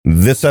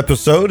This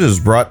episode is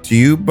brought to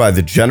you by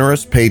the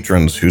generous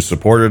patrons who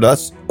supported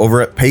us over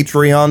at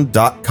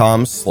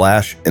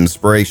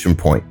patreon.com/inspiration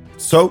point.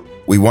 So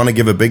we want to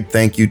give a big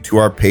thank you to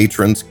our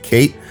patrons,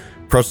 Kate,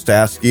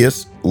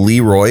 Prostaskius,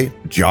 Leroy,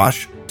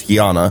 Josh,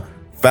 Tiana,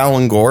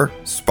 Falangor,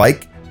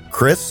 Spike,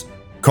 Chris,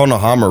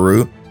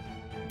 Konohamaru,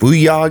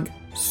 Booyog,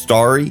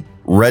 Starry,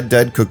 Red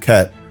Dead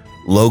Coquette,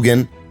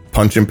 Logan,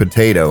 Punch and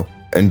Potato,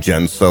 and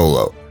Jen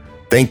Solo.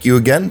 Thank you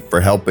again for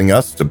helping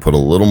us to put a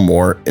little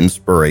more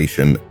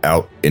inspiration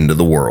out into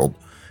the world.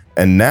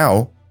 And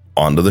now,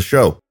 on to the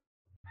show.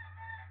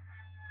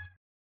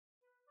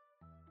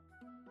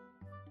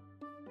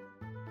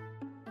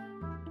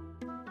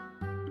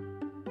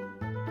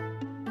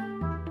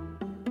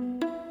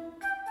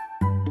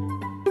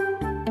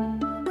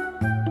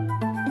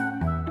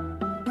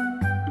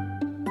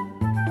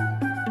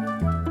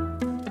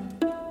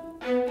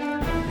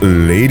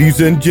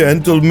 Ladies and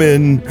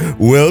gentlemen,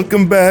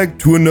 welcome back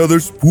to another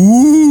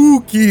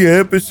spooky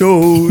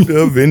episode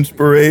of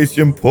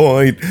Inspiration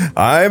Point.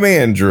 I'm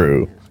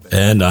Andrew.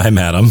 And I'm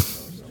Adam.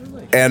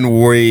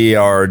 And we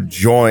are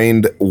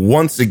joined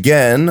once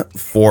again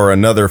for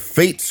another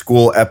Fate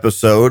School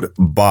episode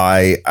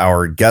by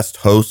our guest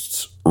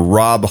hosts,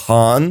 Rob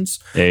Hanz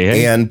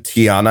and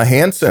Tiana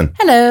Hanson.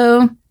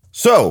 Hello.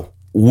 So,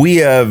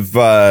 we've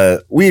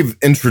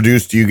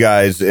introduced you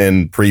guys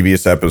in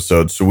previous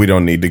episodes, so we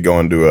don't need to go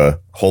into a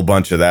whole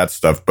bunch of that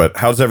stuff. But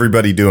how's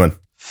everybody doing?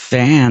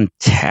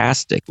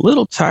 Fantastic. A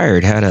little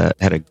tired. Had a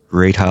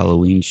great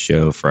Halloween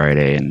show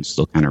Friday, and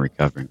still kind of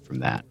recovering from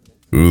that.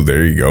 Ooh,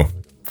 there you go.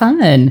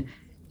 Fun.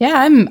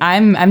 Yeah,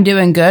 I'm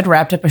doing good.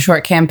 Wrapped up a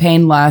short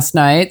campaign last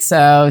night,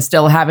 so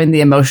still having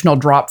the emotional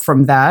drop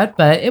from that.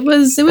 But it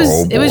was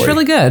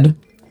really good.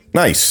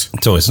 Nice.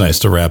 It's always nice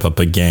to wrap up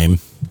a game.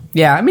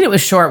 Yeah, I mean, it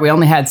was short. We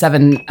only had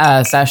 7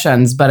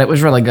 sessions, but it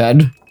was really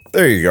good.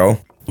 There you go.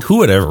 Who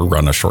would ever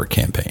run a short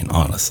campaign,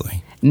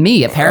 honestly?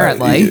 Me,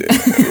 apparently.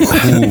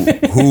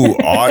 Who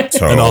ought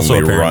to and also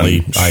only apparently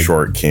run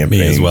short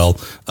campaigns. Me as well.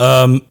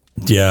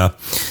 Yeah.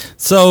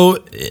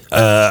 So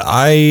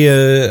I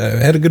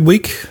had a good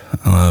week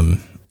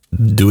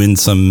doing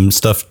some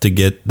stuff to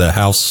get the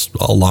house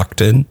all locked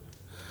in.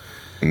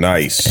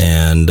 Nice.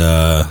 And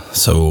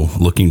so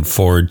looking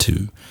forward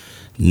to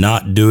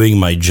not doing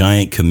my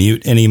giant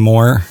commute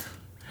anymore.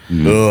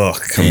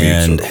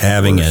 And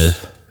having a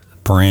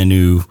brand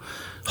new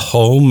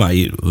home.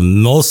 I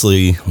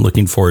mostly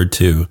looking forward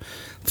to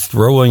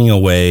throwing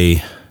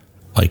away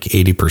like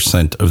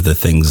 80% of the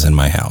things in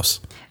my house.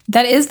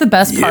 That is the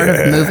best part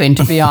of moving,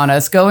 to be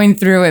honest. Going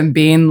through and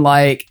being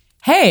like,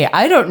 hey,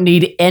 I don't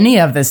need any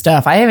of this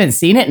stuff. I haven't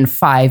seen it in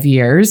 5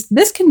 years.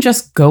 This can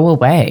just go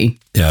away.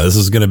 Yeah, this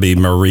is going to be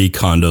Marie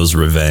Kondo's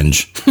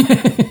revenge.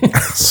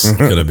 It's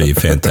going to be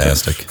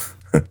fantastic.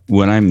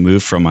 When I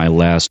moved from my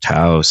last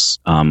house,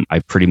 I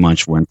pretty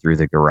much went through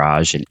the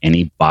garage, and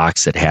any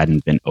box that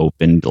hadn't been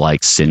opened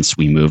like since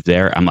we moved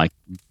there, I'm like,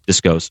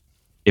 this goes.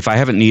 If I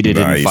haven't needed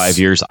it in 5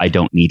 years, I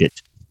don't need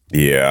it.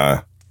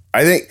 Yeah.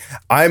 I think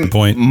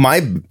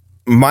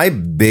my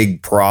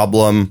big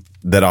problem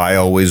that I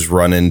always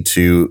run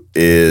into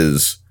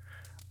is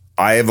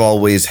I've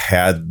always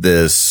had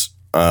this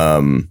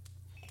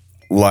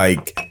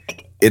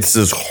it's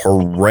this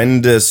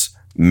horrendous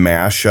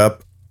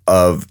mashup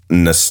of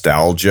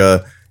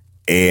nostalgia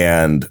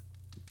and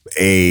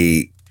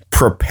a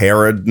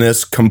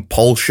preparedness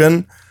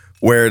compulsion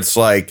where it's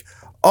like,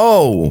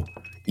 oh,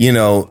 you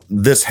know,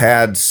 this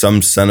had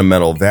some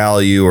sentimental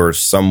value or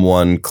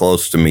someone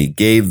close to me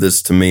gave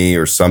this to me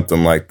or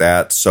something like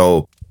that.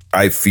 So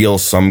I feel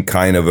some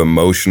kind of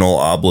emotional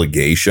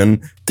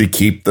obligation to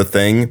keep the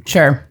thing.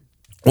 Sure.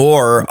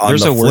 Or on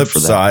the flip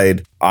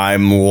side,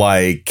 I'm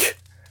like,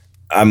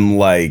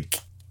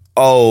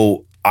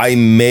 oh, I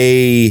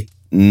may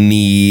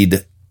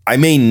need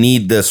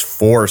this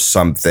for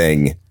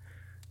something.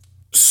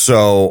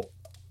 So,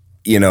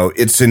 you know,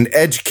 it's an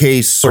edge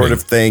case sort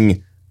of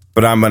thing,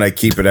 but I'm going to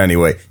keep it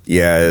anyway.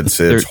 Yeah,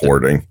 it's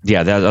hoarding.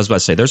 Yeah, I was about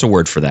to say, there's a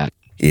word for that.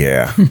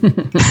 Yeah.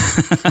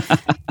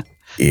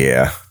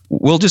 Yeah.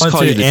 We'll just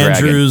call you the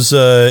Andrew's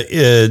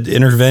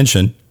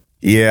intervention.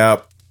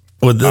 Yeah.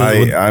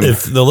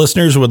 If the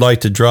listeners would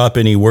like to drop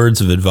any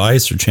words of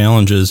advice or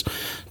challenges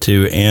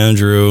to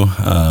Andrew,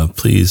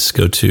 please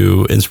go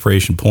to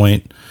Inspiration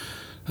Point.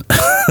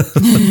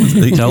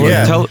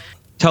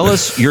 Tell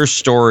us your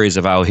stories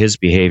of how his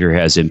behavior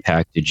has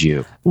impacted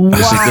you. Wow.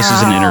 This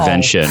is an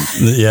intervention.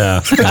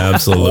 Yeah,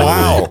 absolutely.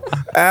 Wow.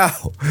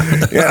 Ow.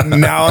 Yeah,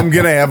 now I'm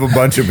going to have a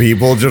bunch of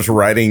people just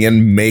writing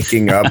in,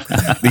 making up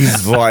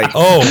these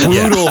brutal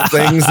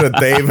things that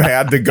they've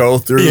had to go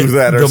through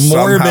that are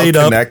somehow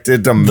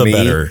connected to me.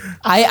 Better.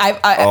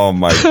 Oh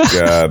my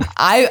God.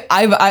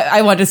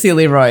 I want to see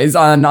Leroy's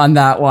on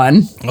that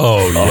one.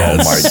 Oh,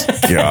 yes. Oh my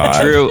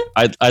God. Drew,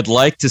 I'd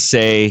like to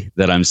say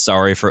that I'm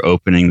sorry for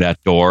opening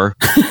that door.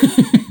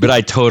 But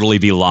I'd totally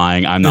be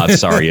lying. I'm not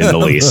sorry in the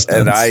least.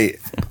 And I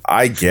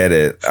get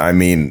it. I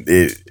mean,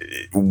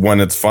 when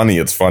it's funny,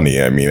 it's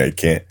funny. I mean, I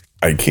can't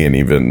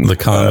even. The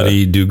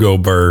comedy do go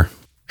burr.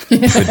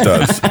 It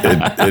does.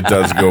 It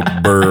does go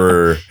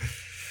burr.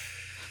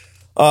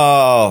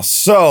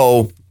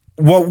 So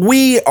what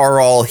we are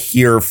all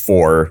here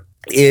for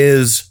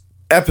is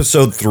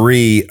episode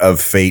 3 of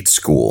Fate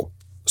School.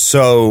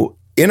 So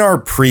in our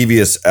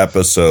previous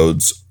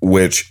episodes,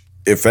 which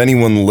if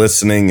anyone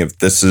listening, if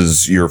this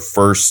is your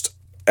first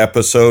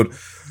episode,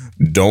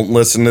 don't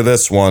listen to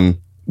this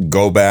one.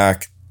 Go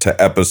back to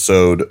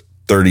episode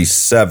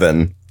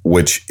 37,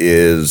 which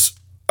is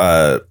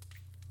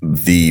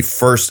the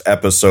first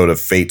episode of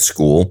Fate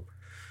School.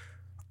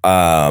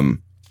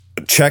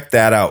 Check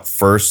that out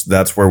first.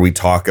 That's where we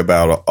talk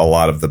about a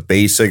lot of the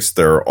basics.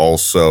 There are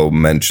also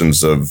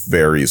mentions of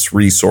various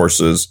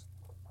resources.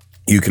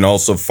 You can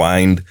also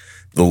find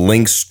the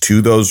links to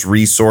those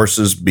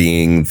resources,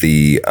 being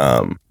the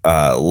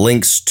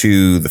links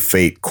to the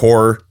Fate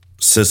core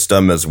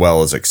system, as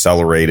well as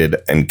accelerated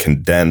and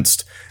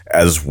condensed,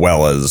 as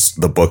well as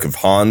the Book of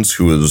Hanz,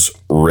 who is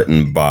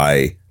written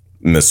by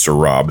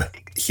Mr. Rob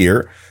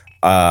here.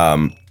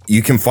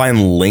 You can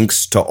find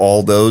links to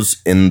all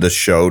those in the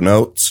show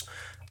notes.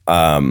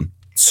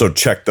 So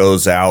check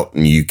those out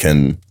and you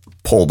can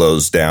pull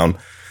those down.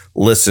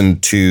 Listen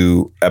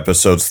to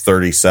episodes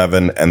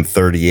 37 and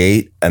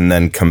 38 and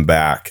then come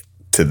back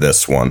to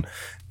this one.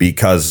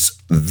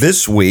 Because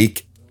this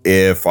week,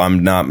 if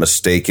I'm not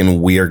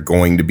mistaken, we are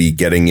going to be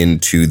getting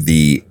into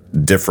the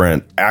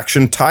different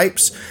action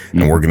types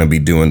and we're going to be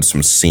doing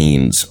some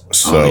scenes.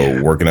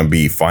 So we're going to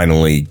be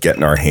finally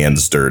getting our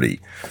hands dirty.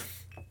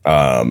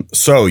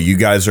 So you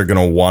guys are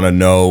going to want to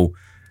know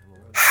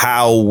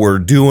how we're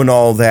doing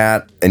all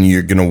that, and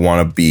you're going to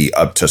want to be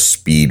up to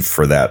speed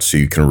for that so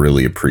you can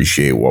really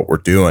appreciate what we're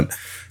doing.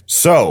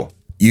 So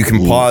you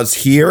can pause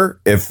here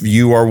if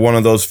you are one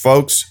of those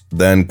folks,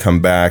 then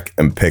come back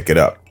and pick it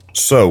up.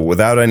 So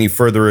without any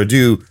further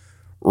ado,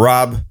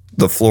 Rob,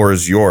 the floor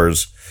is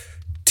yours.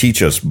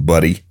 Teach us,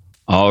 buddy.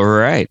 All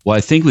right. Well,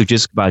 I think we've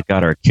just about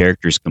got our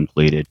characters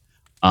completed.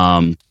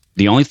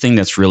 The only thing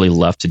that's really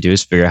left to do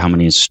is figure out how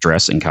many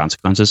stress and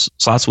consequences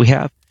slots we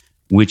have,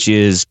 which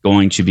is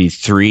going to be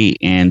 3,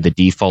 and the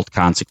default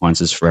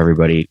consequences for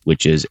everybody,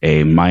 which is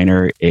a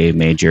minor, a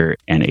major,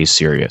 and a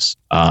serious.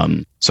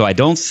 So I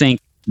don't think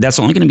that's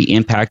only going to be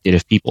impacted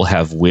if people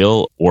have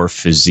will or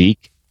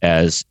physique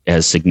as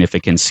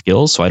significant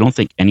skills. So I don't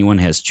think anyone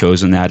has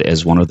chosen that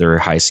as one of their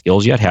high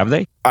skills yet, have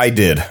they? I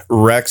did.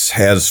 Rex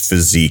has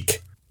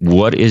physique.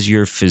 What is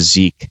your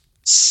physique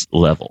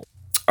level?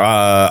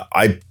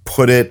 I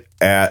put it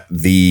at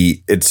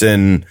we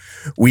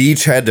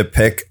each had to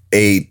pick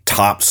a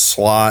top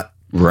slot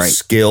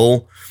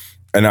skill,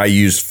 and I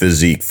used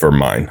physique for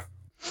mine.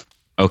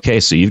 Okay,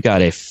 so you've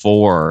got a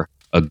 4,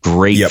 a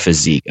great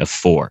physique, a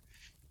 4.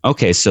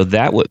 Okay, so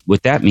that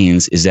what that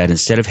means is that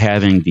instead of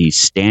having the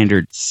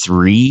standard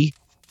 3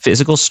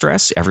 physical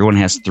stress, everyone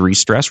has 3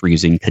 stress. We're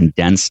using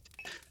condensed,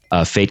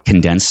 Fate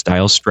condensed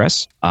style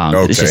stress.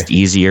 It's just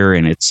easier,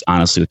 and it's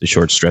honestly with the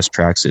short stress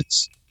tracks,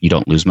 you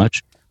don't lose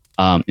much.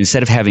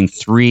 Instead of having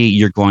 3,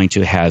 you're going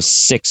to have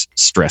 6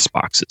 stress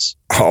boxes.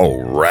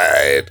 All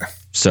right.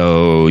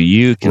 So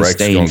you can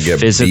stay in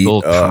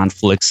physical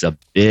conflicts a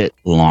bit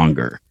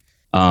longer.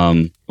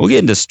 We'll get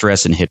into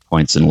stress and hit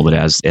points in a little bit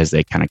as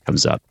they kind of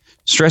comes up.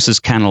 Stress is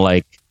kind of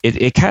like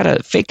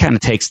Fate kind of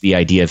takes the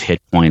idea of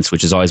hit points,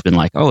 which has always been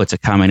like, oh, it's a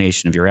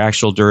combination of your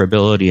actual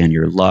durability and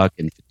your luck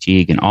and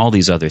fatigue and all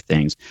these other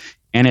things.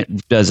 And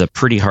it does a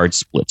pretty hard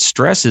split.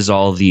 Stress is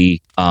all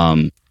the,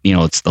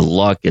 it's the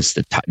luck, it's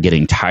the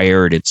getting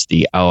tired, it's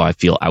the, I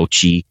feel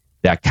ouchy,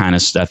 that kind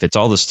of stuff. It's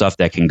all the stuff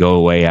that can go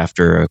away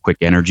after a quick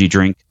energy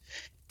drink.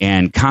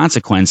 And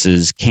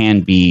consequences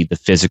can be the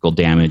physical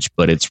damage,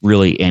 but it's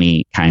really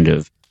any kind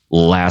of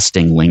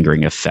lasting,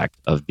 lingering effect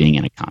of being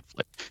in a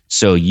conflict.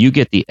 So you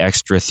get the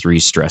extra 3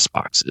 stress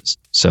boxes.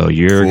 So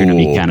you're going to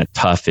be kind of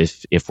tough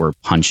if we're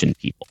punching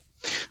people.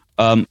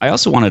 I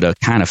also wanted to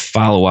kind of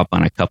follow up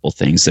on a couple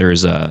things.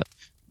 There's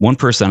one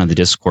person on the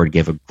Discord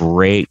gave a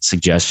great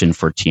suggestion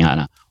for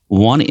Tiana.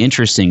 One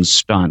interesting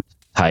stunt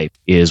type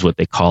is what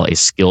they call a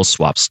skill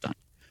swap stunt,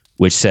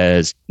 which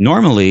says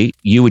normally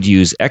you would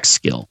use X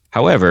skill.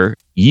 However,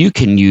 you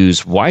can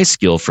use Y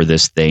skill for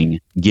this thing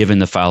given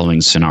the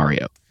following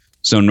scenario.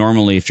 So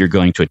normally if you're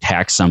going to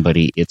attack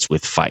somebody, it's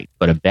with fight.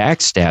 But a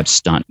backstab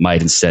stunt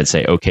might instead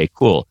say, okay,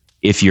 cool.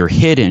 If you're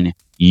hidden,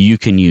 you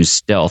can use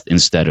stealth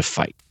instead of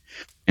fight.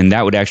 And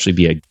that would actually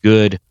be a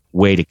good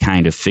way to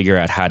kind of figure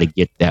out how to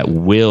get that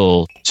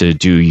will to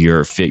do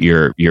your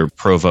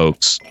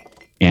provokes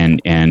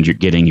and you're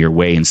getting your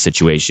way in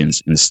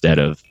situations instead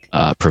of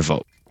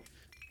provoke.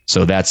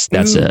 So that's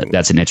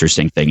an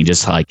interesting thing. You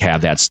just like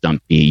have that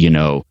stunt be,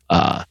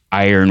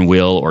 iron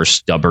will or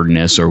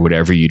stubbornness or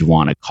whatever you'd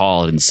want to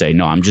call it, and say,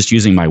 no, I'm just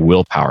using my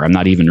willpower. I'm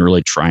not even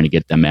really trying to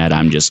get them mad.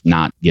 I'm just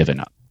not giving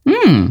up.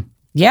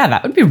 Yeah,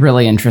 that would be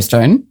really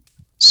interesting.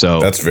 So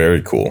that's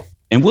very cool.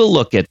 And we'll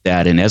look at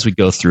that, and as we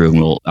go through,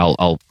 and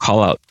I'll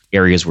call out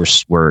areas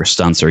where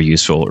stunts are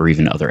useful, or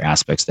even other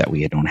aspects that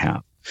we don't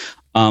have.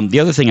 The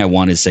other thing I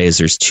want to say is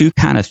there's 2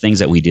 kind of things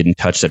that we didn't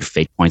touch that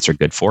fate points are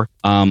good for.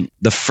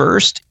 The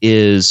first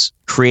is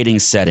creating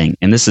setting,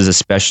 and this is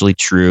especially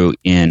true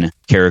in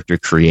character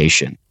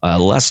creation.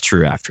 Less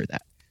true after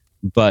that.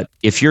 But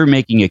if you're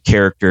making a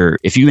character,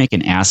 if you make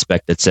an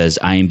aspect that says,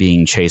 I am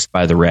being chased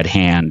by the Red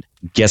Hand,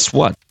 guess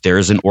what?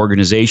 There's an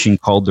organization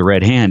called the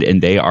Red Hand,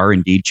 and they are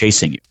indeed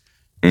chasing you.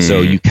 Mm.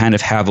 So you kind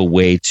of have a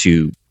way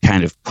to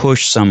kind of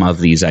push some of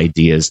these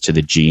ideas to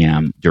the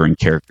GM during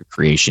character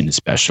creation,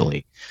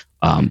 especially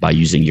by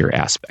using your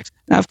aspects.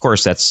 Now, of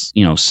course, that's,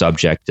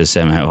 subject to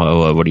some,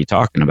 what are you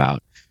talking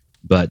about?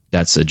 But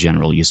that's a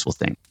general useful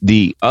thing.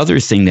 The other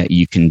thing that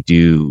you can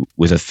do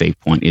with a fate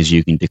point is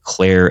you can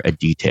declare a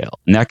detail.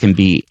 And that can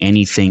be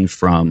anything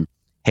from,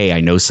 hey, I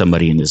know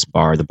somebody in this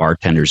bar. The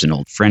bartender's an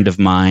old friend of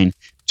mine,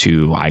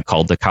 to I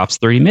called the cops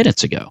 30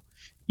 minutes ago.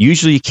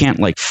 Usually you can't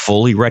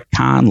fully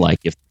retcon.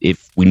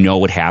 If we know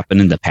what happened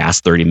in the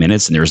past 30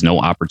 minutes and there's no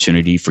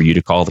opportunity for you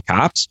to call the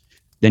cops,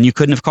 then you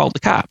couldn't have called the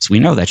cops. We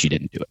know that you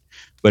didn't do it.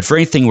 But for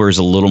anything where there's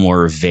a little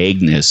more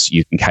vagueness,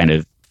 you can kind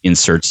of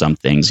insert some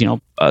things,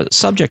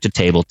 subject to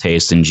table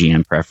taste and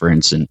GM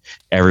preference and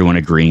everyone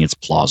agreeing it's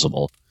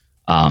plausible.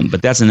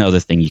 But that's another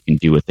thing you can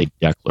do with a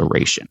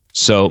declaration.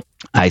 So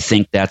I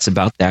think that's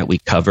about that. We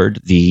covered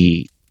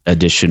the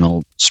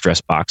additional stress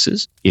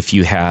boxes. If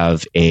you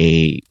have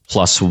a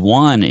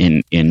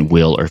 +1 in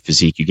will or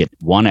physique, you get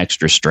 1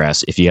 extra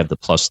stress. If you have the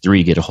 +3,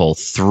 you get a whole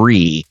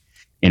 3.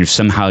 And if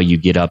somehow you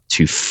get up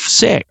to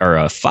 6 or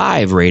a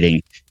 5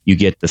 rating, you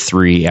get the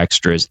 3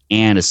 extras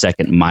and a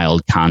second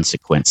mild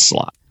consequence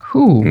slot.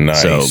 Ooh.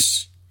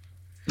 Nice.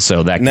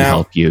 So that can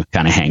help you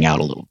kind of hang out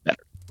a little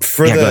better.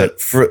 For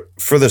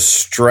the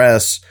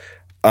stress,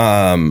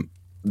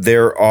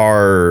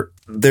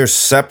 there's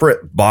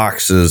separate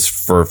boxes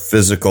for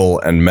physical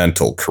and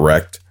mental,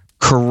 correct?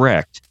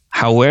 Correct.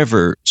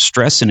 However,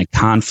 stress in a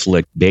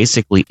conflict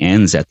basically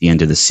ends at the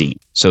end of the scene.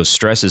 So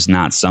stress is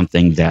not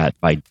something that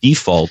by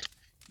default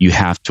you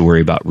have to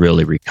worry about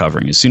really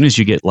recovering. As soon as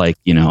you get a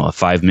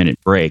 5-minute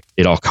break,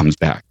 it all comes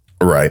back.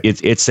 Right.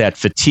 It's that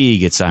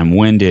fatigue. It's I'm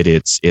winded.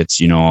 It's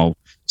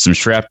some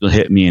shrapnel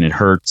hit me and it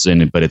hurts,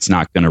 but it's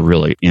not going to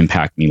really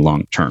impact me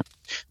long term.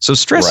 So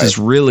stress is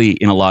really,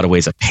 in a lot of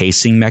ways, a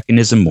pacing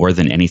mechanism more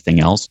than anything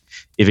else.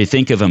 If you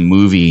think of a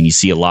movie and you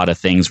see a lot of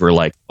things where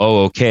the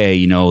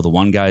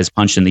one guy's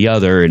punching the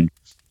other and,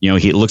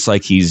 it looks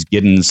like he's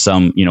getting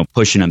some,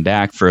 pushing him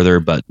back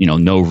further, but,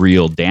 no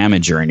real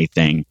damage or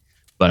anything.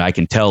 But I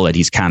can tell that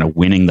he's kind of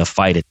winning the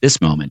fight at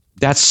this moment.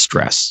 That's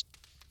stress.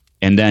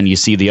 And then you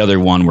see the other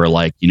one where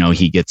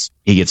he gets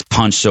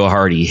punched so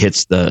hard he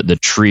hits the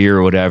tree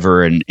or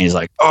whatever, and he's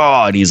like,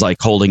 oh, and he's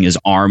holding his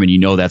arm,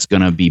 and that's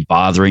going to be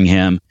bothering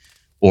him.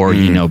 Or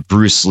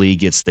Bruce Lee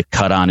gets the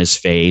cut on his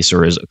face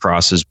or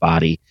across his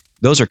body.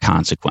 Those are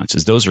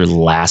consequences. Those are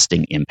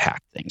lasting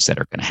impact things that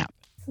are going to happen.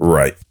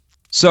 Right.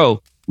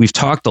 So we've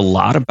talked a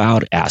lot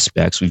about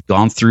aspects. We've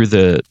gone through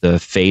the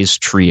phase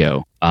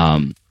trio.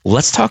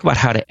 Let's talk about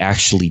how to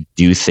actually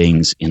do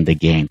things in the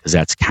game, because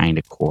that's kind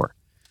of core.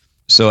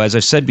 So as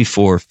I've said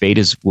before, Fate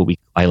is what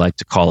I like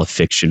to call a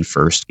fiction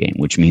first game,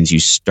 which means you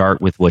start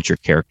with what your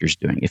character's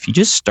doing. If you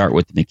just start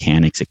with the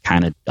mechanics, it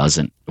kind of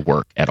doesn't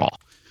work at all.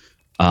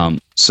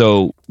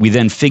 So we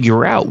then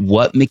figure out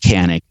what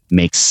mechanic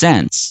makes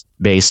sense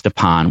based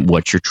upon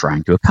what you're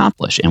trying to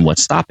accomplish and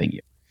what's stopping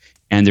you.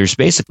 And there's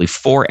basically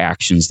 4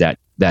 actions that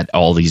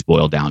all these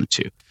boil down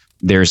to.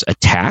 There's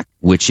attack,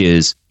 which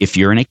is if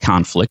you're in a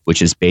conflict,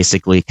 which is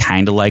basically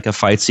kind of like a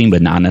fight scene,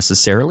 but not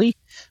necessarily.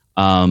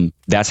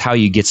 That's how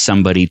you get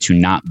somebody to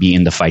not be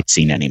in the fight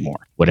scene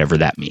anymore, whatever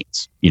that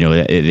means.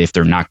 If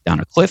they're knocked down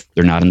a cliff,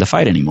 they're not in the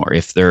fight anymore.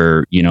 If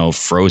they're,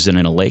 frozen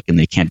in a lake and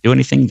they can't do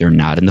anything, they're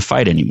not in the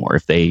fight anymore.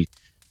 If they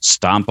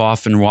stomp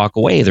off and walk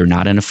away, they're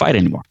not in a fight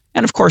anymore.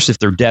 And of course, if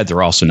they're dead,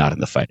 they're also not in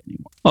the fight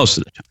anymore, most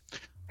of the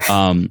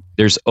time.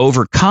 There's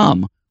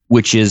overcome,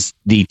 which is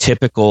the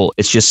typical,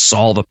 it's just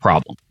solve a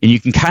problem. And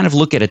you can kind of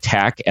look at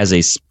attack as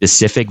a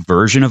specific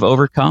version of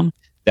overcome.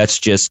 That's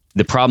just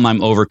the problem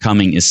I'm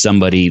overcoming is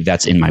somebody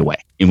that's in my way.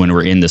 And when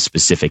we're in the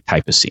specific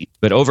type of scene,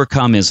 but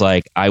overcome is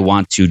I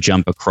want to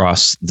jump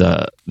across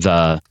the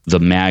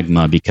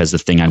magma because the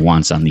thing I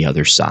want's on the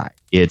other side.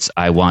 It's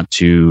I want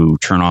to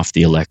turn off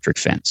the electric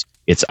fence.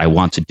 It's I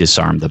want to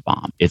disarm the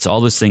bomb. It's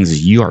all those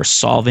things. You are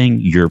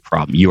solving your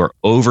problem. You are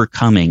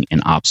overcoming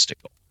an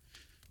obstacle.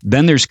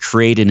 Then there's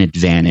create an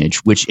advantage,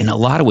 which in a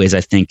lot of ways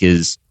I think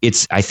is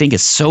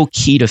so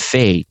key to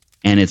Fate.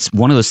 And it's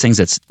one of those things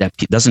that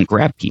doesn't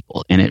grab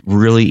people, and it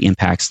really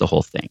impacts the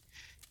whole thing.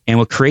 And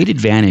what create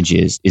advantage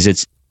is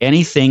it's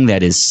anything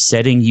that is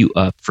setting you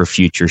up for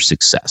future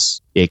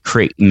success.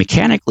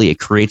 Mechanically, it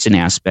creates an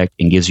aspect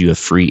and gives you a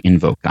free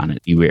invoke on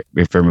it. You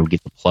remember we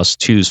get the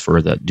 +2s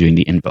for doing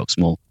the invokes,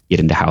 and we'll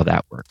get into how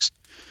that works.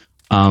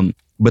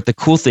 But the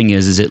cool thing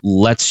is it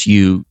lets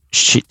you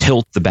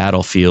tilt the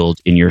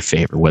battlefield in your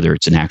favor, whether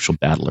it's an actual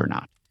battle or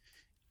not.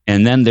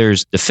 And then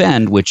there's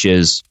defend, which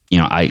is,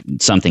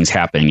 something's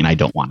happening and I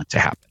don't want it to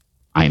happen.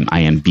 I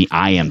am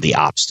the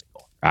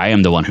obstacle. I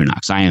am the one who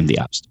knocks. I am the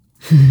obstacle.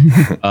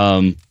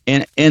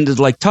 And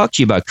to talk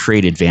to you about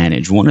create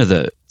advantage, one of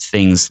the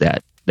things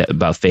that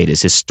about Fate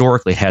is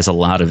historically it has a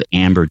lot of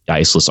Amber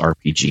diceless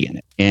RPG in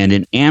it. And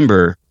in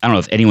Amber, I don't know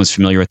if anyone's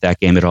familiar with that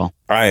game at all.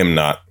 I am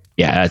not.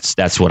 Yeah,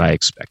 that's what I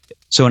expected.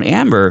 So in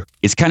Amber,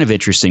 it's kind of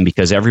interesting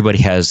because everybody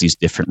has these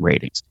different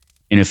ratings.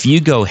 And if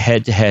you go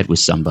head to head with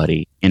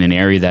somebody in an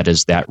area that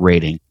is that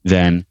rating,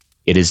 then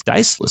it is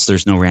diceless.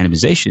 There's no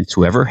randomization.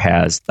 Whoever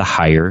has the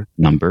higher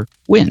number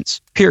wins,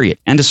 period.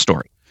 End of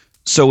story.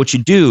 So what you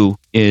do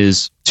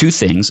is two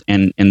things,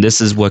 and this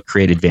is what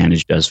Create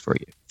Advantage does for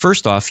you.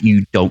 First off,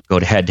 you don't go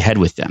head to head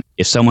with them.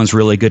 If someone's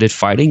really good at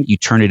fighting, you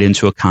turn it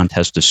into a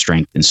contest of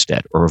strength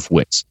instead, or of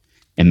wits.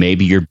 And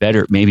maybe you're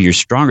better, maybe you're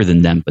stronger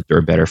than them, but they're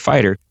a better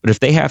fighter. But if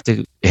they have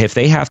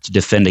to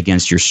defend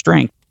against your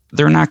strength,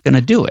 they're not going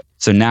to do it.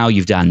 So now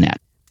you've done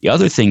that. The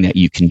other thing that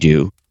you can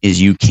do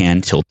is you can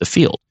tilt the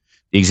field.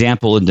 The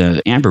example in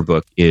the Amber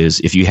book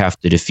is if you have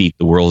to defeat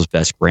the world's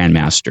best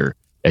grandmaster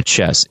at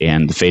chess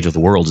and the fate of the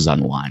world is on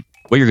the line,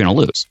 well, you're going to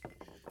lose.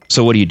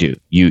 So what do?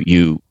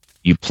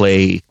 You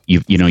play,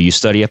 you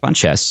study up on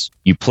chess.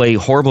 You play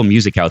horrible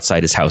music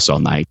outside his house all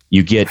night.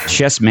 You get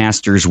chess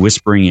masters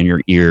whispering in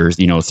your ears,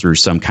 through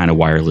some kind of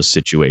wireless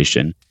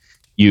situation.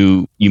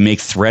 You make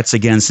threats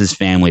against his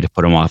family to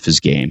put him off his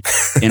game,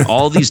 and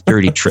all these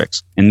dirty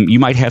tricks. And you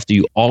might have to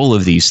do all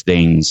of these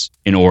things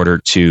in order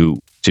to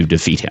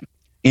defeat him.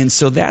 And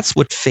so that's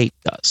what Fate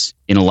does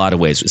in a lot of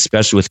ways,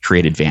 especially with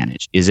Create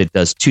Advantage, is it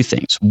does two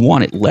things.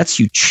 One, it lets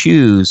you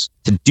choose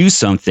to do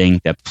something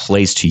that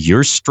plays to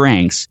your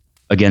strengths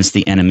against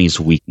the enemy's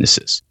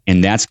weaknesses.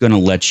 And that's going to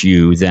let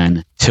you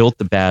then tilt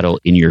the battle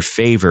in your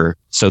favor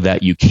so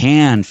that you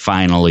can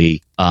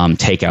finally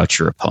take out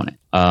your opponent.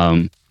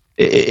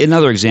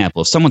 Another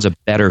example, if someone's a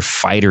better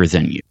fighter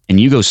than you and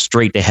you go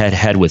straight to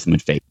head with them in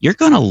Fate, you're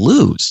going to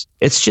lose.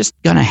 It's just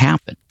going to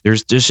happen.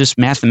 There's just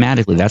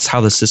mathematically, that's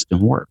how the system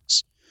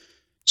works.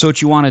 So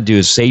what you want to do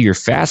is say you're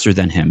faster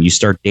than him. You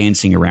start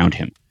dancing around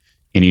him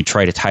and you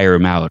try to tire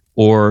him out,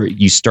 or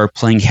you start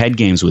playing head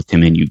games with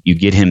him and you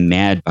get him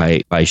mad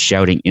by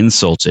shouting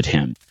insults at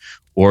him,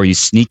 or you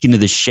sneak into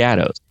the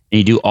shadows and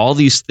you do all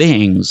these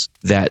things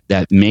that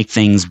make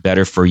things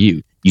better for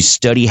you. You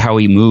study how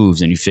he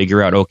moves and you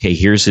figure out, okay,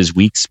 here's his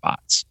weak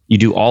spots. You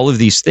do all of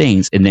these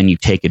things and then you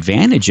take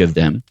advantage of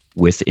them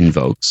with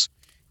invokes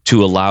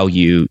to allow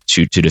you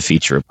to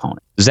defeat your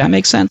opponent. Does that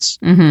make sense?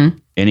 Mm-hmm.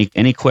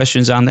 Any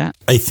questions on that?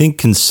 I think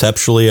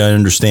conceptually I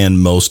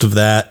understand most of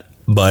that,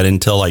 but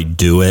until I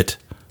do it,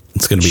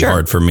 it's going to be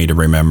hard for me to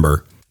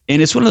remember.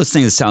 And it's one of those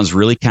things that sounds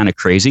really kind of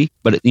crazy,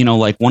 but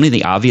like one of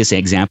the obvious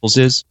examples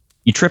is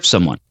you trip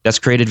someone. That's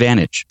Create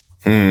Advantage.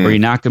 Or you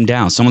knock them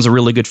down. Someone's a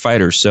really good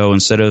fighter, so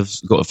instead of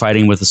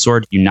fighting with a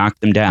sword, you knock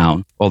them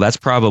down. Well, that's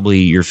probably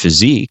your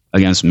physique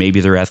against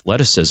maybe their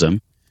athleticism.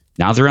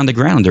 Now they're on the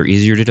ground. They're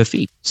easier to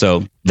defeat.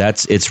 So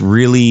it's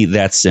really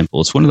that simple.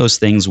 It's one of those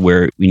things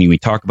where when we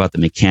talk about the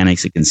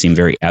mechanics, it can seem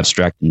very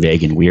abstract and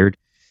vague and weird.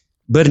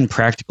 But in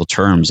practical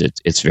terms,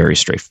 it's very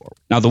straightforward.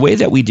 Now, the way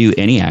that we do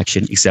any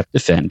action except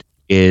defend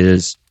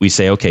is we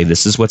say, okay,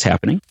 this is what's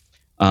happening.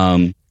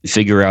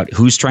 Figure out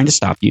who's trying to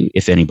stop you,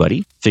 if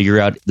anybody.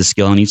 Figure out the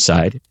skill on each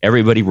side.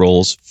 Everybody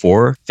rolls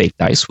 4 fate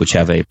dice, which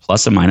have a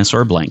plus, a minus,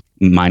 or a blank.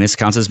 Minus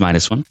counts as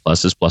 -1,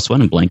 plus is +1,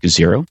 and blank is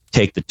 0.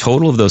 Take the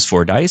total of those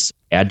 4 dice,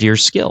 add to your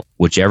skill.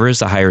 Whichever is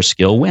the higher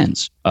skill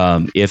wins.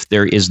 If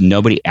there is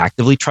nobody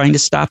actively trying to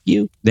stop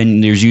you,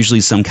 then there's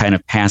usually some kind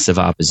of passive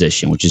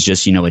opposition, which is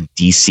just, a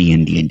DC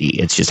in D&D.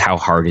 It's just how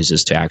hard is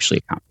this to actually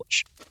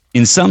accomplish.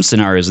 In some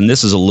scenarios, and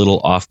this is a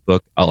little off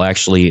book, I'll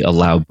actually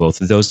allow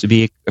both of those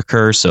to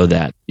occur so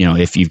that,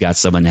 if you've got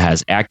someone that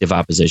has active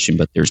opposition,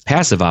 but there's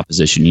passive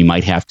opposition, you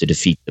might have to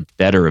defeat the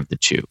better of the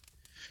two.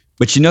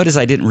 But you notice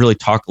I didn't really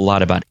talk a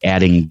lot about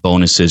adding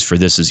bonuses for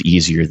this is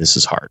easier, this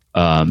is hard,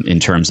 in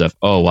terms of,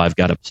 I've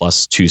got a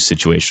 +2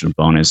 situational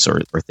bonus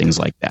or things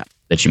like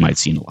that you might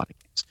see in a lot of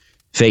games.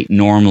 Fate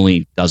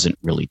normally doesn't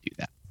really do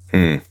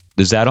that.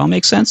 Does that all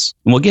make sense?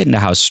 And we'll get into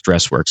how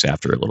stress works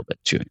after a little bit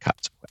too, and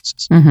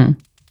consequences. Mm-hmm.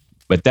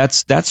 But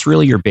that's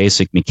really your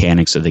basic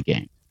mechanics of the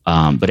game.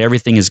 But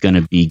everything is going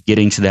to be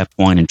getting to that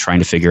point and trying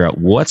to figure out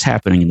what's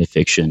happening in the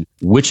fiction,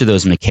 which of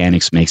those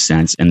mechanics makes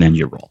sense, and then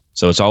you roll.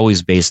 So it's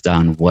always based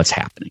on what's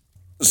happening.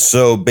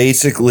 So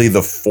basically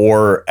the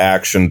 4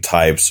 action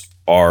types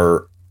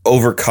are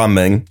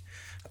overcoming.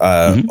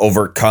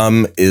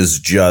 Overcome is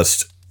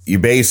just you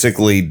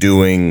basically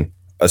doing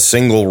a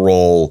single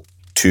roll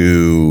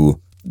to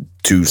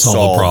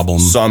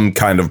solve some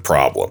kind of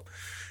problem.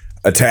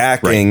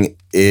 Attacking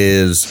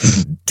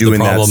is doing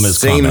that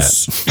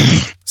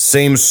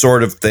same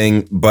sort of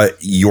thing, but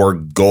your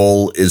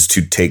goal is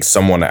to take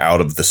someone out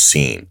of the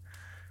scene.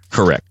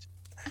 Correct.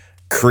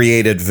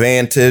 Create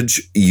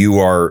Advantage, you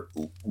are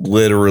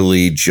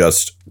literally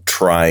just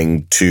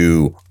trying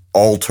to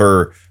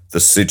alter the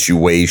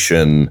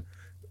situation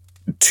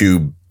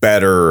to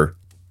better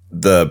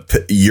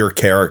your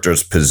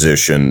character's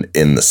position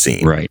in the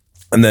scene. Right.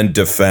 And then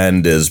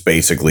Defend is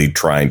basically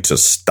trying to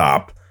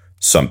stop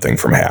something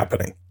from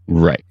happening.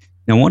 Right.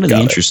 Now, one of the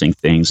interesting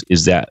things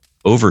is that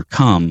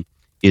Overcome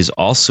is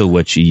also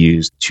what you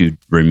use to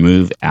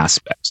remove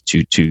aspects,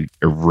 to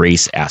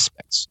erase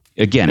aspects.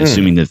 Again,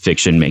 assuming the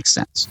fiction makes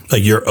sense.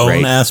 Like your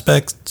own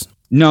aspects?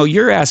 No,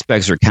 your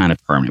aspects are kind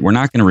of permanent. We're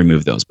not going to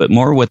remove those, but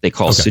more what they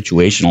call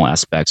situational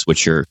aspects,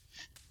 which are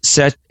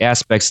set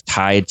aspects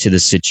tied to the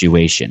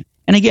situation.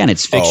 And again,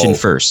 it's fiction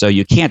first, so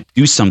you can't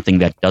do something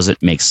that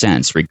doesn't make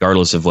sense,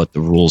 regardless of what the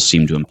rules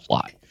seem to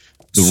imply.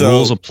 The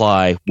rules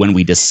apply when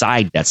we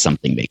decide that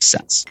something makes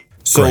sense.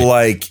 So,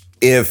 like,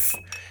 if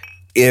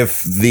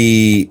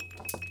the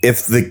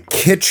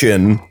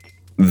kitchen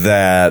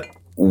that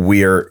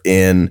we're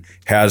in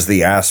has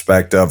the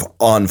aspect of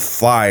on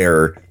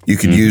fire, you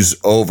could use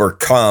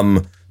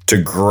overcome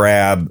to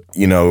grab,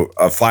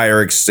 a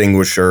fire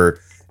extinguisher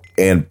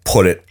and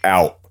put it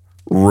out,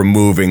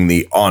 removing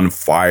the on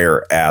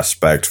fire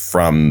aspect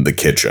from the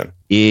kitchen.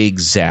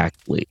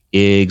 Exactly.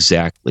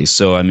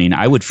 So, I mean,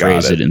 I would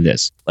phrase it in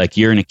this. Like,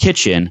 you're in a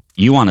kitchen,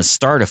 you want to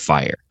start a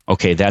fire.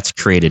 Okay, that's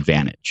create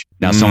advantage.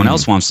 Now, someone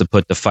else wants to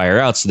put the fire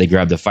out, so they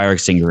grab the fire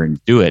extinguisher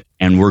and do it,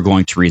 and we're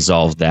going to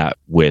resolve that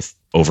with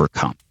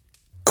overcome.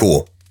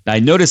 Cool. Now, I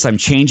notice I'm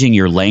changing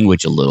your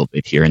language a little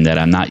bit here, in that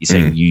I'm not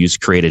saying you use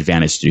create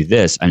advantage to do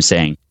this. I'm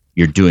saying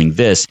you're doing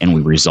this, and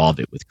we resolve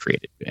it with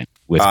create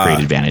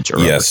advantage or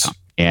overcome.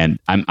 And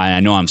I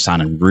know I'm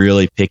sounding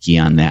really picky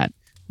on that.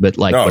 But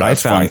what I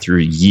found through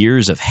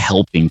years of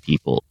helping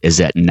people is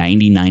that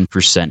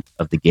 99%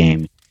 of the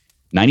game,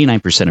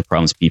 99% of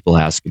problems people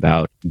ask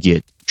about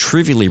get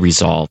trivially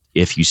resolved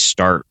if you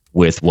start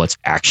with what's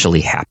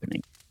actually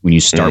happening. When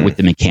you start with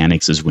the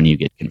mechanics is when you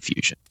get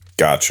confusion.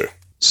 Gotcha.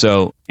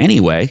 So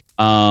anyway,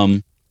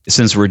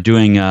 since we're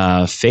doing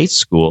Faith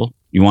School,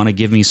 you want to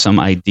give me some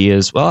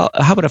ideas? Well,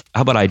 how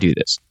about I do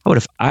this? How about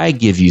if I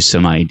give you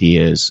some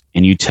ideas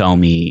and you tell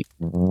me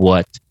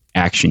what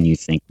action you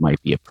think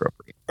might be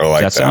appropriate?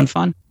 Does that sound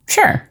fun?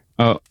 Sure.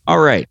 Oh, all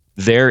right.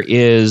 There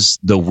is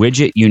the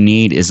widget you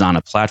need is on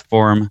a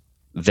platform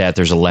that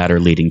there's a ladder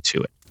leading to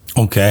it.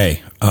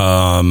 Okay.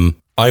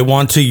 I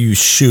want to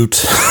shoot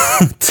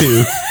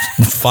to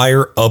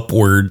fire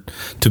upward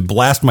to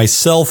blast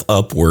myself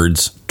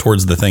upwards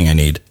towards the thing I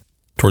need.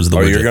 Towards the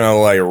widget. You're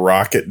going to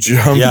rocket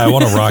jump? Yeah, I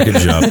want to rocket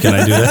jump. Can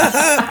I do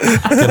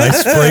that? Can I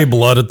spray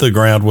blood at the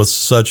ground with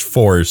such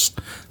force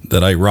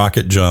that I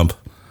rocket jump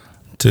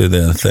to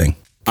the thing?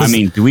 I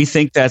mean, do we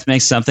think that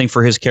makes something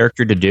for his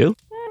character to do?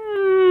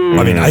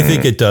 I mean, I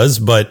think it does,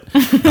 but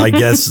I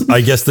guess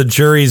the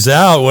jury's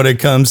out when it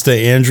comes to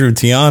Andrew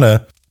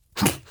Tiana.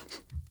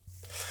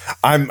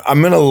 I'm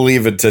going to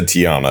leave it to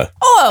Tiana.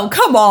 Oh,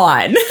 come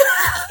on.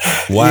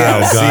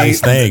 Wow,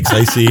 guys, thanks.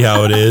 I see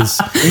how it is.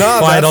 No,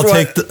 fine,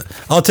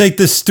 I'll take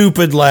the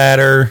stupid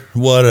ladder,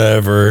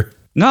 whatever.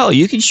 No,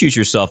 you can shoot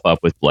yourself up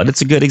with blood.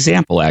 It's a good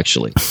example,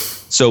 actually.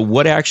 So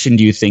what action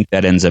do you think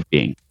that ends up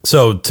being?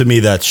 So to me,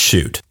 that's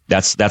shoot.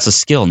 That's a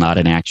skill, not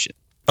an action.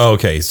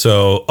 Okay,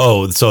 so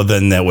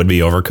then that would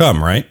be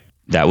overcome, right?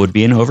 That would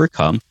be an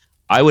overcome.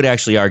 I would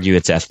actually argue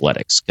it's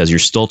athletics, because you're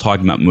still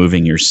talking about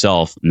moving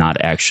yourself, not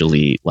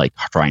actually like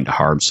trying to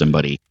harm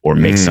somebody or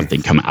make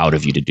something come out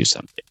of you to do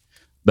something.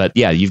 But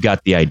yeah, you've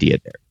got the idea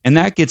there. And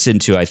that gets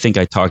into, I think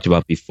I talked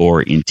about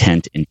before,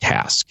 intent and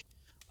task.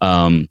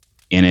 And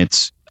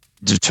it's,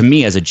 to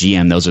me as a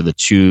GM, those are the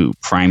two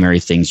primary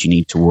things you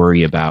need to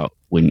worry about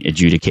when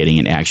adjudicating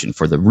an action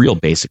for the real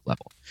basic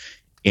level.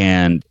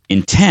 And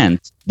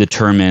intent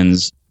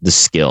determines the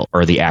skill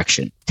or the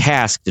action.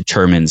 Task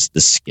determines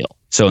the skill.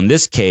 So in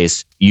this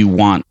case, you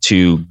want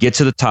to get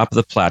to the top of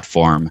the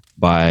platform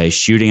by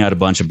shooting out a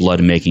bunch of blood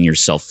and making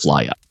yourself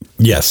fly up.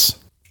 Yes.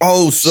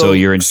 Oh, so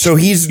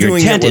he's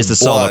doing intent it with is to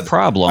solve a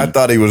problem. I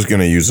thought he was going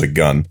to use a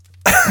gun.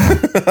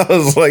 I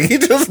was like, he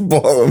just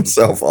blew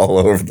himself all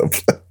over the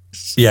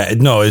place. Yeah,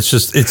 no, this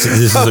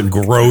is a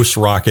gross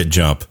rocket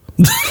jump.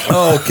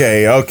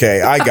 Okay,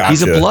 I got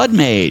He's a blood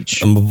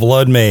mage. I'm a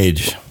blood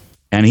mage.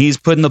 And he's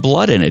putting the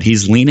blood in it.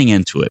 He's leaning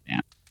into it,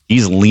 man.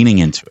 He's leaning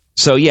into it.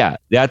 So yeah,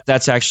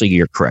 that's actually,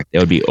 you're correct. That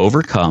would be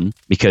overcome,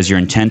 because your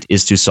intent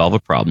is to solve a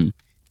problem,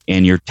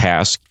 and your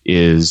task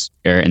is,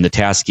 and the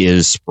task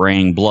is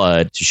spraying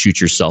blood to shoot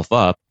yourself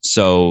up.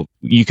 So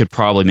you could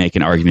probably make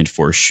an argument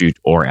for shoot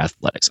or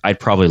athletics. I'd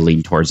probably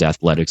lean towards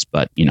athletics,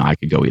 but I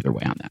could go either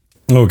way on that.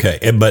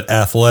 Okay, but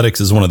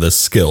athletics is one of the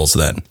skills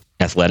then.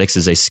 Athletics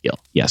is a skill.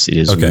 Yes, it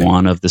is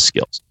one of the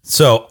skills.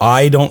 So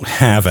I don't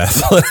have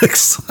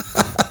athletics.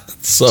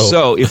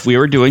 So if we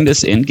were doing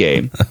this in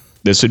game,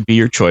 this would be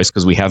your choice,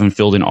 because we haven't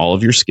filled in all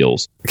of your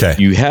skills. Okay.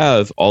 You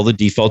have all the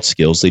default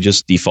skills. They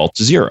just default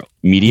to 0.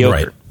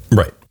 Mediocre.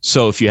 Right.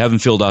 So if you haven't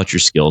filled out your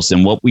skills,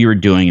 then what we were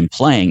doing and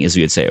playing is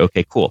we would say,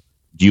 okay, cool.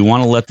 Do you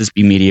want to let this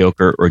be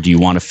mediocre, or do you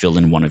want to fill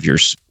in one of your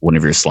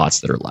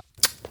slots that are left?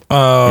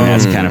 And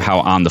that's kind of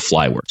how on the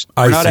fly works.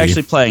 We're not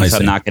actually playing, so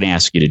I'm not going to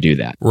ask you to do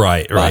that.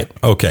 Right.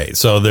 Okay.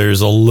 So there's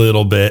a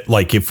little bit,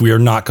 like if we are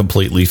not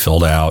completely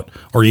filled out,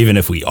 or even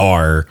if we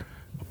are,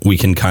 we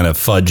can kind of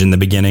fudge in the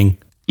beginning.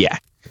 Yeah.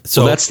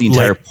 So that's the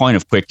entire point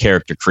of quick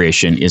character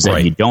creation, is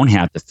that you don't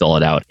have to fill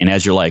it out. And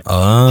as you're like,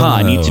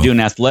 I need to do an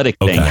athletic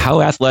thing.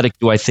 How athletic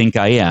do I think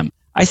I am?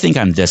 I think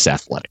I'm this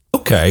athletic.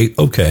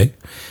 Okay.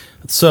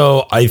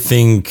 So I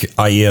think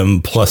I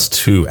am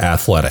 +2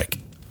 athletic,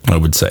 I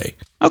would say.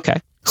 Okay.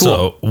 Cool.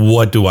 So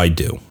what do I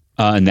do?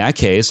 In that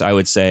case, I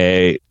would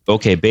say,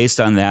 okay, based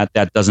on that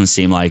doesn't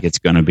seem like it's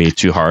going to be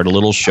too hard. A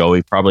little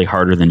showy, probably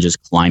harder than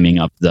just climbing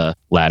up the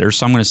ladder.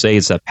 So I'm going to say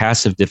it's a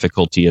passive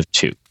difficulty of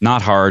 2.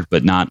 Not hard,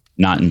 but not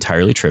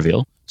entirely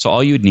trivial. So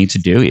all you would need to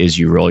do is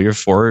you roll your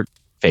 4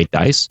 fate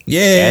dice,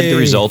 add the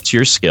result to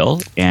your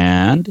skill,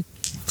 and...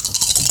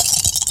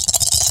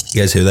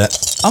 You guys hear that?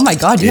 Oh my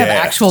God, you have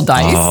actual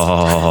dice?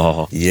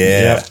 Oh,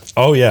 yeah.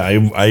 Oh, yeah.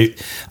 I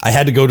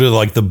had to go to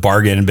like the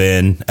bargain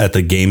bin at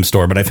the game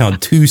store, but I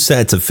found 2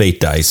 sets of fate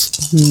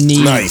dice.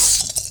 Neat.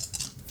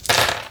 Nice.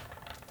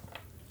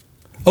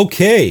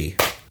 Okay.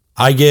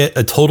 I get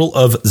a total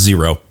of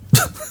 0.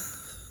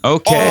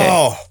 okay.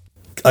 Oh,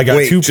 I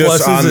got 2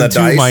 pluses and 2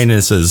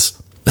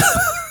 minuses.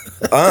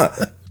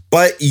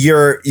 but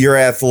your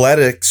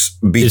athletics,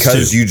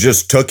 because 2. you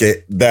just took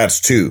it,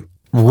 that's 2.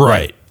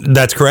 Right.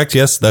 That's correct.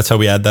 Yes. That's how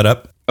we add that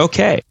up.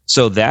 Okay.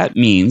 So that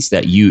means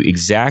that you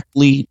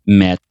exactly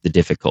met the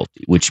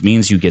difficulty, which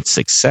means you get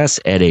success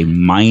at a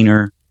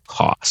minor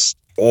cost.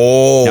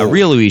 Oh. Now,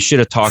 really, we should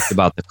have talked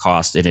about the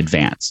cost in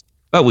advance,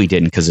 but we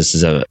didn't because this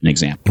is an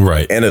example.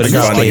 Right. And it's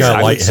funny.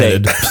 I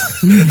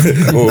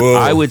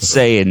would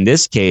say in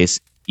this case,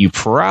 you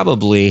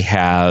probably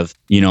have,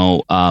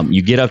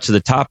 you get up to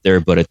the top there,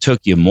 but it took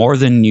you more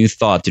than you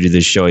thought to do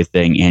this showy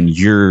thing, and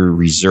your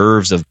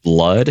reserves of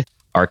blood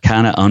are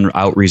kind of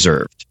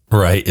out-reserved.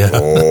 Right. Yeah.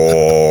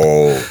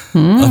 Oh.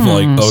 I'm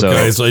like,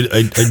 guys, I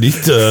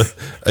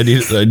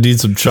need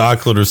some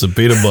chocolate or some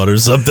peanut butter or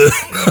something.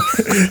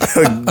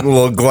 A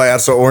little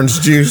glass of orange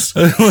juice.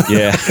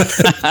 Yeah.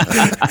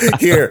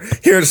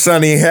 Here,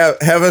 Sonny, have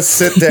a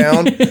sit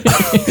down.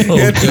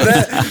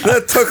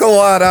 That took a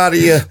lot out of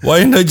you. Why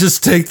didn't I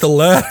just take the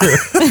ladder?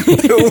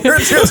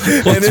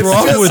 What's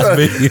wrong with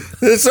me?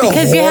 It's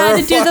because you had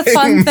to do the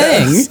fun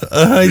thing.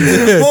 I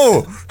did.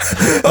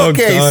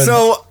 Okay,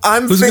 so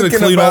I'm Who's thinking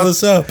clean about all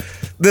this up?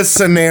 This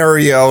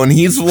scenario, and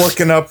he's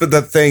looking up at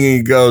the thing, and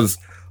he goes,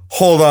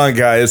 "Hold on,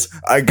 guys,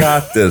 I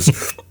got this."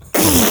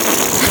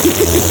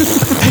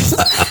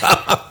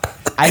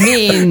 I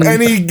mean,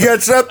 and he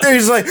gets up there,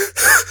 he's like,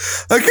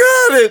 "I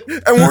got it,"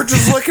 and we're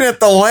just looking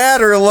at the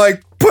ladder,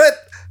 like, "But,"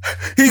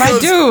 he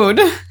goes, dude.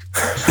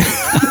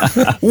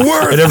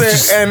 Worth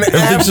it, and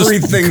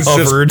everything's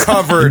just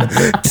covered,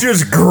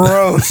 just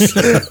gross.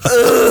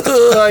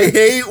 Ugh, I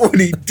hate when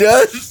he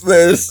does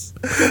this.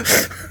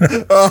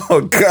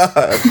 Oh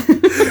God,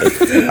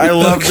 I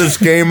love this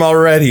game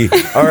already.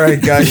 All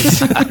right,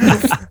 guys,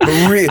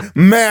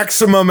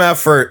 maximum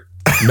effort.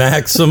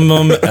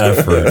 Maximum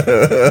effort.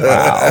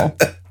 Wow.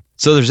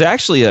 So there's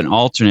actually an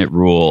alternate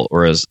rule,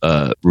 or a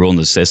rule in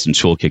the system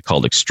toolkit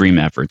called extreme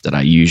effort that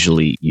I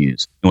usually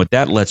use. And what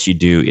that lets you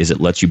do is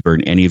it lets you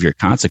burn any of your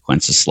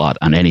consequences slot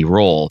on any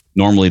roll.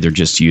 Normally they're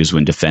just used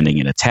when defending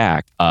an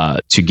attack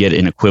to get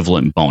an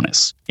equivalent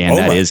bonus. And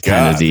that is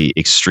kind of the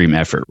extreme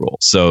effort rule.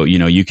 So,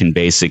 you can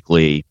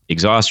basically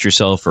exhaust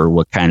yourself or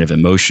what kind of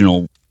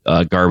emotional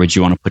garbage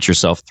you want to put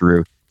yourself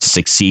through to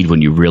succeed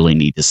when you really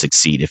need to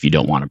succeed if you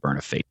don't want to burn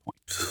a fate point.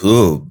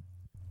 Oh,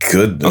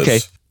 goodness. Okay.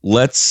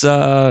 Let's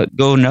go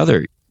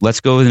another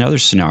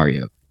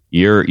scenario.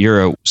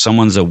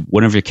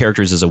 One of your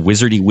characters is a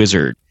wizardy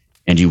wizard,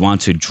 and you want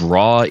to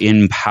draw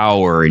in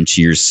power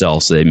into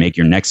yourself so they make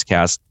your next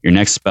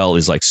spell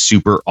is like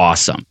super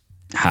awesome.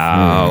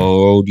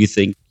 How do you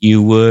think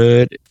you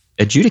would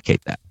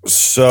adjudicate that?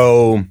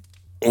 So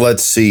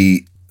let's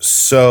see.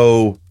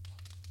 So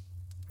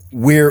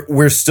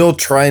we're still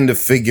trying to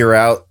figure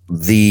out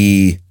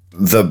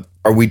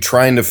are we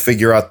trying to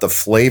figure out the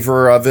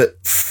flavor of it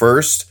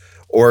first?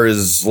 Or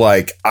is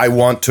like, I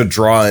want to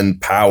draw in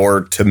power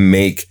to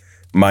make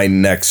my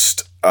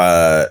next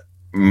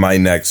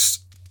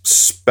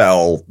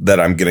spell that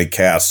I'm going to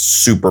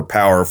cast super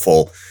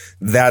powerful.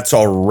 That's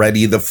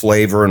already the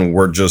flavor, and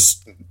we're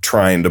just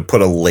trying to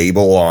put a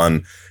label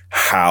on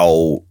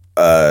how,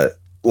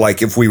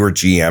 like if we were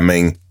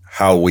GMing,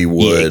 how we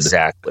would. Yeah,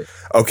 exactly.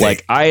 Okay.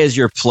 Like I, as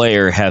your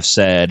player, have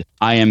said,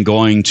 I am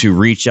going to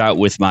reach out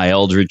with my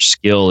eldritch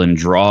skill and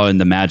draw in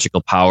the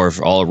magical power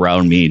all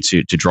around me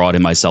to draw it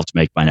in myself to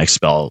make my next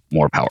spell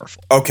more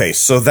powerful. Okay,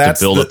 so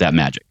that's to build up that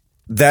magic.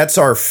 That's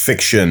our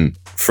fiction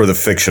for the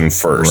fiction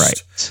first.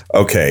 Right.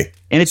 Okay.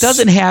 And it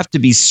doesn't have to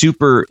be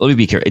super, let me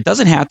be clear, it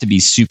doesn't have to be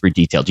super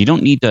detailed. You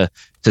don't need to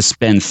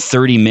spend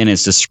 30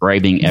 minutes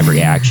describing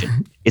every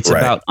action. It's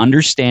about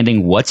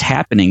understanding what's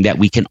happening, that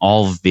we can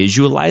all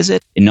visualize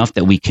it enough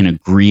that we can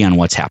agree on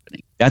what's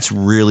happening. That's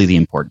really the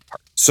important part.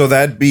 So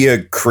that'd be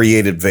a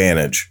create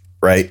advantage,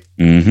 right?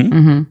 Mm-hmm.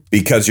 Mm-hmm.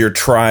 Because you're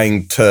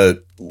trying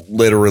to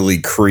literally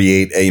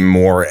create a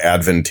more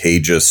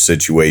advantageous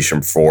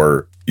situation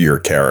for your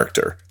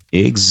character.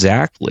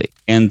 Exactly.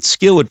 And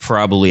skill would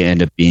probably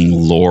end up being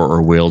lore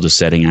or will,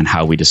 setting on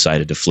how we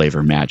decided to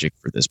flavor magic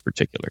for this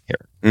particular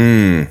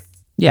character.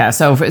 Yeah,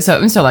 so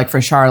like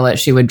for Charlotte,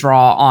 she would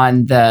draw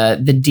on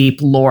the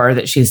deep lore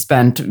that she's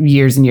spent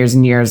years and years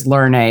and years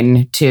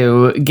learning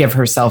to give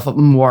herself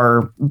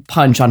more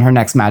punch on her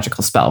next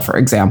magical spell, for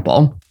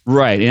example.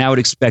 Right. And I would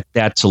expect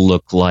that to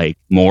look like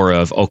more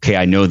of, okay,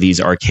 I know these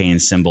arcane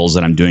symbols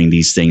and I'm doing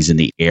these things in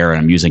the air and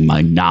I'm using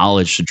my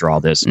knowledge to draw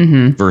this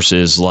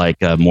versus like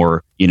a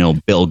more,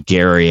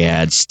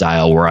 Belgariad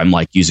style where I'm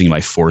like using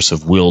my force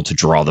of will to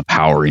draw the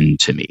power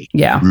into me.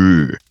 Yeah.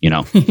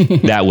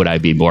 That would I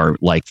be more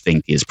like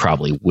think is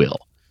probably will.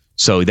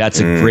 So that's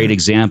a great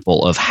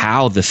example of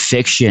how the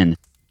fiction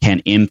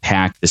can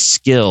impact the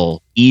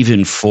skill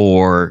even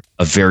for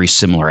a very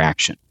similar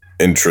action.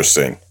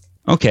 Interesting.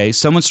 Okay,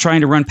 someone's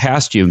trying to run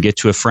past you and get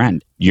to a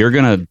friend. You're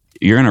gonna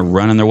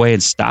run in their way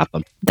and stop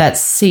them. That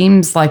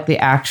seems like the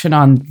action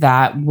on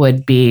that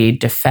would be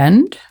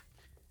defend.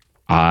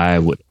 I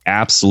would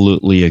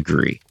absolutely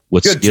agree.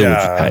 What Good skill job.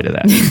 would you tie to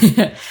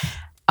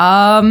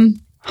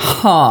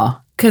that?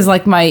 Because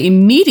like my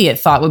immediate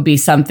thought would be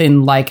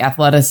something like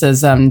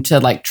athleticism to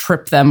like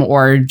trip them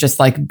or just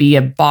like be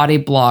a body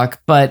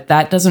block, but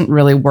that doesn't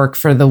really work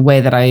for the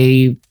way that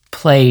I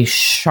play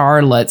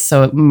Charlotte.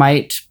 So it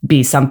might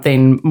be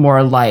something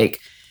more like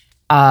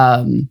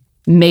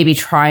maybe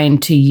trying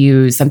to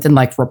use something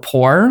like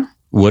rapport.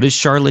 What is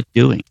Charlotte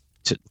doing?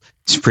 To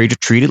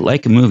treat it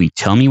like a movie.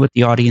 Tell me what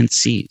the audience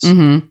sees.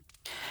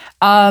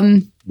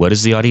 What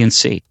does the audience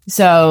see?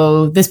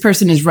 So this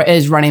person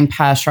is running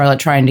past Charlotte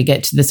trying to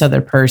get to this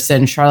other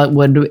person. Charlotte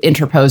would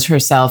interpose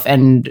herself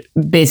and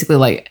basically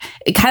like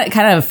kind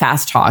of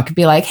fast talk,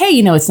 be like, hey,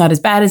 it's not as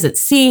bad as it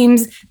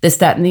seems. This,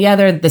 that, and the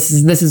other. This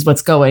is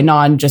what's going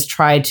on. Just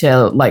try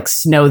to like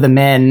snow them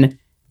in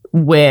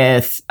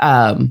with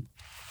a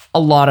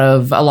lot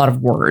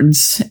of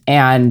words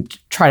and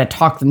try to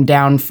talk them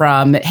down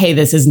from, hey,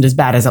 this isn't as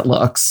bad as it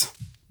looks.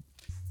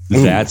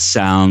 That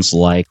sounds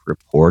like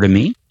rapport to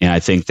me. And I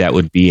think that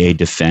would be a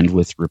defend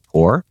with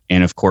rapport.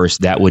 And of course,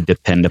 that would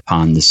depend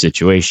upon the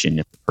situation.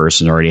 If the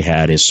person already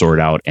had his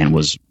sword out and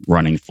was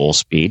running full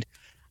speed,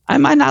 I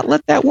might not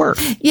let that work.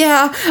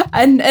 Yeah.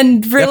 And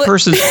really,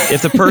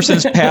 if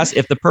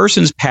the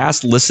person's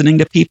past listening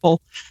to people,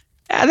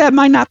 that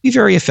might not be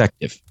very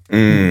effective.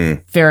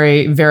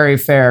 Very, very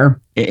fair.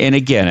 And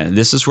again,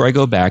 this is where I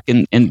go back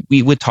and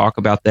we would talk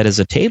about that as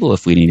a table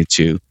if we needed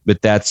to.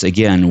 But that's,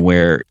 again,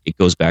 where it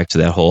goes back to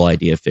that whole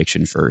idea of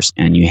fiction first.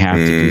 And you have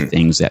to do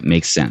things that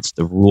make sense.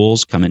 The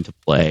rules come into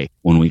play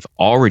when we've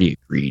already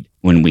agreed,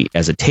 when we,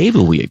 as a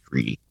table, we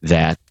agree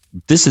that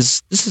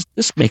this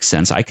makes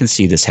sense. I can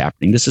see this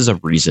happening. This is a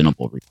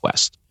reasonable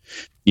request.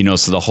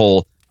 So the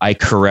whole I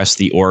caress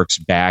the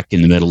orcs back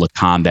in the middle of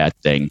combat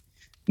thing.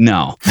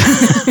 No.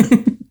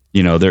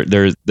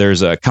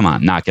 There's a come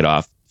on, knock it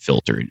off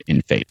filter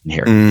in Fate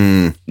Inherit.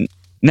 And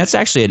that's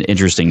actually an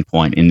interesting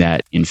point in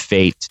that in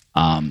Fate,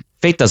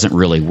 Fate doesn't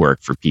really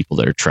work for people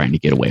that are trying to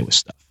get away with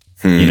stuff.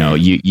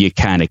 You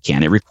kind of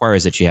can. It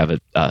requires that you have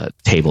a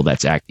table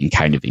that's acting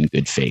kind of in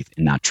good faith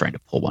and not trying to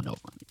pull one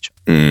over on each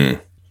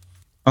other.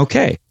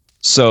 Okay.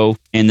 So,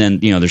 and then,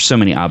 there's so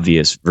many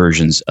obvious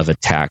versions of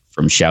attack,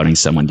 from shouting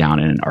someone down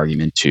in an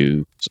argument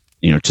to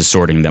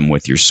sorting them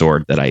with your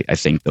sword, that I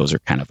think those are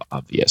kind of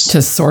obvious.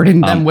 To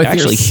sorting them with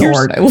your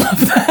sword. I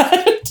love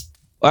that.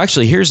 Well,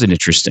 actually, here's an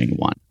interesting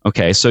one.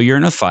 Okay, so you're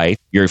in a fight.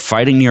 You're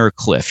fighting near a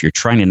cliff. You're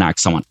trying to knock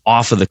someone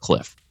off of the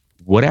cliff.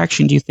 What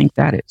action do you think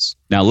that is?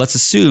 Now, let's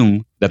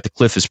assume that the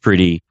cliff is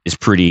pretty.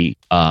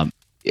 Even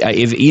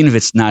if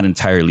it's not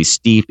entirely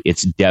steep,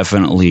 it's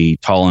definitely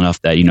tall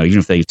enough that, even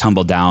if they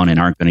tumble down and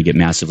aren't going to get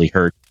massively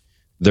hurt,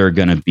 they're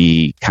going to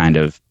be kind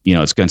of,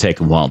 it's going to take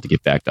a while to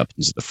get back up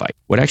into the fight.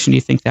 What action do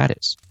you think that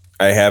is?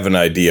 I have an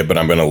idea, but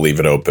I'm going to leave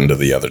it open to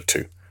the other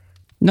two.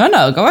 No,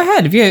 go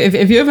ahead.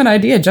 If you have an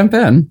idea, jump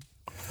in.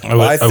 I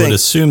would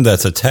assume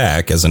that's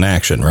attack as an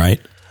action,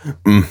 right?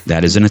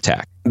 That is an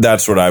attack.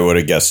 That's what I would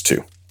have guessed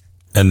too.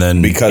 And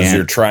then because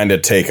you're trying to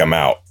take them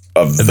out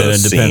of the scene. And then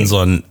it depends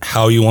on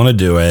how you want to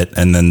do it,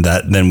 and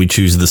then we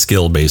choose the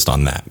skill based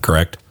on that,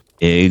 correct?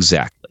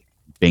 Exactly.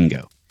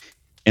 Bingo.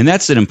 And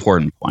that's an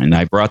important point. And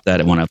I brought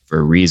that one up for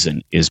a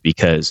reason, is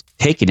because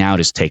taken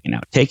out is taken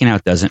out. Taken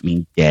out doesn't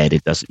mean dead.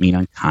 It doesn't mean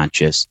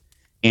unconscious.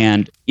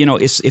 And,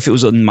 if it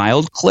was a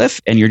mild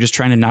cliff and you're just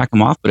trying to knock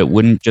them off, but it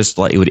wouldn't just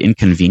it would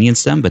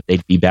inconvenience them, but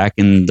they'd be back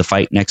in the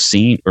fight next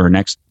scene or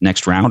next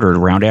round or the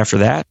round after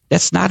that.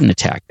 That's not an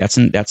attack.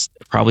 That's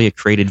probably a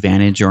create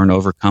advantage or an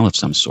overcome of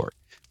some sort.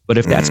 But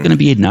if that's going to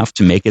be enough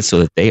to make it so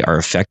that they are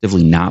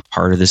effectively not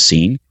part of the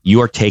scene, you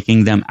are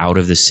taking them out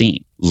of the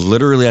scene.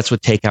 Literally, that's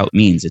what takeout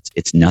means.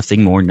 It's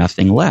nothing more,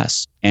 nothing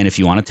less. And if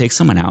you want to take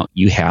someone out,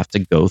 you have to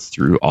go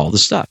through all the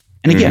stuff.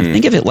 And again,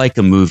 think of it like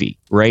a movie,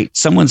 right?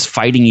 Someone's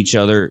fighting each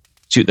other.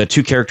 The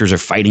two characters are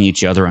fighting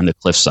each other on the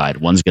cliffside.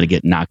 One's going to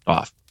get knocked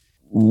off.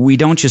 We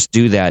don't just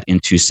do that in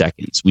 2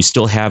 seconds. We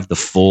still have the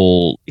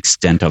full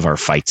extent of our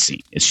fight scene.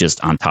 It's just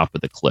on top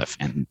of the cliff,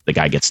 and the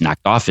guy gets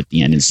knocked off at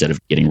the end instead of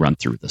getting run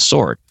through with the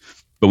sword.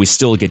 But we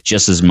still get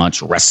just as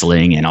much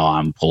wrestling and,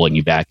 I'm pulling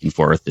you back and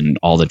forth and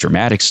all the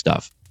dramatic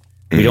stuff.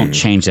 We don't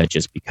change that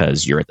just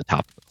because you're at the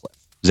top of the cliff.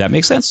 Does that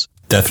make sense?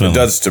 Definitely. It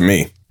does to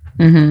me.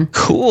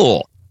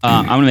 Cool.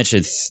 I'm going to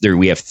mention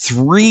we have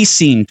 4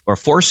 scene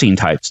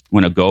types. I'm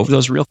going to go over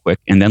those real quick,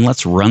 and then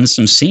let's run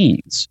some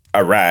scenes.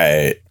 All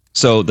right.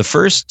 So the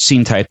first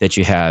scene type that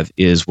you have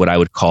is what I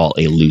would call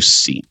a loose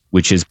scene,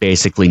 which is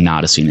basically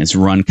not a scene. It's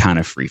run kind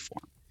of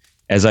freeform.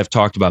 As I've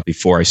talked about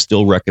before, I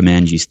still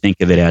recommend you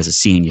think of it as a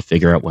scene. You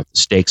figure out what the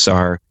stakes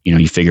are.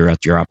 You figure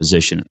out your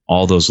opposition and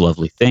all those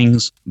lovely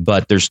things.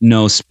 But there's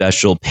no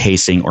special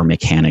pacing or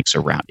mechanics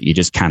around it. You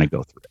just kind of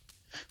go through it.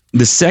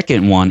 The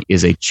second one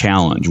is a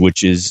challenge,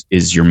 which is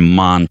your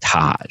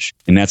montage.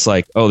 And that's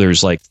like,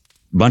 there's like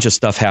a bunch of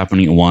stuff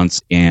happening at once,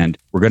 and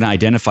we're going to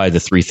identify the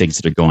 3 things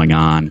that are going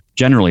on.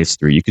 Generally, it's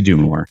 3. You could do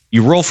more.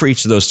 You roll for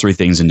each of those 3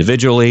 things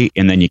individually,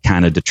 and then you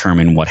kind of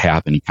determine what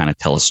happened. You kind of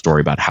tell a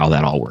story about how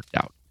that all worked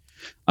out.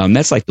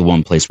 That's like the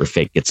one place where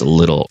fate gets a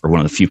little, or one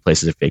of the few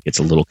places where fate gets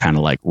a little kind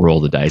of like roll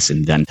the dice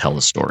and then tell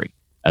a story,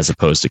 as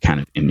opposed to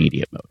kind of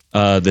immediate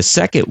mode. The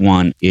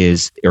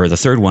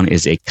third one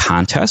is a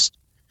contest,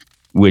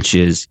 which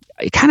is,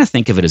 I kind of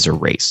think of it as a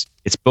race.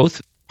 It's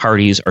both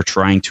parties are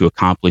trying to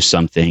accomplish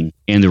something,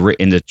 and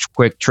the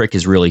quick trick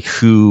is really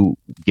who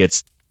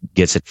gets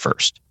it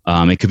first.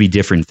 It could be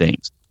different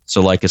things.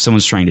 So like if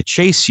someone's trying to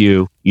chase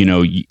you,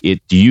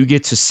 do you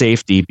get to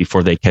safety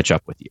before they catch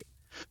up with you?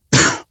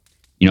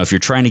 If you're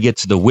trying to get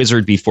to the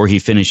wizard before he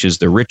finishes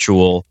the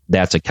ritual,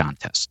 that's a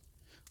contest.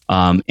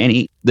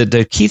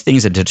 The key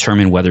things that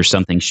determine whether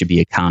something should be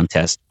a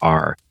contest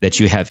are that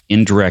you have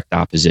indirect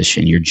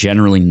opposition. You're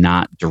generally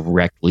not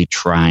directly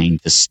trying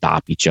to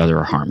stop each other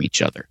or harm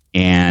each other.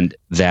 And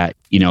that,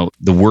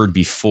 the word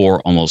before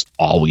almost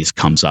always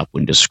comes up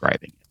when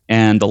describing it.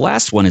 And the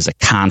last one is a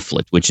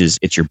conflict, which is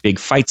it's your big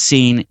fight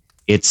scene.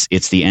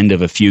 It's the end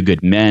of A Few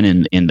Good Men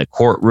in the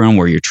courtroom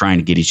where you're trying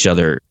to get each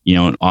other,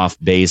 off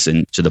base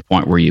and to the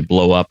point where you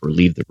blow up or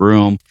leave the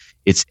room.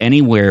 It's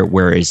anywhere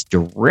where it's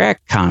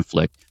direct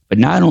conflict. But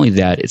not only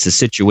that, it's a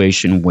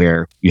situation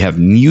where you have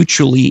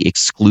mutually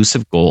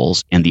exclusive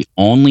goals, and the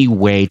only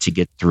way to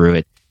get through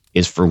it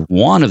is for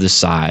one of the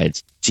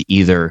sides to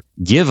either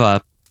give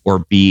up or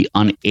be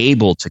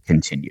unable to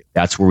continue.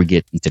 That's where we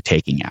get into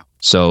taking out.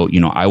 So,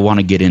 I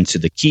want to get into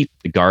the keep.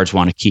 The guards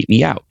want to keep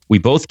me out. We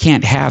both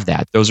can't have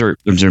that. Those are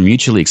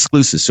mutually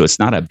exclusive. So it's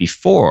not a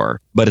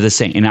before, but at the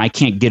same, and I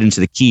can't get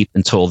into the keep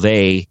until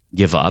they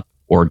give up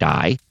or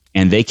die,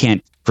 and they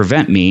can't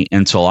prevent me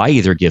until I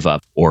either give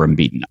up or am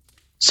beaten up.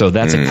 So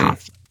that's a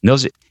conflict.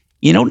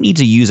 You don't need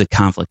to use a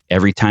conflict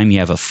every time you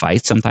have a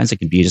fight. Sometimes it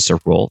can be just a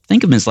roll.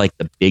 Think of them as like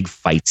the big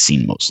fight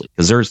scene mostly,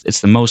 because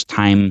it's the most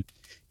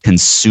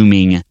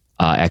time-consuming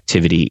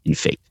activity in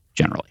Fate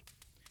generally.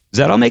 Does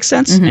that all make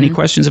sense? Mm-hmm. Any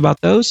questions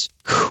about those?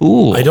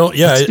 Cool. I don't.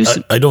 Yeah,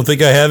 I don't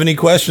think I have any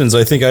questions.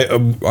 I think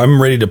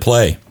I'm ready to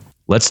play.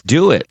 Let's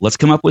do it. Let's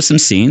come up with some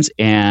scenes.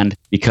 And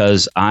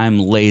because I'm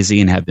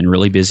lazy and have been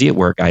really busy at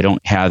work, I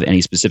don't have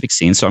any specific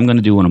scenes. So I'm going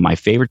to do one of my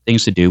favorite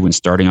things to do when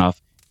starting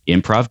off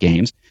improv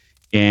games.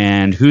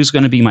 And who's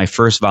going to be my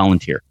first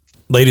volunteer?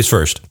 Ladies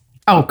first.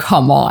 Oh,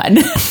 come on.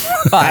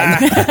 Fine.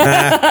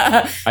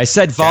 I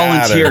said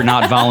volunteer,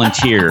 not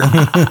volunteer.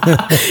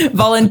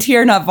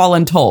 Volunteer, not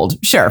voluntold.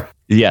 Sure.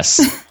 Yes.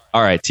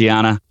 All right,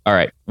 Tiana. All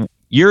right.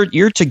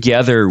 You're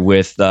together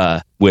with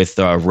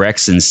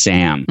Rex and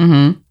Sam.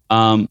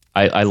 Mm-hmm.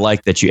 I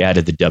like that you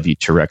added the W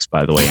to Rex,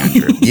 by the way,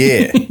 Andrew.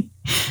 Yeah.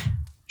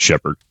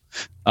 Shepherd.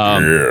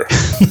 Yeah.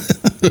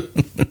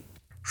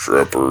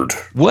 Shepherd.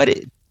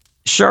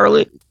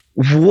 Charlotte,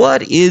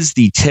 what is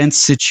the tense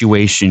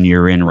situation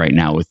you're in right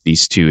now with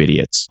these 2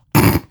 idiots?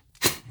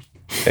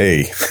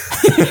 Hey.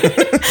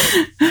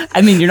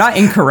 I mean, you're not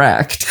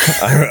incorrect.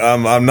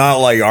 I'm not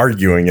like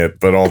arguing it,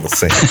 but all the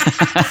same,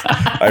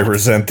 I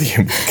resent the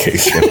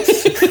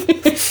implications.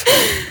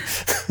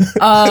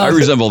 I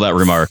resemble that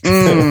remark.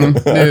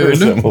 I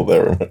resemble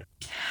that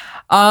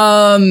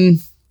remark.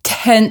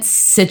 Tense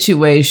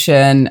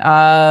situation.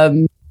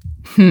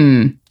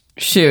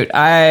 Shoot.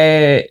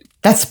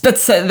 That's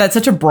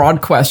such a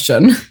broad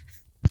question.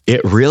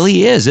 It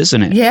really is,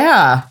 isn't it?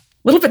 Yeah. A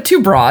little bit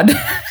too broad.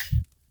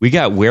 We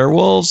got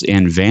werewolves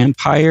and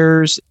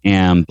vampires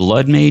and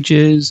blood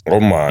mages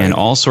and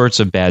all sorts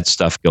of bad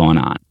stuff going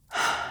on.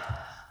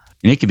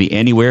 And it could be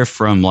anywhere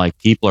from like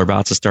people are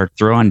about to start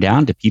throwing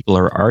down to people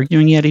are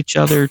arguing at each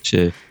other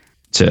to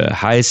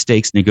high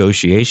stakes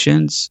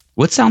negotiations.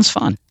 What sounds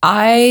fun?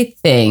 I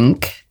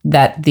think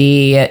that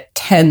the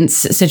tense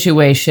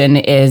situation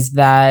is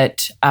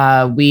that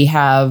we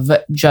have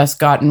just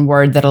gotten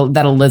word that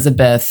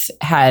Elizabeth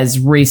has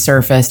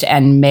resurfaced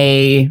and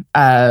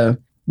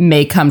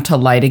may come to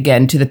light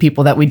again to the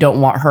people that we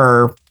don't want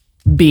her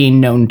being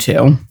known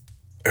to.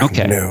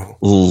 Okay. No.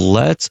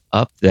 Let's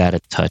up that a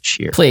touch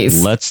here.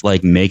 Please. Let's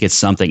make it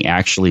something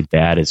actually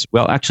bad as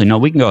well. Actually, no,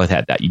 we can go with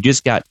that. You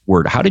just got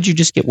word. How did you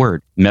just get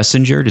word?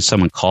 Messenger? Did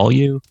someone call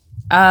you?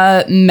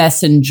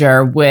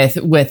 Messenger with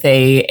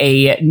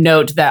a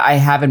note that I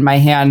have in my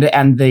hand,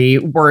 and the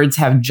words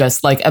have just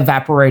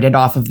evaporated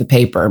off of the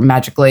paper,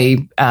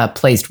 magically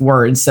placed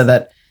words so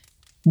that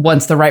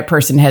once the right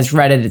person has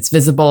read it, it's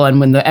visible,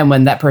 and when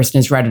that person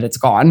has read it, it's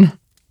gone.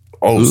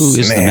 Oh, who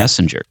is the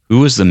messenger?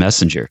 Who is the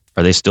messenger?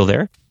 Are they still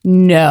there?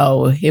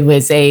 No, it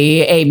was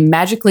a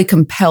magically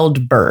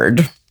compelled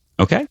bird.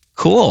 Okay,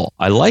 cool.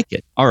 I like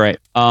it. All right.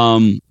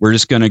 We're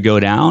just going to go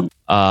down.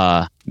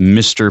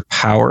 Mr.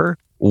 Power,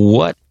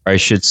 I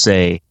should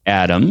say,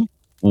 Adam,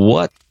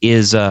 what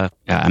is,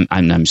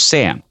 I'm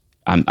Sam.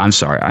 I'm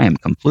sorry. I am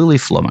completely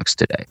flummoxed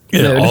today.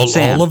 Yeah,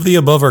 all of the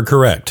above are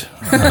correct.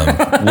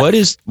 What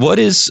is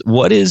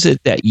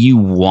it that you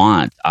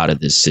want out of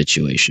this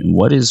situation?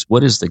 What is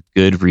the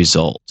good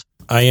result?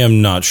 I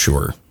am not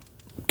sure.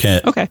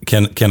 Can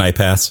I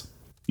pass?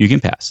 You can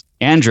pass.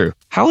 Andrew,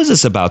 how is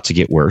this about to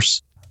get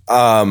worse?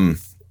 How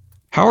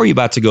are you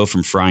about to go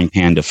from frying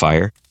pan to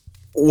fire?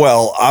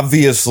 Well,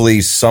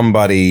 obviously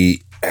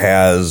somebody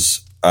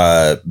has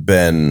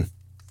been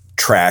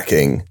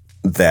tracking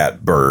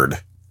that bird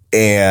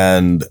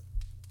and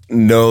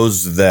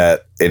knows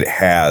that it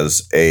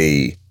has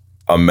a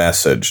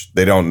message.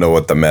 They don't know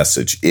what the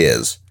message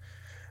is,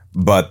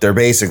 but they're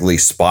basically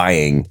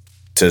spying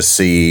to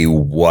see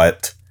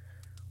what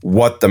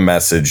the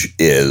message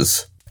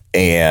is.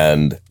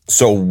 And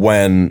so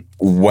when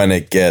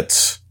it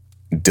gets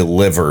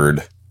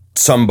delivered,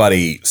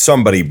 somebody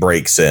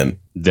breaks in.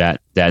 That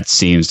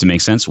seems to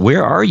make sense.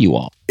 Where are you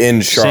all?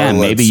 In Charlotte's Sam,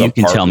 maybe you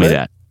can tell me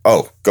that.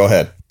 Oh, go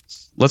ahead.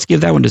 Let's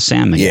give that one to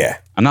Sam again. Yeah.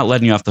 I'm not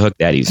letting you off the hook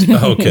that easy.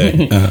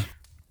 Okay.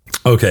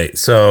 Okay.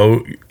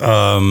 So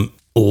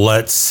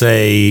let's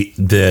say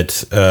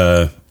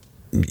that,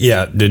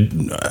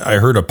 I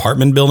heard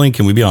apartment building.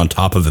 Can we be on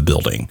top of a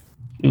building?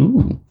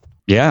 Ooh.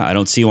 Yeah, I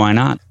don't see why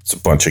not. It's a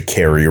bunch of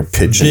carrier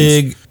pigeons.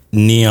 Big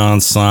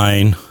neon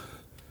sign,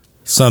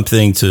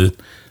 something to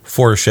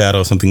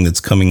foreshadow something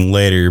that's coming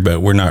later,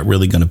 but we're not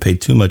really going to pay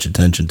too much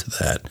attention to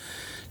that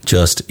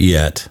just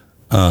yet.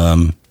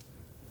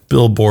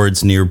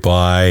 Billboards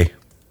nearby.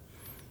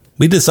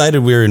 We decided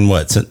we were in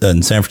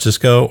in San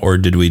Francisco, or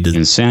did we?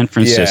 In San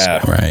Francisco.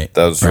 Yeah, right.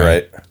 That was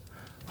right.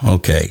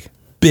 Okay.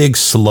 Big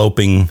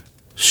sloping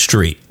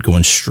street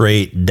going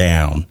straight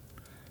down,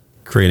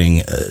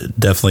 creating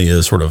definitely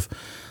a sort of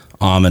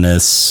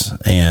ominous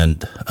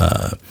and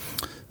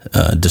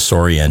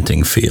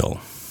disorienting feel.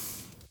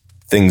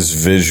 Things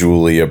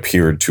visually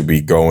appeared to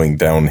be going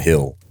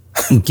downhill.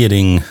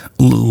 Getting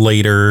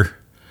later,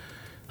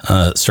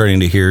 starting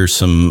to hear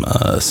some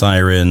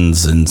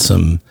sirens and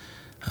some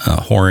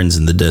horns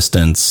in the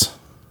distance.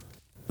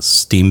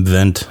 Steam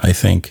vent, I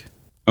think.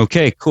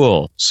 Okay,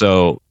 cool.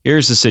 So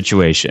here's the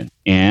situation.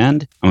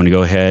 And I'm going to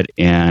go ahead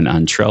and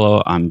on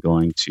Trello, I'm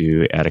going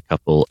to add a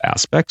couple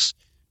aspects.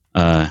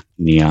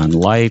 Neon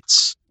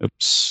lights.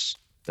 Oops,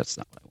 that's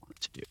not what I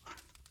wanted to do.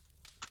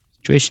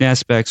 Situation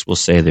aspects, we'll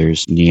say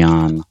there's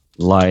neon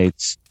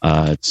lights.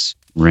 It's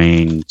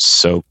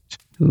rain-soaked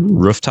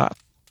rooftop.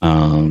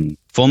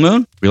 Full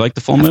moon? We like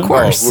the full moon? Of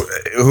course.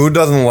 Oh, who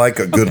doesn't like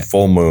a good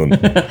full moon?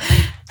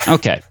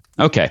 Okay.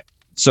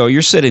 So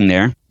you're sitting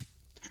there.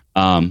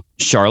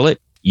 Charlotte,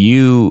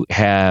 you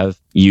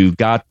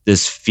got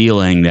this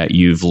feeling that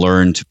you've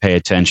learned to pay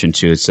attention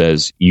to. It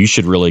says you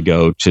should really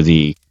go to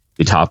the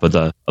top of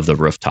the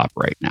rooftop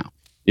right now.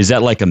 Is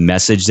that like a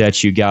message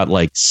that you got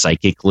like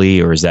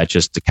psychically, or is that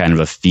just a kind of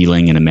a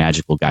feeling and a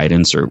magical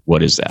guidance, or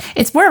what is that?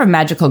 It's more of a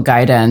magical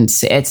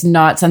guidance. It's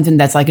not something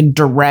that's like a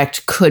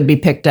direct, could be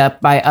picked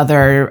up by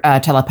other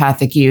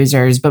telepathic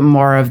users, but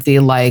more of the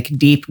like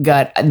deep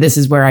gut, this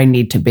is where I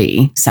need to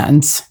be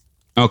sense.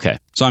 Okay.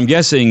 So I'm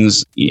guessing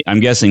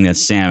that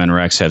Sam and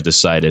Rex have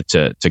decided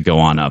to go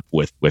on up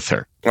with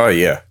her. Oh,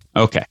 yeah.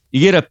 Okay.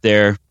 You get up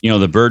there,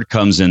 the bird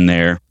comes in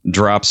there,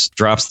 drops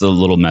the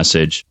little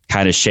message,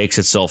 kind of shakes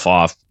itself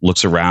off,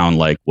 looks around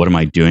like, what am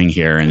I doing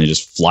here? And it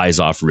just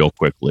flies off real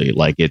quickly.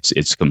 Like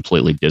it's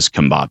completely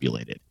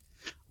discombobulated.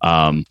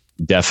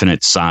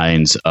 Definite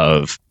signs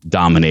of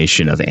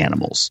domination of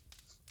animals.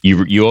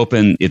 You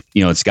open it,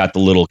 it's got the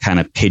little kind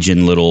of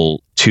pigeon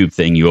little tube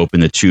thing. You open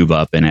the tube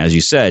up, and as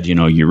you said,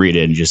 you read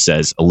it and it just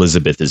says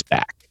Elizabeth is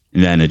back.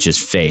 And then it just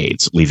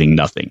fades, leaving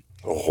nothing.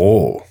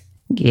 Oh.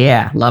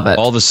 Yeah, love it.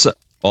 All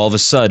of a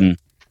sudden,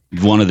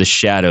 one of the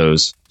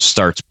shadows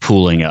starts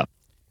pooling up,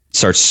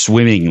 starts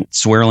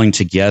swirling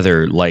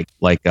together like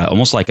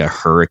almost like a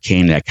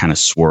hurricane, that kind of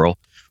swirl,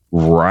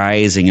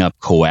 rising up,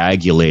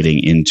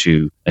 coagulating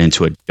into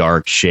a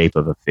dark shape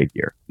of a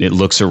figure. It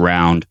looks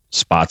around,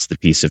 spots the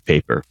piece of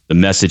paper. The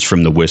message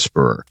from the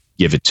Whisperer,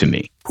 give it to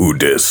me. Who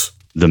dis?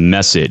 The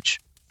message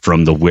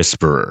from the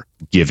Whisperer,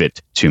 give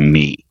it to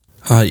me.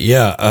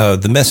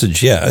 The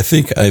message, I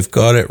think I've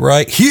got it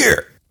right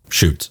here.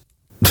 Shoot.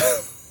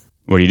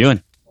 What are you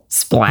doing?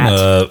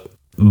 Splat.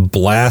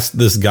 Blast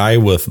this guy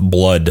with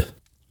blood.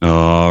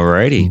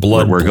 Alrighty.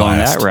 Blood We're going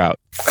blast. that route.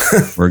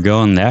 We're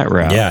going that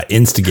route. Yeah,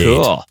 instigate.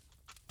 Cool.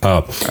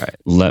 All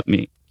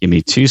right. Give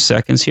me 2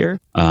 seconds here.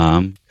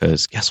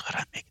 Because guess what?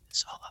 I'm making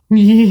this all up.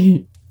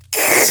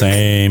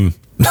 Same.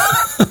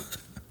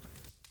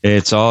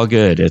 It's all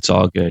good.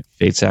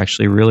 Fate's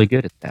actually really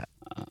good at that.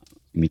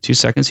 Give me 2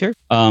 seconds here.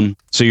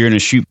 So you're going to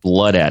shoot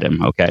blood at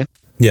him, okay?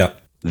 Yeah.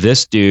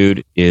 This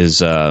dude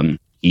is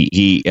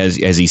he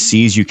as he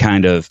sees you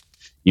kind of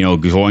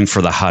going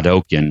for the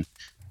Hadoken,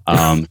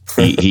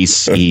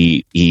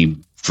 he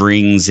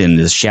brings in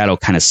the shadow,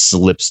 kind of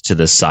slips to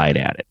the side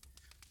at it.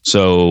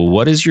 So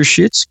what is your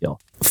shoot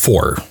skill?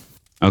 4.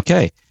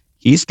 Okay.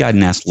 He's got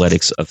an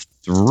athletics of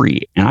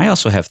 3. And I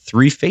also have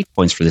 3 fate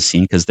points for the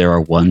scene because there are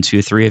 1,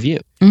 2, 3 of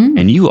you.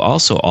 And you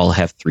also all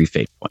have 3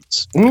 fate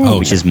points,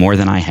 which is more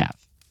than I have.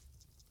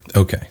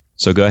 Okay.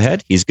 So go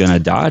ahead. He's going to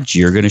dodge.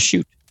 You're going to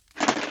shoot.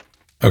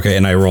 Okay.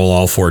 And I roll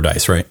all 4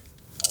 dice, right?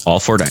 All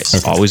 4 dice.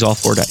 Okay. Always all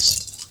 4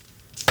 dice.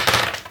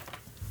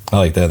 I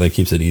like that. That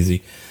keeps it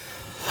easy.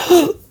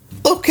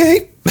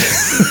 Okay.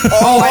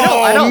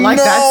 I don't like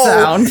that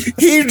sound.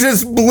 He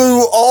just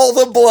blew all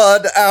the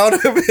blood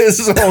out of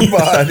his own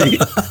body.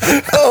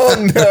 Oh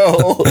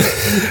no.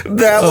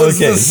 That was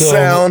the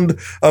sound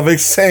of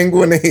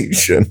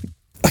exsanguination.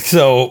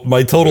 So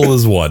my total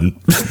is 1.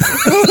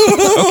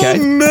 Okay.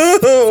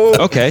 No.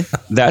 Okay.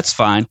 That's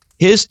fine.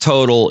 His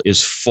total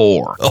is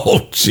 4.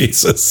 Oh,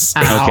 Jesus.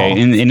 Ow. Okay.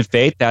 In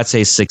Fate, that's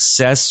a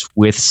success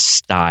with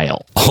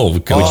style. Oh,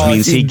 God. Which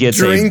means he gets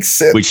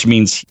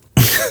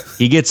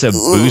he gets a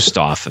boost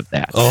off of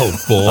that. Oh,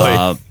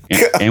 boy.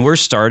 And we're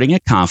starting a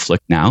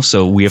conflict now,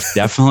 so we have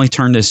definitely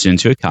turned this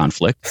into a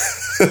conflict.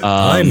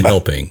 I'm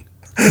helping.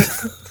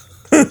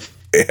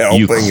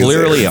 You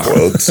clearly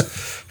are.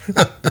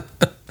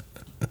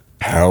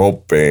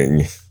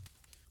 Helping.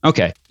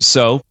 Okay,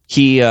 so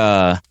he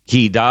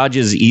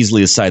dodges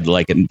easily aside,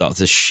 like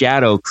the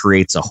shadow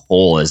creates a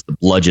hole as the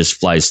blood just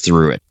flies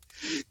through it,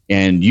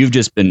 and you're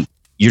just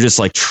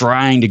like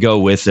trying to go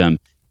with him,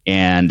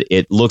 and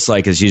it looks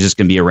like he's just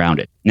going to be around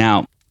it.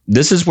 Now,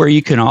 this is where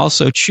you can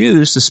also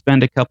choose to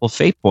spend a couple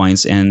fate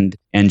points and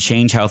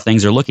change how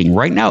things are looking.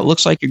 Right now, it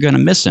looks like you're going to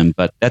miss him,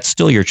 but that's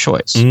still your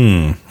choice.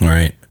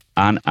 Right.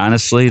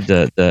 Honestly,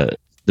 the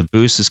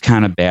boost is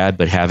kind of bad,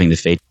 but having the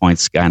fate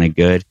points kind of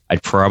good.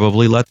 I'd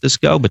probably let this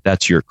go, but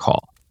that's your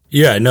call.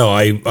 Yeah, no,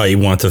 I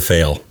want to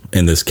fail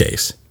in this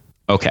case.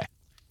 Okay.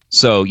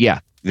 So,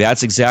 yeah,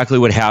 that's exactly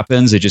what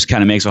happens. It just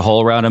kind of makes a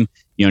hole around him.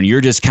 You know, you're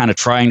just kind of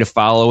trying to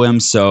follow him.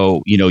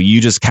 So, you know, you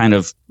just kind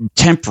of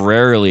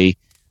temporarily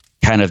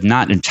kind of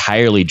not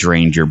entirely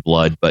drained your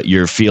blood, but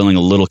you're feeling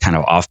a little kind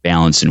of off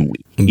balance and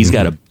weak. Mm-hmm. He's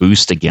got a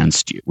boost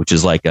against you, which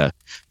is like a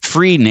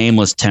free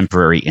nameless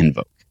temporary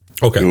invoke.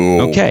 Okay.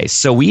 Ooh. Okay.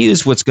 So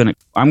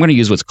I'm going to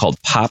use what's called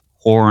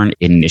popcorn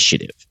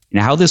initiative.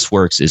 Now, how this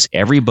works is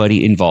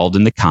everybody involved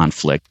in the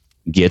conflict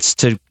gets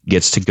to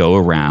go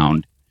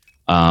around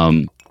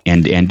and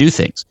do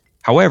things.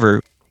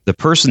 However, the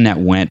person that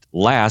went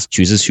last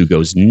chooses who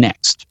goes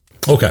next.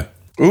 Okay.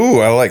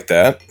 Ooh, I like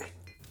that.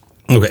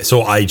 Okay,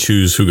 so I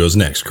choose who goes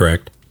next,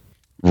 correct?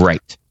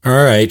 Right. All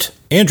right.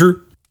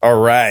 Andrew.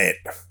 All right.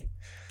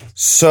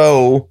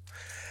 So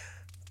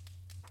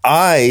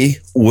I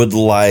would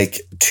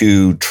like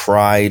to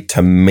try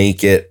to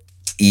make it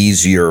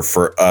easier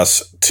for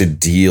us to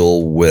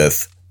deal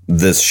with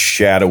this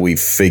shadowy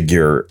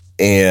figure,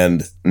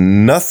 and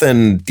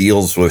nothing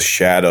deals with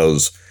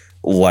shadows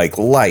like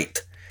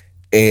light.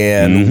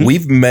 And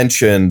we've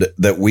mentioned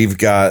that we've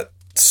got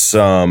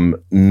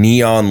some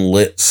neon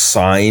lit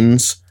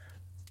signs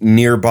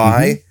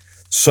nearby.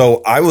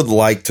 So I would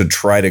like to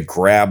try to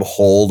grab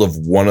hold of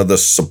one of the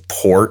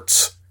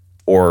supports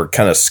or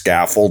kind of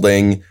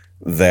scaffolding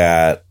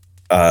that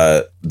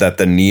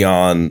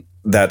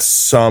that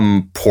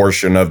some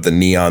portion of the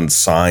neon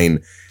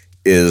sign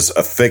is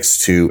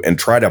affixed to, and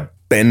try to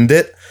bend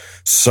it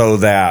so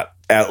that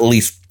at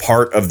least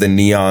part of the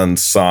neon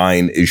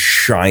sign is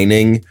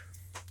shining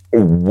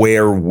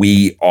where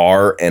we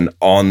are and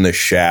on the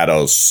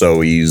shadows,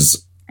 so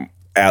he's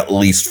at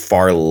least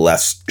far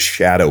less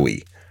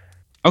shadowy.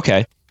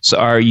 Okay.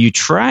 So do you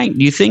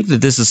think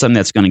that this is something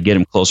that's going to get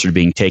him closer to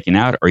being taken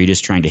out, or are you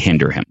just trying to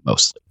hinder him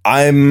mostly?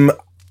 I'm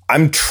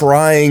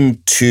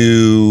trying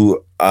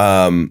to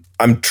hinder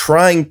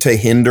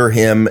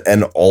him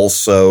and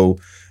also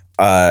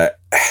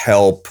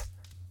help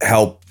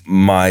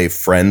my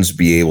friends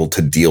be able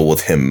to deal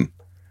with him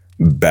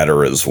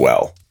better as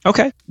well.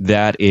 Okay.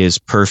 That is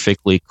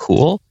perfectly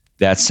cool.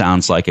 That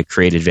sounds like a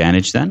great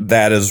advantage then.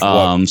 That is what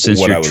I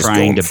was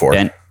going for.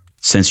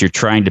 Since you're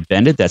trying to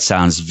bend it, that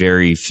sounds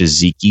very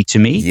physique-y to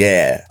me.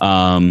 Yeah.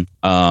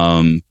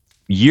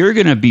 You're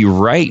going to be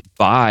right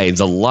by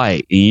the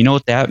light. And you know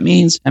what that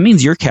means? That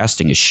means you're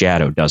casting a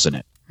shadow, doesn't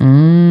it?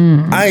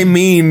 I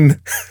mean,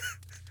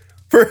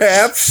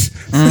 perhaps.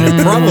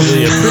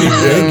 Probably a pretty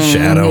big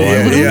shadow,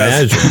 I would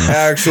imagine.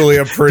 Actually,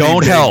 a pretty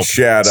big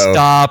shadow.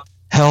 Stop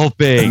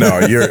helping. No,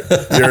 you're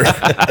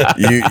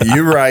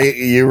right.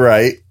 You're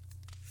right.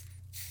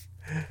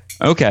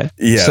 Okay.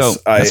 Yes, so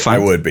that's fine. I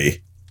would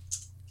be.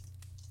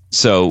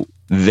 So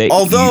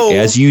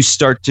as you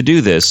start to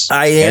do this,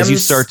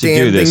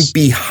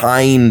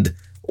 behind,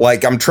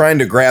 like I'm trying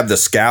to grab the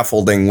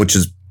scaffolding, which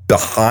is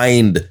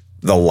behind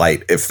the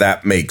light, if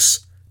that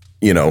makes,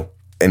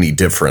 any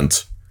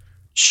difference.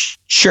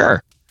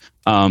 Sure.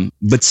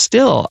 But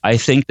still, I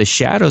think the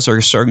shadows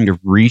are starting to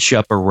reach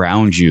up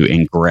around you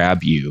and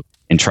grab you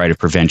and try to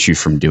prevent you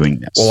from doing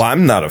this. Well,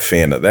 I'm not a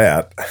fan of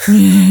that.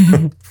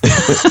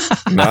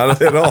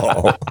 Not at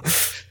all.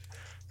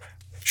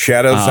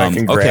 Shadows that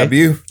can grab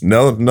you?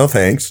 No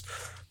thanks.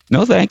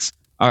 No thanks.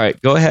 All right,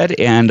 go ahead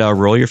and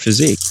roll your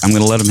physique. I'm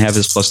going to let him have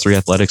his +3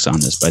 athletics on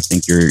this, but I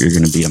think you're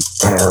going to beat him.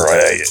 All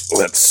right,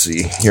 let's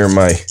see. Here are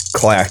my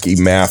clacky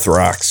math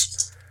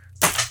rocks.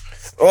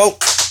 Oh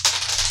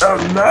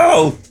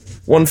no!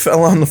 One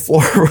fell on the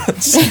floor.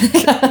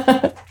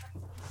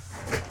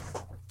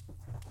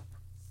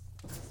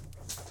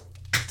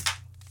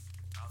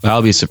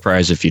 I'll be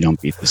surprised if you don't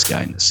beat this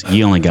guy in this.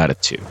 He only got a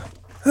 2.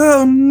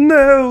 Oh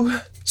no!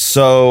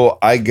 So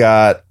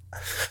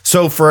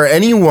for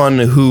anyone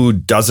who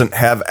doesn't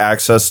have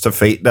access to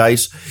fate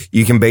dice,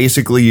 you can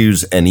basically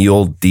use any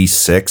old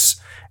D6.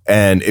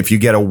 And if you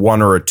get a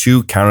 1 or a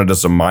 2, count it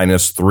as a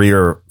 -3,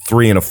 or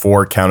 3 and a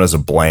 4 count as a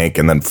blank,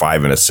 and then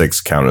 5 and a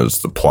 6 count as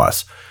the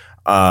plus.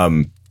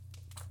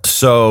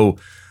 So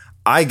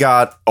I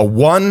got a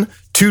 1,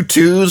 2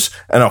 2s,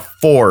 and a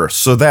 4.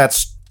 So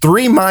that's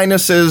 3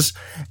 minuses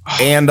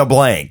and a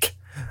blank.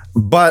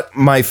 But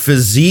my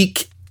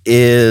physique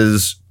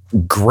is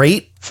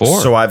great.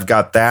 4. So I've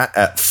got that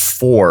at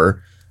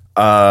 4.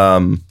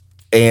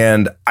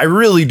 And I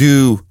really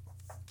do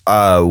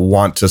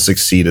want to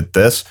succeed at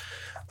this.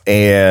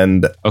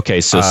 And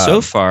okay,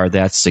 so far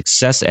that's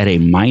success at a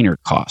minor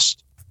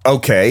cost.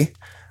 Okay.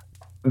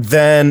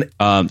 Then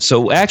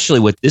so actually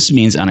what this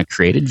means on a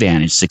create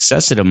advantage,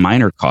 success at a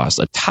minor cost,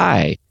 a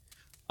tie,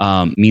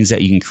 means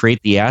that you can create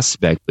the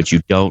aspect, but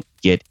you don't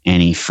get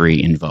any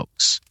free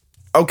invokes.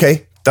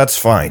 Okay, that's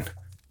fine.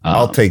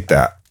 I'll take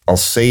that. I'll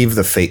save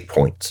the fate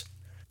points.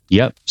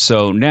 Yep.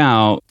 So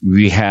now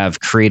we have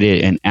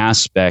created an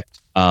aspect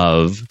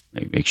of,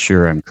 make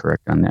sure I'm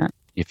correct on that.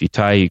 If you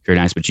tie, you create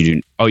an aspect, you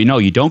do. Oh,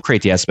 you don't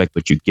create the aspect,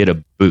 but you get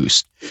a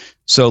boost.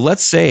 So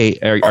let's say,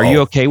 are you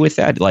okay with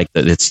that? Like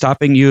it's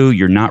stopping you.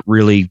 You're not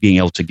really being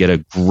able to get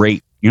you're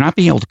not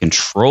being able to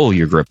control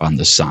your grip on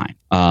the sign.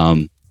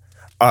 So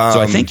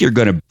I think you're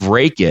going to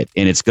break it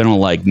and it's going to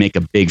like make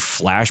a big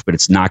flash, but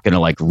it's not going to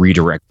like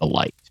redirect the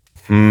light.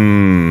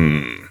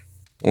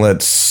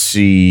 Let's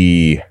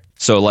see.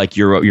 So like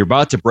you're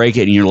about to break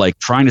it and you're like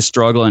trying to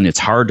struggle and it's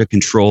hard to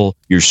control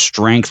your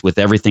strength with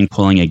everything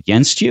pulling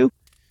against you.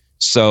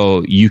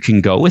 So you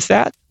can go with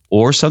that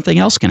or something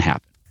else can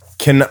happen.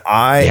 You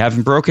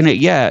haven't broken it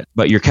yet,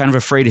 but you're kind of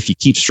afraid if you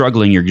keep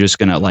struggling, you're just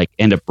going to like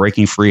end up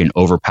breaking free and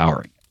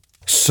overpowering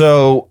it.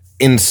 So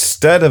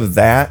instead of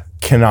that,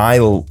 can I,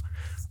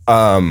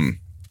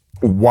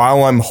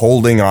 while I'm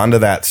holding onto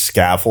that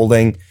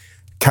scaffolding,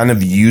 kind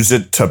of use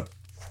it to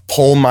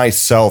pull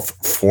myself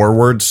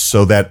forward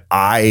so that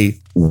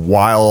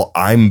while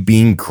I'm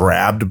being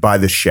grabbed by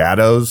the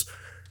shadows,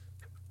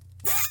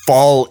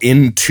 fall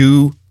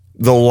into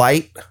the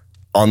light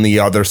on the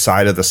other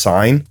side of the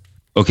sign?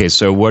 Okay,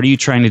 so what are you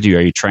trying to do?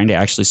 Are you trying to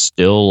actually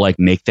still like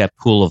make that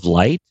pool of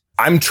light?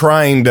 I'm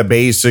trying to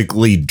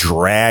basically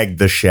drag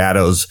the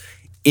shadows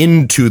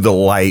into the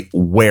light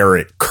where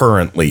it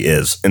currently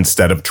is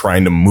instead of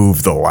trying to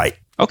move the light.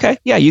 Okay,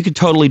 yeah, you could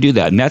totally do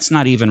that. And that's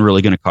not even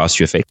really going to cost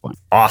you a fate point.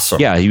 Awesome.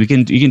 Yeah, you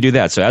can do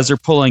that. So as they're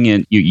pulling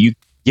in, you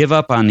give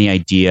up on the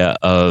idea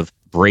of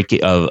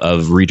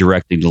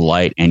redirecting the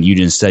light, and you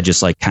instead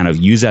just like kind of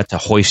use that to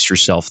hoist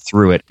yourself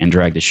through it and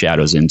drag the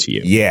shadows into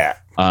you. Yeah.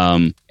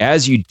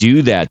 As you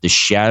do that, the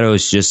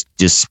shadows just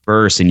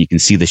disperse and you can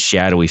see the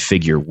shadowy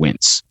figure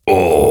wince.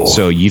 Oh.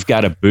 So you've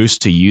got a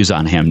boost to use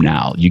on him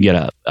now. You get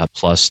a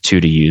 +2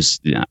 to use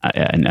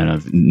and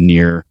a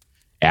near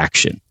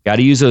action. Got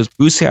to use those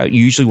boosts. You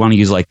usually want to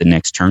use like the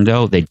next turn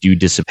though. They do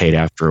dissipate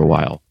after a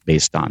while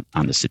based on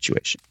the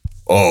situation.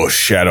 Oh,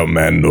 Shadow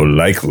Man no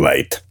like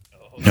light.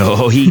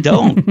 No, he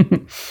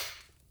don't.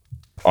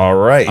 All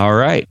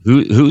right.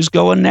 Who's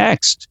going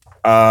next?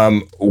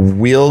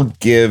 We'll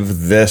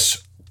give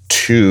this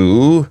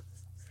to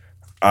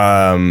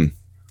Tiana.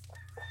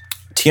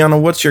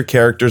 What's your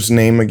character's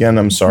name again?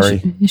 I'm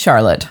sorry.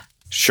 Charlotte.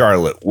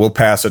 We'll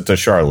pass it to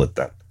Charlotte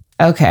then.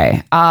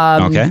 Okay.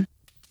 Okay.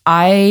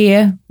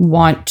 I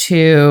want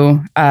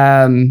to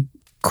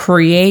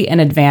create an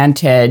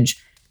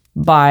advantage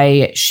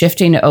by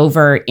shifting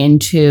over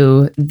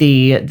into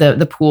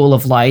the pool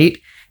of light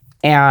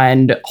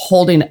and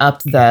holding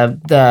up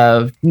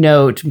the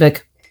note,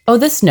 like, oh,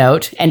 this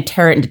note, and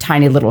tear it into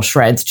tiny little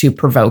shreds to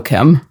provoke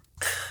him.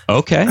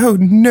 Okay. Oh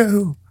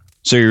no.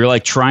 So you're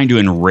like trying to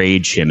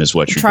enrage him is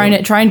what you're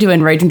trying to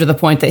enrage him to the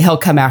point that he'll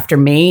come after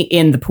me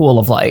in the pool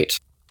of light.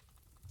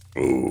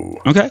 Ooh.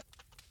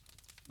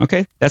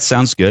 Okay, that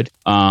sounds good.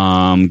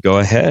 Go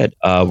ahead.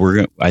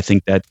 I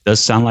think that does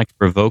sound like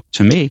provoke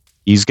to me.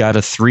 He's got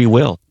a 3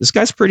 will. This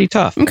guy's pretty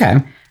tough. Okay.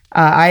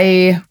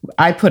 I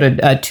put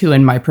a 2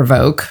 in my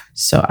provoke,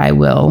 so I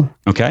will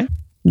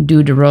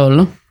do the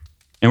roll.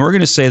 And we're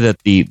going to say that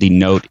the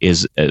note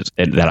is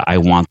that I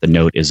want the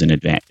note is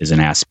an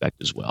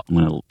aspect as well. I'm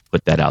going to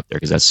put that out there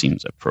because that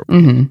seems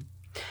appropriate. Mm-hmm.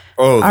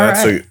 Oh,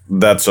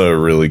 that's a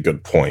really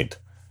good point.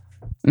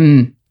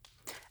 Ooh.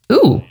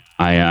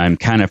 I'm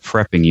kind of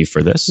prepping you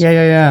for this.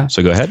 Yeah.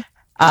 So go ahead.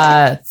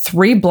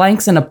 3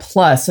 blanks and a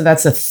plus, so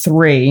that's a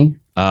 3.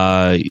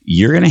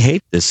 You're going to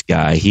hate this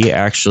guy. He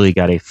actually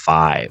got a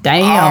 5.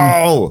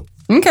 Damn. Oh.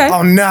 Okay.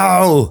 Oh,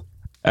 no.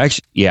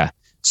 Actually, yeah.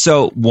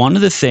 So one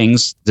of the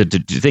things to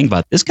think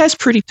about, this guy's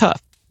pretty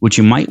tough. what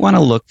you might want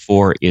to look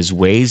for is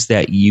ways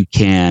that you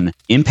can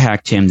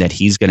impact him that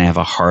he's going to have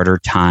a harder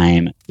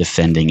time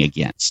defending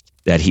against.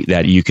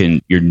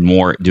 You're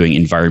more doing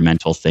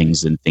environmental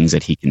things and things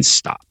that he can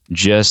stop.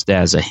 Just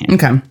as a hint.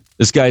 Okay.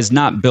 This guy's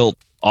not built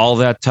all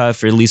that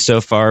tough, or at least so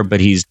far, but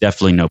he's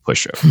definitely no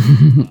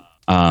pushover.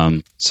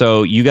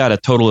 So you got a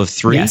total of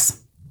 3. Yes.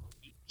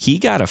 He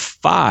got a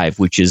 5,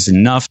 which is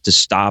enough to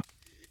stop.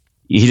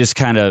 He just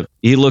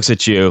he looks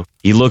at you.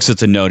 He looks at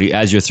the note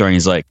as you're throwing.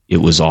 He's like, it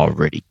was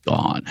already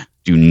gone.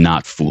 Do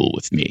not fool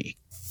with me.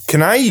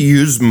 Can I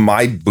use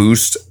my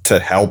boost to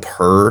help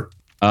her?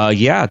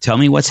 Yeah. Tell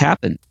me what's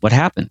happened. What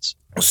happens?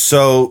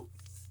 So,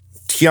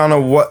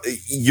 Tiana, what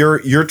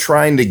you're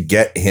trying to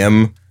get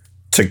him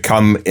to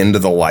come into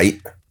the light?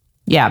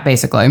 Yeah,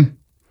 basically.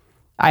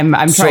 I'm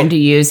trying to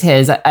use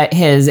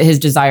his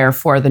desire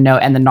for the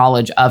note and the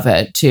knowledge of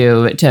it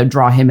to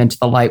draw him into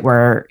the light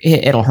where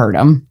it'll hurt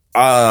him.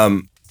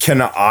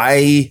 Can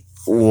I,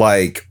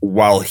 like,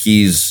 while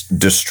he's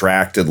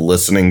distracted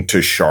listening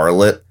to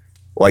Charlotte,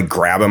 like,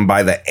 grab him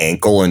by the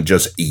ankle and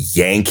just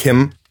yank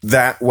him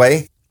that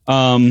way?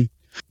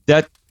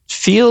 That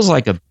feels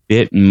like a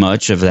bit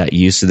much of that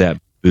use of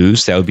that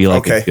boost. That would be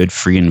like a good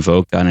free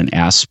invoke on an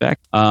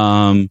aspect.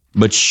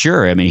 But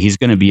sure, I mean, he's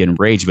going to be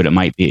enraged, but it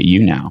might be at you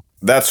now.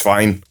 That's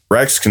fine.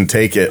 Rex can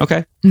take it.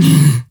 Okay.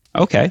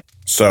 Okay.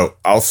 So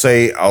I'll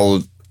say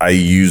I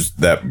use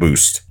that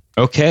boost.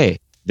 Okay.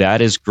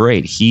 That is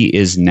great. He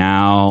is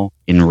now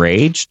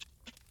enraged,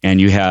 and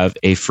you have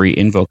a free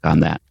invoke on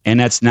that. And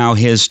that's now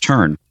his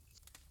turn.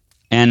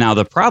 And now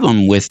the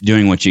problem with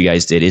doing what you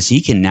guys did is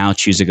he can now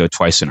choose to go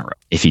twice in a row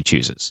if he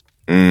chooses.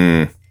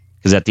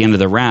 Because at the end of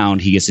the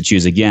round, he gets to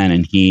choose again,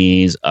 and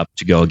he's up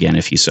to go again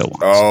if he so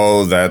wants.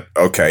 Oh,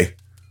 okay.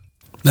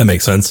 That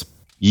makes sense.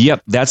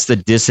 Yep, that's the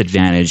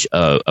disadvantage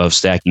of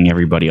stacking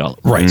everybody all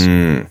at once.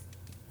 Right.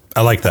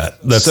 I like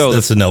that.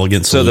 That's an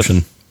elegant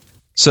solution.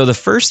 So the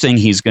first thing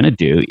he's going to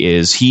do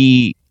is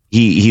he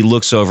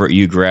looks over at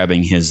you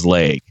grabbing his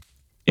leg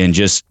and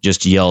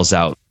just yells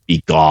out,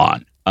 "Be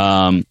gone!"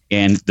 And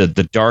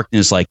the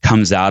darkness like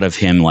comes out of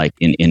him like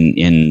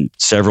in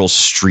several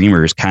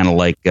streamers, kind of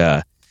like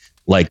the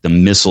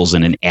missiles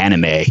in an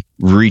anime,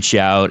 reach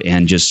out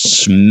and just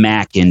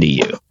smack into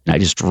you. And I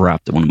just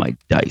dropped one of my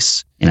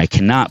dice, and I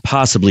cannot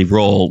possibly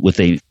roll with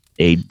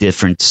a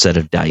different set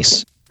of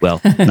dice.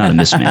 Well, not a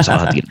mismatch. I'll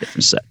have to get a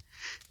different set.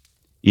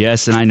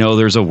 Yes, and I know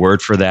there's a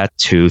word for that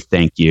too.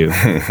 Thank you.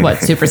 What,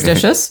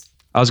 superstitious?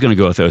 I was going to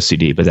go with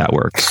OCD, but that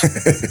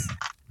works.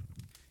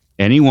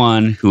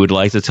 Anyone who would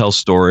like to tell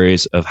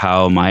stories of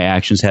how my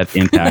actions have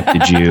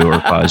impacted you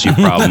or caused you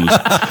problems.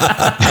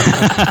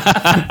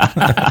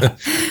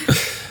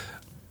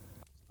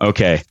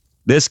 Okay,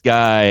 this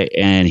guy,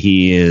 and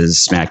he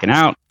is smacking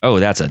out. Oh,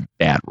 that's a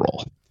bad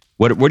roll.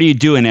 What are you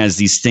doing as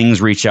these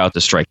things reach out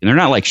to strike? And they're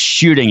not like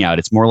shooting out.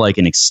 It's more like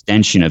an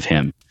extension of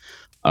him.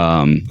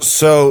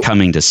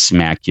 Coming to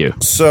smack you.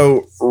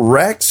 So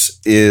Rex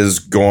is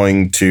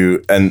going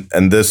to,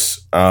 and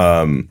this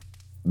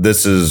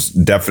is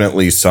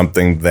definitely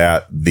something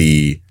that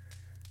the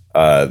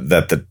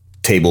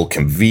table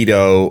can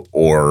veto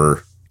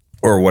or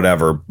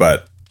whatever.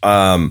 But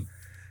I'm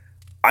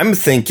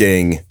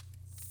thinking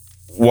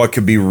what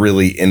could be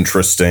really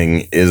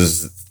interesting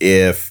is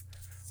if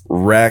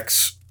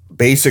Rex,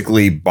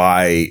 basically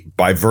by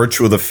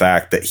virtue of the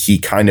fact that he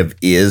kind of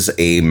is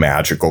a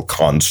magical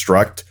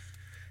construct,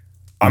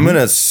 I'm going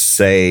to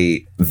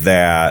say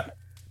that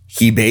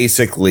he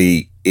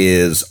basically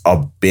is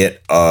a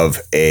bit of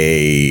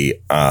a,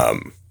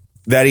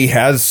 that he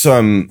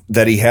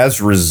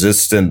has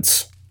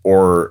resistance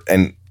or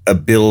an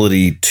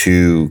ability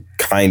to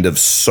kind of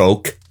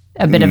soak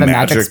a bit of a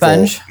magic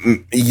sponge.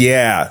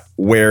 Yeah.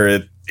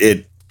 Where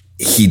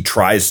he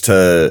tries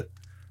to,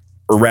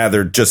 or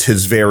rather just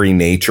his very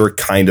nature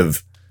kind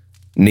of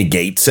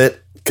negates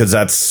it, because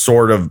that's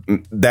sort of,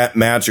 that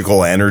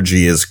magical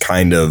energy is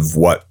kind of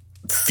what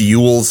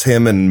fuels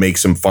him and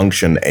makes him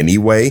function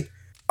anyway.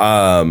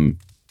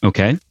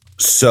 Okay.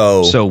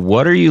 So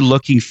what are you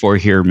looking for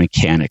here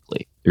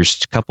mechanically? There's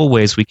a couple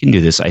ways we can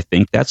do this. I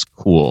think that's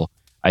cool.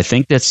 I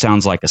think that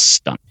sounds like a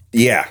stunt.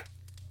 Yeah,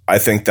 I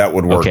think that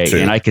would work too.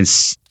 And I can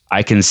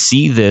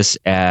see this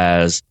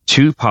as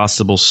two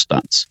possible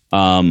stunts.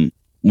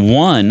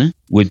 One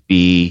would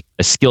be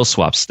a skill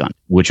swap stunt,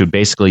 which would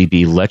basically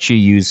be let you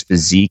use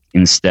physique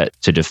instead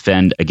to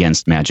defend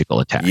against magical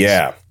attacks.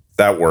 Yeah,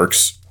 that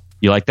works.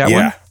 You like that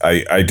one?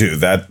 Yeah, I do.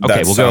 That we'll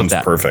sounds go with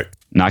that. Perfect.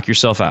 Knock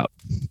yourself out.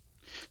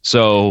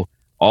 So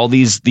all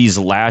these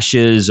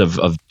lashes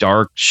of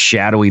dark,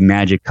 shadowy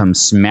magic come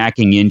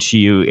smacking into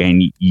you,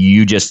 and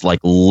you just like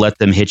let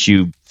them hit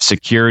you,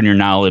 secure in your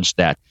knowledge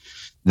that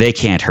they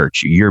can't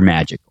hurt you. You're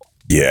magical.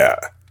 Yeah.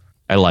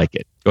 I like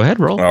it. Go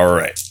ahead, roll. All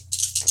right.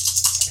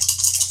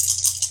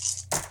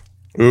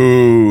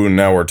 Ooh,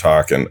 now we're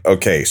talking.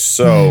 Okay,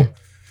 so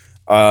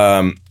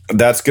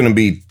that's going to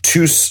be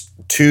two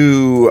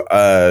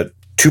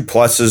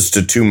pluses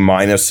to two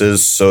minuses,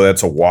 so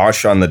that's a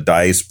wash on the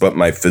dice, but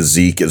my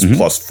physique is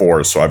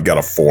 +4, so I've got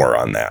a 4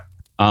 on that.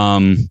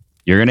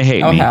 You're going to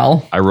hate me.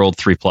 Hell. I rolled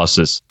 3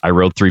 pluses.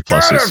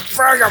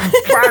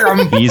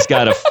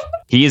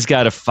 He's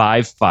got a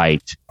 5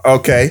 fight.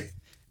 Okay.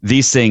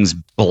 These things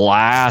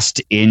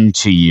blast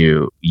into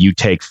you. You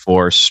take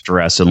 4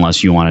 stress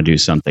unless you want to do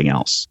something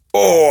else.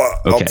 Oh,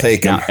 I'll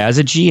take him. Now, as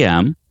a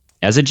GM,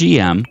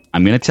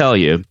 I'm going to tell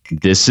you,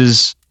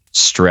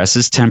 stress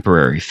is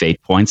temporary.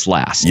 Fate points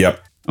last.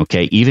 Yep.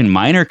 Okay. Even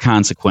minor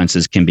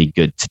consequences can be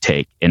good to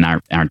take and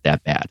aren't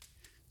that bad.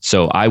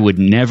 So I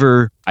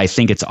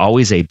think it's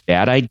always a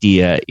bad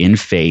idea in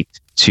Fate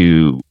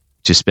to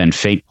spend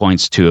Fate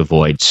points to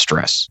avoid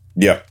stress.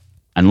 Yep.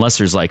 Unless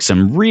there's like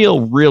some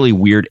really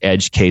weird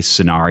edge case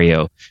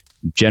scenario.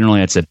 Generally,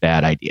 that's a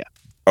bad idea.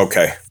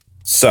 Okay.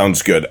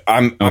 Sounds good.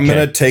 I'm going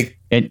to take.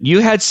 And you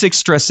had 6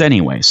 stress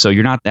anyway, so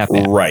you're not that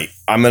bad. Right.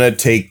 I'm going to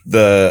take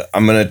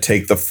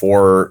the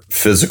 4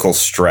 physical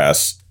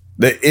stress.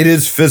 It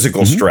is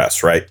physical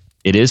stress, right?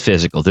 It is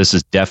physical. This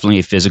is definitely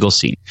a physical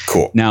scene.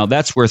 Cool. Now,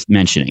 that's worth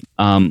mentioning.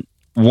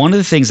 One of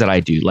the things that I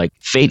do, like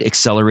Fate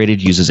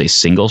Accelerated uses a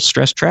single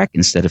stress track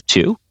instead of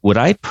 2. What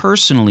I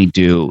personally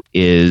do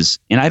is,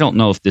 and I don't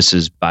know if this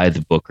is by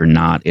the book or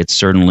not, it's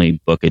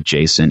certainly book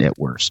adjacent at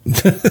worst.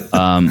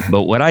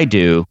 But what I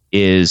do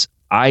is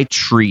I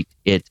treat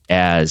it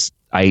as,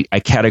 I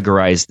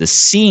categorize the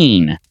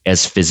scene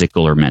as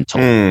physical or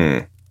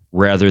mental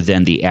rather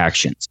than the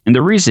actions. And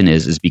the reason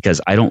is because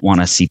I don't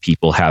want to see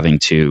people having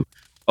to,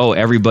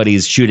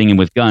 everybody's shooting him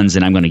with guns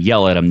and I'm going to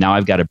yell at him. Now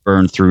I've got to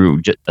burn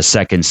through a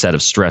second set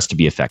of stress to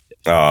be effective.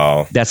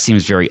 Oh, that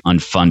seems very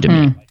unfun to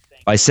me.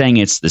 By saying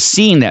it's the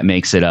scene that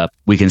makes it up,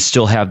 we can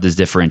still have this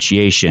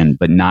differentiation,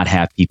 but not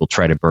have people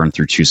try to burn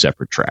through 2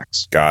 separate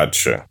tracks.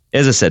 Gotcha.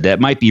 As I said, that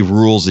might be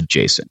rules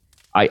adjacent.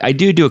 I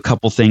do a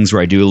couple things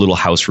where I do a little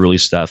house rule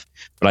stuff,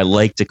 but I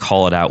like to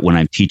call it out when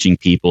I'm teaching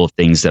people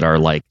things that are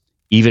like,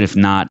 even if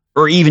not,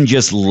 or even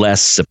just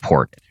less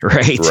supported,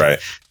 right? Right.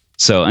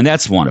 So, and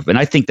that's one of them. And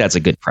I think that's a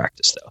good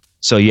practice, though.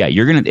 So, yeah,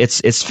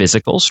 it's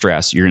physical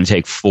stress. You're going to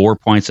take 4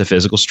 points of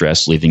physical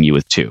stress, leaving you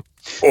with 2.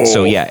 Oh.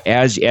 So, yeah,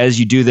 as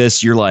you do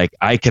this, you're like,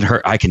 I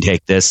can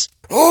take this.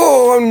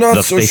 Oh, I'm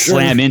not so they sure.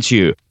 They slam into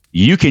you.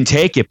 You can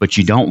take it, but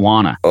you don't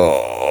want to.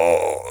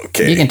 Oh,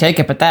 okay. You can take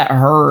it, but that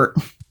hurt.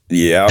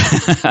 Yeah.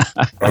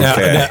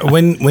 Okay. Now,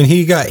 when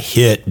he got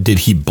hit, did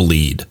he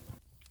bleed?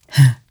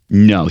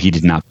 No, he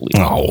did not bleed.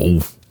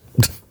 Oh.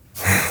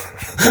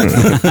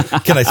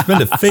 Can I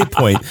spend a fate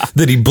point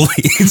that he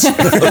bleeds?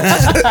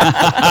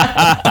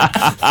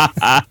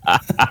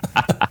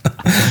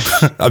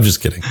 I'm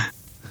just kidding.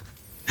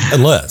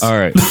 Unless. All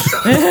right.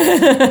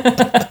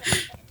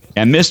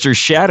 And Mr.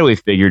 Shadowy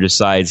Figure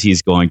decides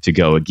he's going to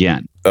go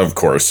again. Of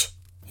course.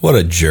 What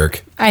a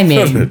jerk. I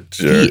mean,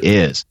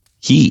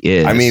 He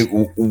is. I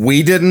mean,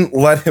 we didn't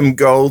let him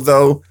go,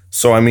 though.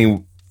 So, I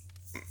mean,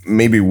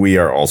 maybe we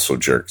are also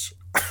jerks.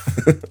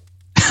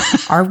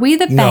 Are we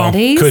the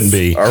baddies? No, couldn't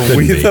be. Are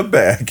we the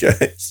bad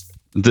guys?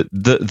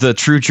 The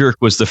true jerk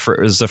was the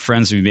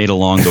friends we made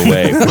along the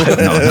way.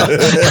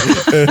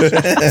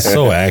 No.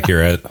 So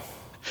accurate.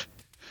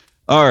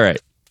 All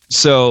right.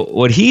 So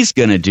what he's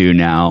going to do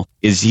now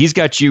is he's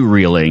got you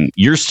reeling.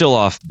 You're still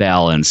off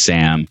balance,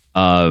 Sam.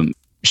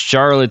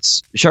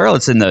 Charlotte's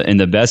in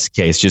the best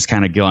case just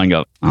kind of going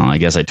up. Oh, I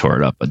guess I tore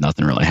it up, but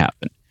nothing really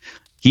happened.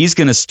 He's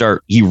going to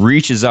start. He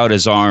reaches out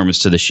his arms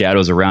to the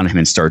shadows around him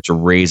and starts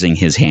raising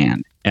his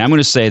hand. And I'm going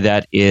to say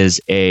that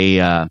is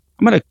I'm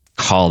going to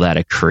call that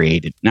a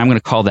created. And I'm going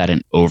to call that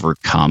an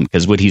overcome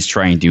because what he's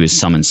trying to do is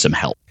summon some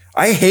help.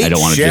 I hate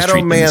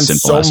Shadow Man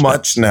so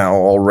much now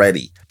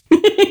already.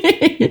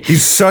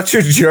 He's such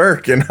a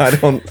jerk, and I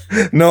don't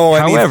know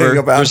anything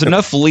about there's him.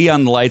 enough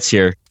Leon lights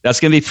here. That's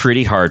going to be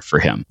pretty hard for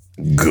him.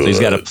 Good. So he's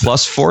got a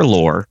 +4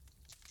 lore,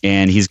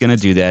 and he's going to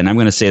do that. And I'm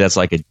going to say that's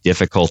like a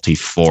difficulty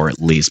 4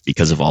 at least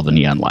because of all the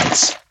neon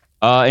lights.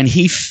 And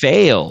he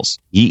fails.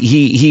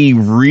 He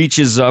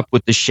reaches up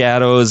with the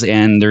shadows,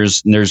 and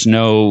there's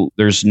no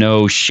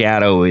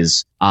shadow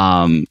is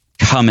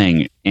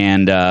coming.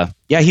 And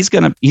he's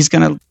gonna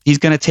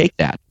take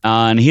that.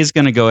 And he's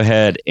gonna go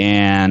ahead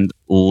and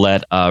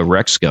let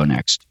Rex go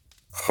next.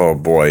 Oh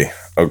boy.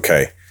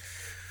 Okay.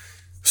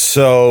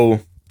 So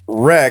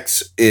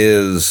Rex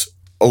is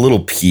a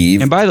little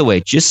peeved. And by the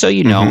way, just so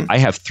you know, I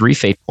have 3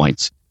 fate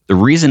points. The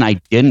reason I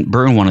didn't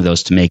burn one of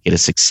those to make it a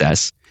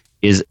success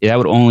is that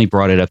would only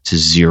brought it up to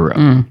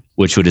 0,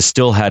 which would have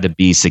still had to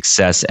be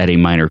success at a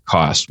minor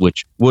cost,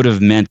 which would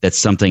have meant that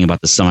something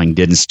about the summoning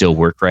didn't still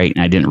work right,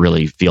 and I didn't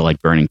really feel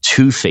like burning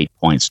 2 fate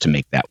points to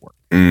make that work.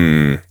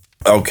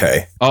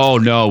 Okay. Oh,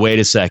 no, wait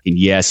a second.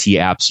 Yes, he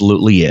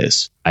absolutely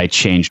is. I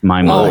changed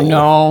my mind. Oh,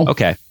 no.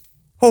 Okay.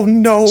 Oh,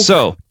 no.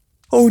 So...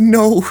 Oh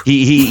no!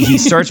 He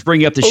starts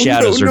bringing up the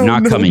shadows. They're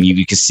not coming.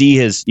 You can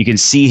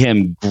see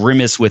him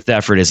grimace with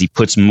effort as he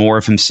puts more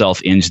of himself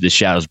into the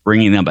shadows,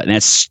 bringing them. But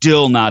that's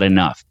still not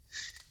enough.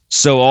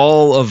 So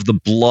all of the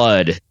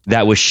blood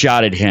that was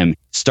shot at him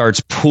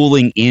starts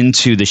pooling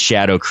into the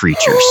shadow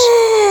creatures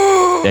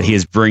that he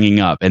is bringing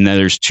up. And then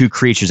there's 2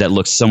 creatures that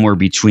look somewhere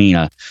between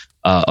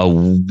a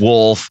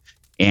wolf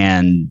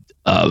and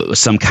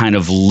some kind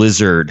of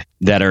lizard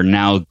that are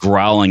now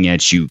growling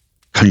at you.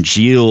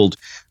 congealed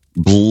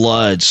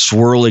blood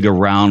swirling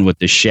around with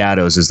the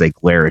shadows as they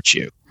glare at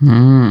you.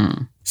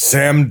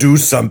 Sam, do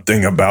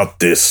something about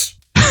this.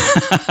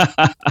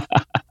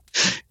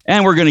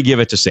 And we're going to give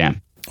it to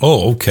Sam.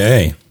 Oh,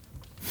 okay.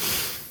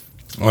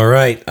 All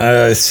right.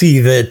 I see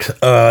that.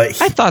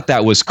 I thought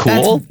that was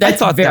cool.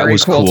 That's I thought very that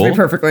was cool, to be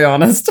perfectly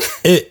honest.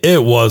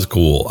 It was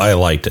cool. I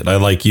liked it. I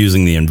like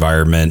using the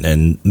environment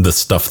and the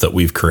stuff that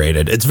we've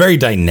created. It's very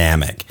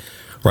dynamic,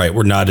 right?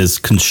 We're not as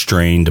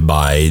constrained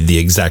by the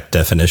exact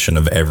definition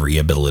of every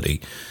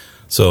ability.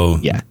 So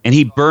yeah, and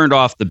he burned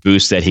off the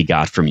boost that he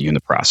got from you in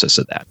the process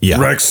of that. Yeah,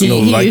 Rex, he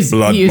used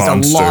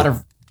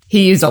monster.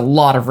 He used a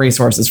lot of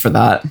resources for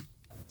that.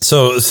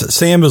 So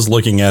Sam is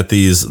looking at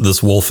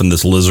this wolf and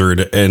this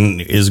lizard and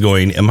is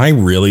going, am I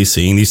really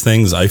seeing these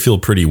things? I feel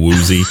pretty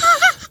woozy.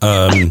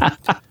 And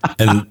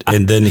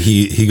then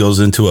he goes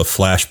into a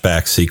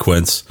flashback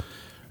sequence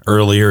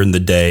earlier in the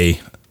day.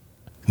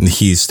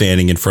 He's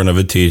standing in front of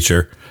a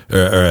teacher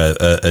or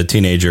a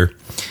teenager,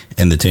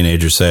 and the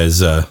teenager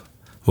says,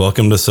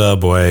 welcome to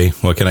Subway.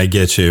 What can I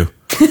get you?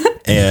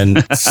 And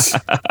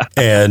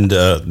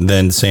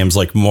then Sam's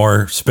like,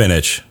 more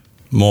spinach,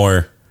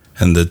 more.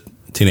 And the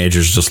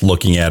teenager's just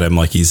looking at him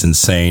like he's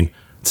insane.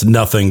 It's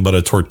nothing but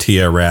a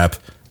tortilla wrap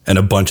and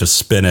a bunch of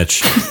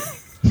spinach.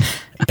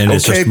 And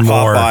it's just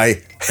more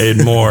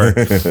and more.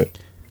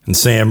 And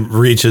Sam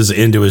reaches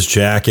into his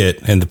jacket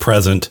and the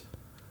present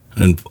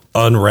and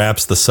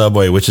unwraps the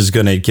Subway, which is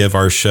going to give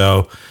our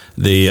show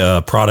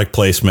the product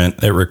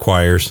placement it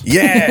requires.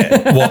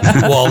 Yeah.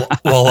 While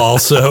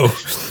also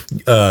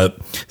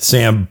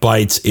Sam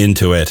bites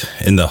into it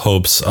in the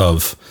hopes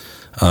of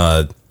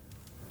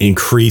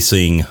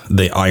increasing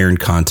the iron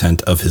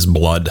content of his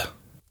blood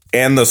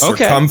and the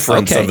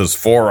circumference of his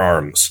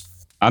forearms.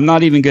 I'm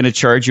not even going to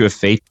charge you a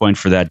fate point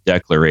for that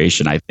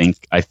declaration. I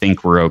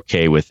think we're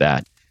okay with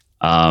that.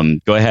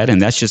 Go ahead,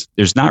 and that's just,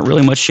 there's not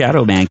really much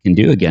Shadow Man can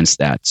do against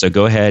that. So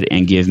go ahead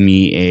and give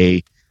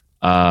me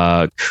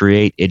a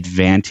create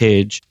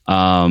advantage.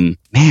 Man,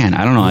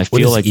 I don't know. I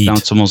feel like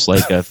that's almost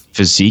like a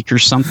physique or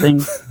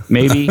something,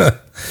 maybe.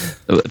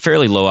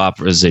 Fairly low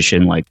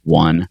opposition, like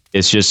 1.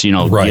 It's just,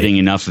 getting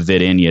enough of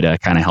it in you to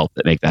kind of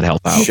make that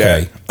help out.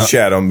 Okay.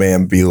 Shadow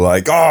Man be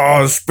like,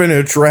 oh,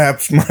 spinach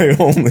wrap's my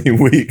only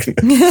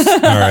weakness. All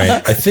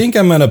right. I think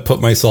I'm going to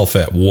put myself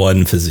at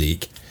 1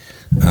 physique.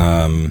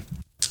 I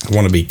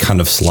want to be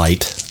kind of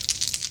slight,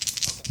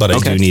 but I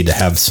do need to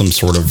have some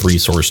sort of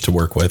resource to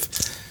work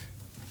with.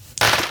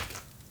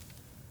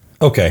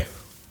 Okay.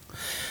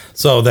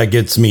 So that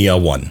gets me a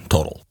 1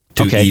 total.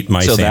 To eat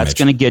my sandwich. That's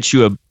going to get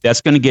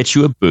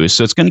you a boost.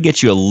 So it's going to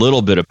get you a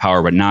little bit of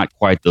power, but not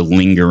quite the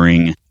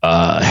lingering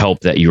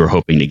help that you were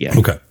hoping to get.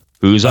 Okay.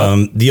 Who's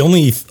up? The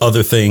only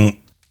other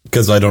thing,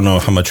 because I don't know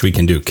how much we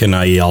can do, can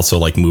I also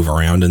move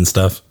around and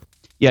stuff?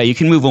 Yeah, you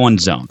can move 1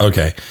 zone.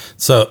 Okay.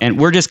 And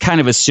we're just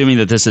kind of assuming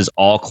that this is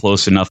all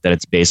close enough that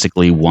it's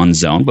basically 1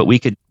 zone, but we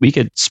could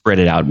spread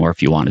it out more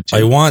if you wanted to.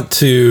 I want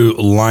to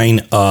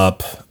line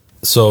up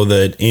so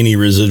that any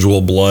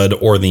residual blood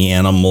or the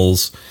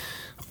animals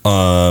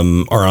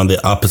are on the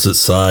opposite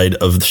side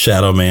of the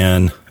Shadow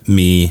Man,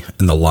 me,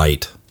 and the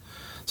light.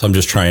 So I'm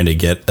just trying to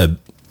get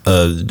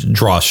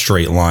draw a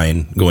straight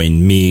line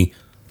going me,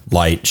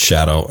 light,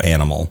 shadow,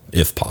 animal,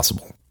 if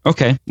possible.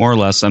 Okay, more or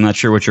less. I'm not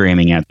sure what you're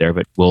aiming at there,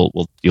 but we'll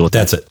deal with that.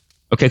 That's it.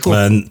 Okay, cool.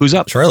 Who's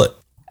up? Charlotte.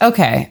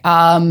 Okay.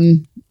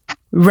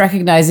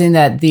 Recognizing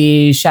that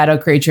the shadow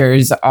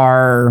creatures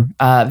are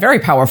very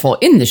powerful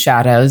in the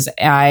shadows,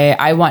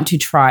 I want to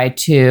try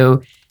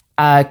to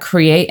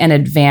create an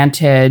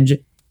advantage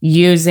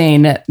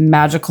using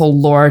magical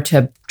lore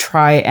to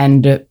try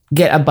and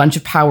get a bunch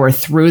of power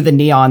through the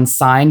neon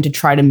sign to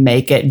try to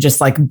make it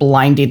just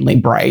blindingly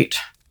bright.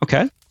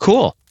 Okay,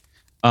 cool.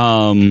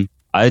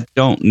 I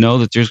don't know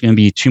that there's going to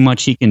be too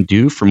much he can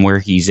do from where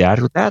he's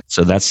at with that.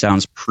 So that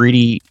sounds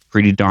pretty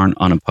darn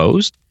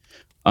unopposed.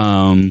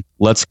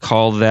 Let's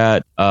call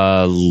that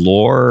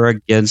lore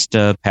against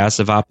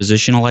passive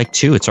opposition of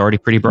 2. It's already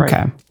pretty bright.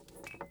 Okay.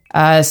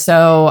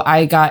 So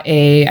I got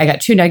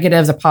 2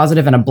 negatives, a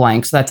positive, and a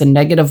blank. So that's a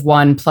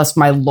 -1 plus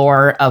my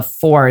lore of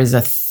 4 is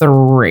a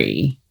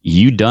 3.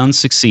 You done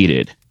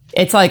succeeded.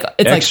 It's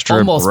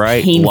almost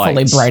painfully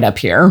lights. Bright up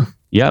here.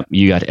 Yep,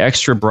 you got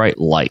extra bright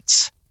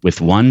lights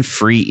with 1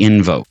 free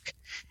invoke.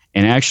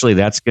 And actually,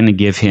 that's going to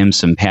give him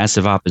some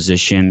passive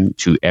opposition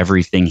to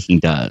everything he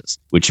does,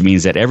 which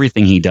means that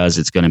everything he does,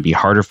 it's going to be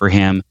harder for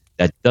him.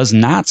 That does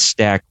not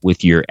stack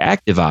with your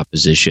active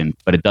opposition,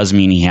 but it does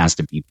mean he has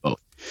to beat both.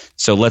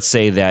 So let's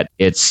say that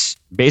it's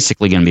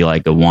basically going to be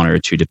a 1 or a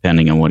 2,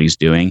 depending on what he's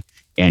doing.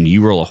 And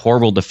you roll a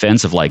horrible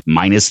defense of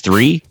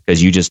 -3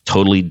 because you just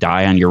totally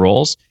die on your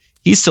rolls.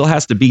 He still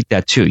has to beat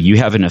that too. You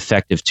have an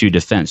effective 2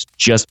 defense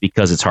just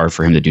because it's hard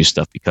for him to do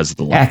stuff because of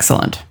the light.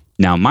 Excellent.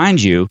 Now,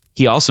 mind you,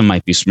 he also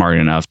might be smart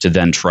enough to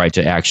then try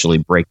to actually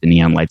break the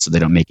neon light so they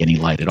don't make any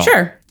light at all.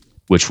 Sure.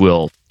 Which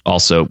will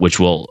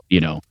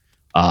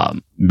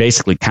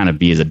basically kind of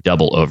be as a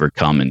double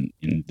overcome.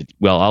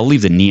 I'll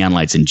leave the neon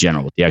lights in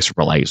general, but the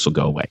extra lights will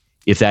go away.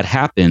 If that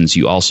happens,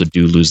 you also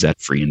do lose that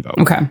free invoke.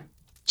 Okay.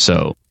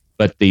 So,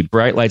 but the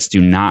bright lights do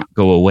not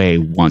go away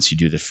once you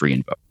do the free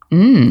invoke.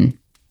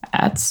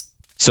 That's...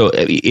 So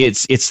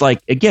it's like,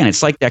 again,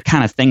 it's like that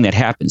kind of thing that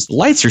happens. The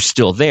lights are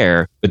still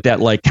there, but that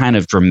like kind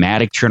of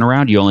dramatic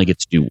turnaround you only get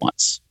to do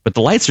once. But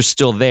the lights are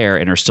still there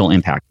and are still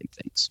impacting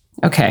things.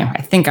 Okay,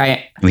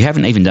 We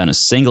haven't even done a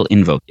single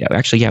invoke yet.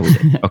 Actually, yeah, we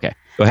did. Okay,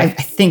 go ahead.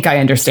 I think I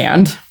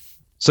understand.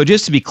 So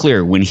just to be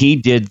clear, when he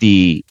did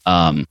the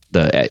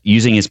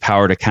using his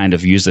power to kind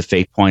of use the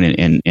fate point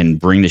and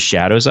bring the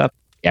shadows up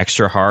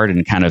extra hard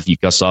and kind of, you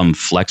saw him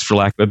flex, for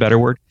lack of a better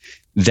word,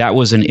 that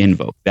was an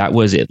invoke.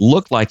 It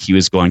looked like he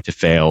was going to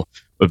fail,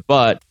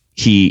 but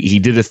he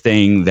did a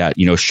thing that,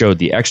 showed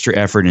the extra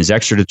effort and his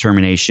extra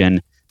determination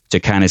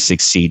to kind of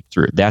succeed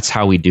through. That's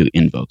how we do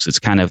invokes. It's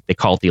kind of, they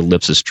call it the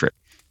ellipsis trick.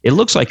 It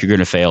looks like you're going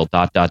to fail, ...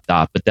 but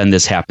then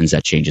this happens,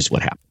 that changes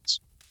what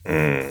happens.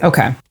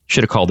 Okay.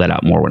 Should have called that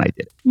out more when I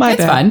did it.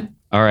 That's fine.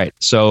 All right.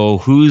 So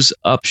who's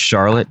up,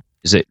 Charlotte?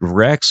 Is it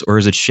Rex or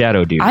is it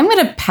Shadow Dude? I'm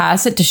going to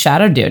pass it to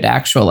Shadow Dude,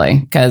 actually,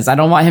 because I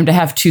don't want him to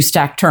have 2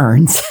 stacked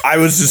turns. I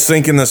was just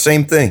thinking the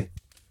same thing.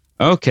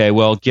 Okay,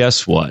 well,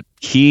 guess what?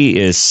 He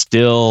is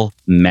still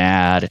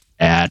mad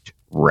at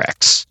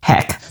Rex.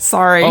 Heck,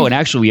 sorry. Oh, and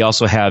actually, we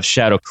also have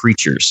Shadow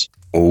Creatures.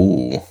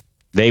 Oh.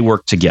 They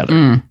work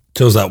together.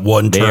 So is that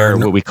one turn? They are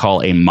what we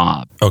call a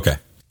mob. Okay.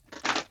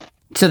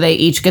 So they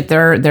each get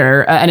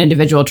their an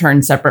individual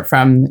turn separate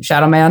from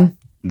Shadow Man?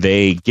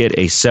 They get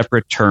a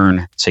separate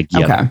turn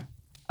together. Okay.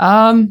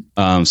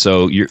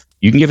 So you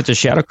can give it to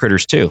Shadow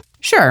Critters too.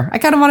 Sure. I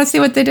kind of want to see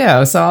what they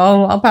do, so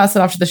I'll pass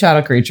it off to the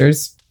Shadow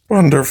Creatures.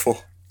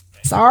 Wonderful.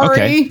 Sorry.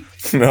 Okay.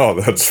 No,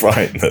 that's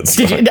fine.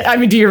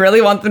 Do you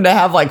really want them to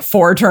have like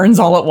 4 turns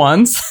all at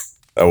once?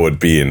 That would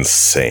be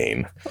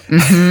insane.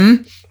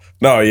 Mm-hmm.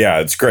 No, yeah,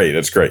 it's great.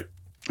 It's great.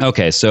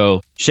 Okay,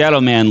 so Shadow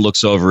Man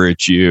looks over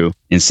at you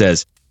and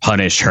says,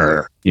 "Punish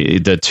her."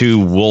 The 2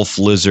 wolf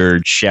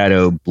lizard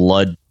shadow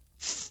blood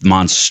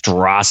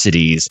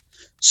monstrosities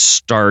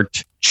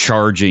start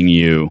charging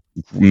you,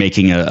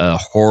 making a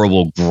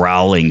horrible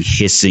growling,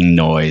 hissing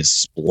noise,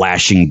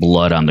 splashing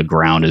blood on the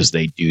ground as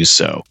they do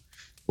so,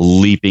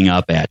 leaping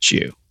up at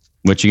you.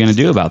 What you going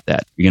to do about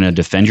that? You're going to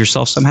defend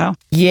yourself somehow?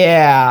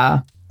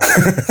 Yeah.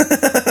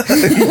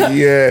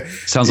 Yeah.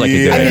 Sounds like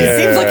a good idea.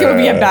 It seems like it would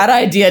be a bad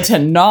idea to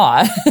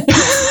not.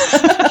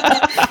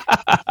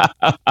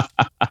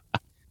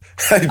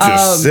 I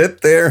just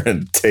sit there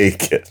and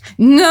take it.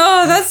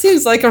 No, that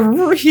seems like a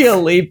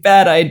really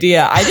bad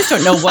idea. I just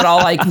don't know what all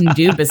I can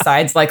do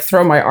besides like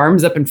throw my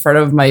arms up in front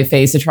of my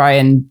face to try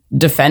and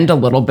defend a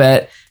little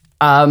bit.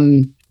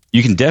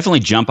 You can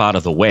definitely jump out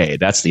of the way.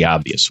 That's the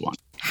obvious one.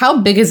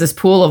 How big is this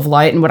pool of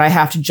light, and would I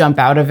have to jump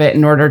out of it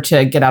in order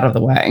to get out of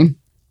the way?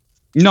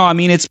 No, I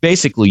mean, it's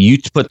basically you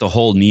put the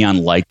whole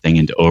neon light thing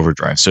into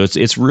overdrive. So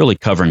it's really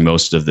covering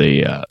most of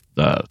the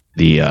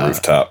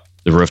rooftop.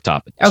 The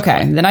rooftop.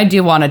 Okay, then I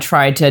do want to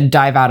try to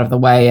dive out of the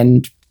way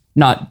and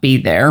not be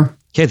there.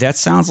 Okay, that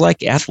sounds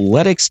like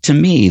athletics to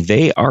me.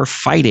 They are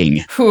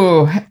fighting.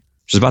 Whew.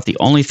 Which is about the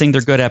only thing they're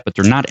good at, but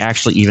they're not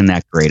actually even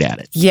that great at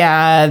it.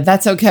 Yeah,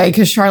 that's okay,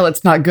 because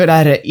Charlotte's not good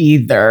at it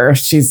either.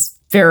 She's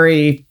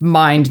very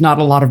mind, not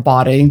a lot of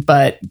body.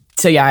 But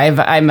so yeah,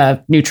 I'm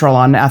a neutral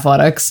on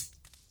athletics.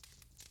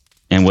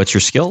 And what's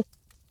your skill?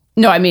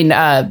 No, I mean,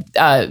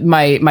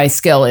 my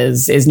skill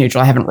is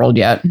neutral. I haven't rolled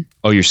yet.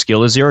 Oh, your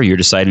skill is 0? You're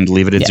deciding to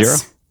leave it at 0?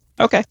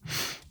 Okay.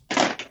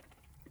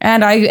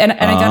 And I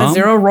got a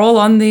 0 roll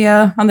on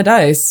the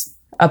dice.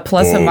 A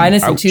plus, a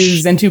minus, and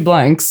 2s and 2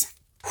 blanks.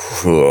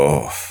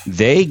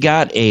 They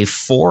got a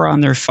 4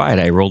 on their fight.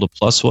 I rolled a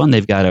 +1.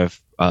 They've got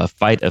a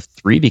fight of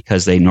 3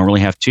 because they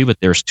normally have 2, but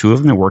there's 2 of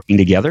them. They're working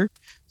together.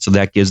 So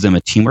that gives them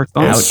a teamwork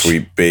bonus. Oh,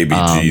 sweet baby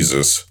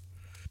Jesus.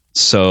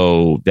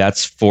 So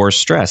that's 4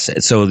 stress.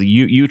 So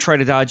you try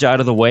to dodge out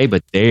of the way,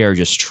 but they are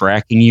just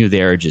tracking you.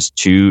 They're just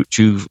too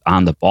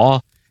on the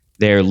ball.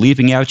 They're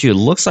leaping at you. It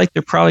looks like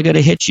they're probably going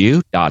to hit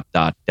you, ...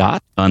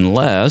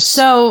 unless...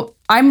 So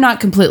I'm not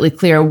completely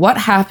clear. What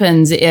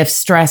happens if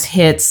stress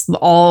hits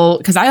all...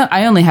 Because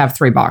I only have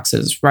 3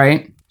 boxes,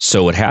 right?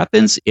 So what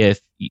happens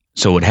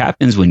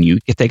when you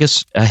take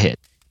a hit,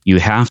 you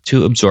have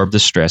to absorb the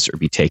stress or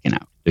be taken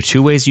out. The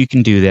 2 ways you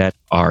can do that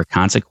are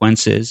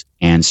consequences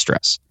and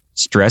stress.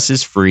 Stress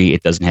is free.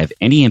 It doesn't have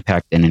any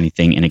impact on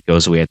anything, and it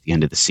goes away at the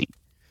end of the scene.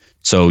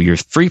 So your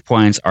 3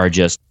 points are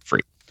just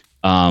free.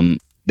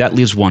 That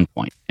leaves 1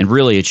 point, and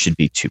really it should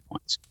be 2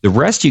 points. The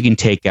rest you can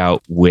take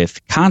out with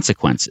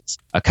consequences.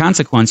 A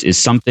consequence is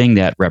something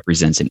that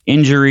represents an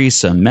injury,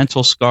 some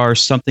mental scar,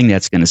 something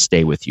that's going to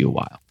stay with you a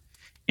while.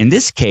 In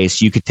this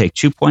case, you could take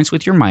 2 points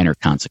with your minor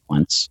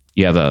consequence.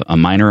 You have a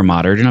minor, a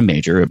moderate, and a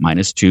major, a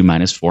 -2,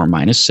 -4,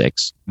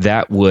 -6.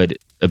 That would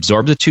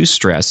absorb the 2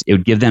 stress. It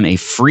would give them a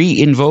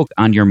free invoke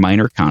on your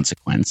minor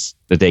consequence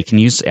that they can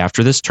use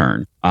after this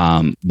turn,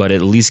 but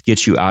at least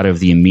get you out of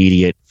the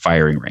immediate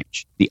firing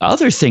range. The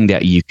other thing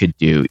that you could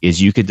do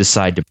is you could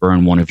decide to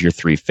burn one of your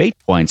 3 fate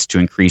points to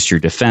increase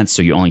your defense,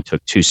 so you only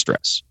took 2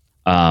 stress.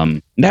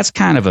 That's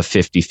kind of a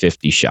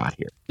 50-50 shot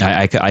here.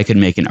 I could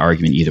make an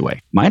argument either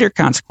way. Minor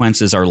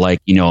consequences are like,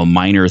 a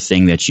minor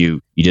thing that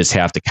you just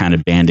have to kind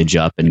of bandage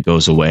up and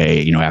goes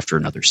away, after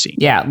another scene.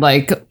 Yeah,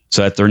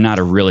 so that they're not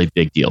a really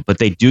big deal. But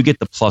they do get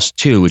the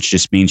 +2, which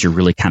just means you're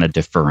really kind of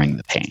deferring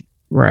the pain.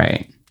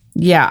 Right.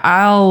 Yeah,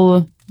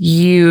 I'll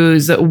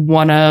use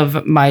one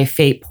of my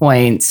fate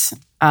points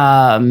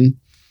to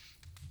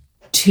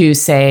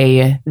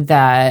say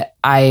that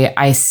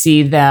I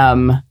see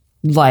them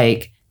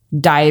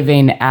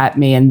diving at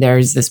me, and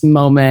there's this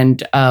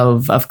moment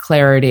of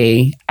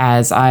clarity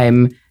as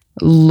I'm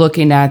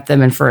looking at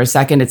them, and for a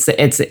second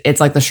it's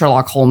like the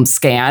Sherlock Holmes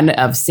scan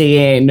of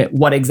seeing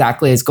what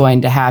exactly is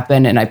going to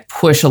happen, and I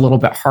push a little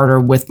bit harder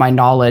with my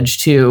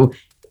knowledge to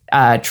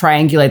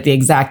triangulate the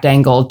exact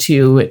angle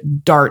to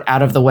dart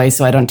out of the way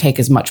so I don't take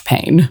as much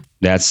pain.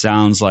 That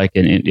sounds like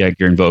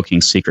you're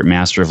invoking Secret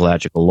Master of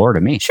Logical Lore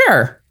to me.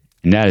 Sure.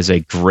 And that is a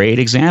great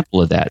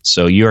example of that.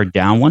 So you are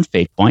down 1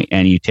 fate point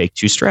and you take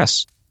 2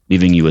 stress,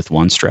 leaving you with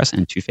 1 stress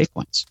and 2 fate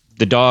points.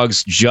 The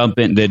dogs jump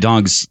in. The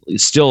dogs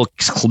still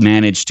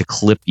manage to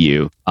clip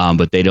you,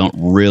 but they don't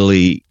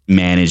really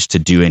manage to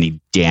do any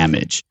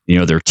damage.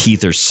 Their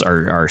teeth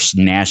are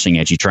gnashing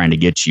at you, trying to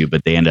get you,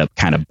 but they end up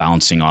kind of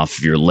bouncing off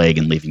of your leg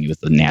and leaving you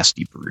with a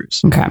nasty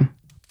bruise. Okay.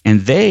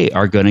 And they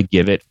are going to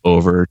give it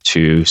over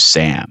to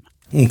Sam.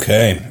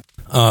 Okay.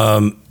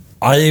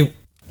 I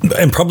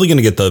am probably going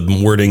to get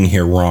the wording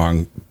here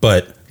wrong,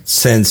 but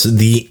since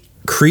the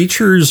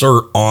creatures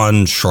are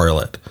on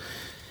Charlotte,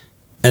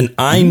 and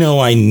I know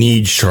I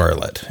need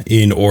Charlotte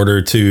in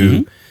order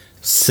to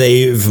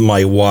save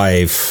my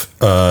wife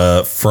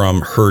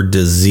from her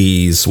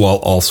disease while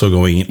also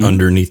going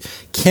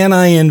underneath, can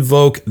I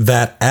invoke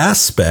that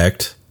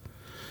aspect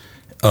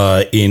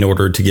in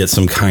order to get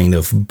some kind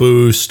of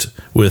boost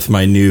with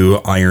my new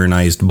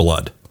ironized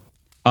blood?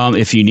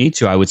 If you need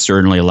to, I would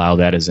certainly allow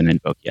that as an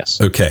invoke, yes.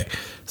 Okay.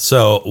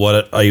 So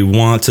what I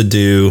want to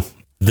do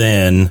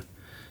then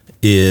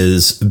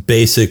is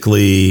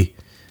basically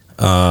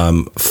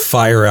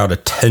fire out a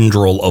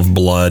tendril of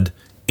blood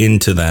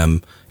into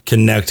them,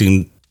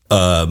 connecting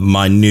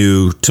my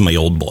new to my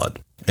old blood,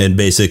 and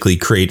basically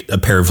create a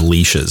pair of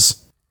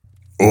leashes.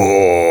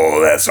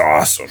 Oh, that's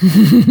awesome.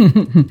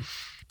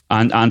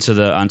 onto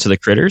the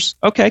critters.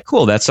 Okay,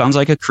 cool. That sounds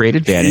like a great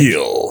advantage.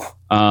 Heal.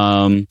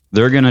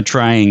 They're going to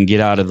try and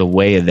get out of the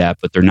way of that,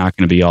 but they're not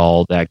going to be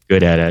all that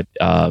good at it.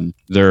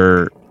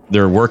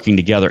 They're working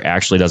together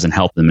actually doesn't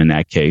help them in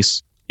that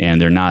case,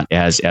 and they're not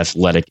as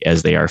athletic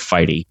as they are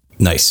fighty.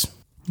 Nice.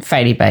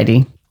 Fighty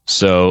bitey.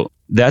 So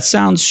that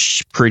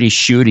sounds pretty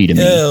shooty to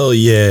me. Hell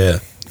yeah.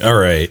 All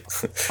right.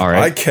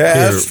 I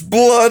cast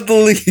Blood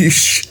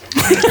Leash.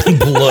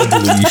 Blood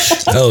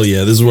Leash. Hell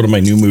yeah. This is one of my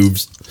new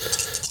moves.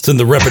 It's in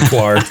the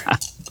repertoire.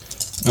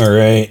 All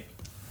right.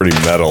 Pretty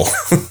metal.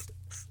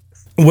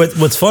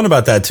 What's fun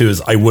about that, too,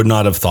 is I would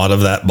not have thought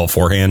of that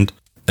beforehand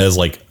as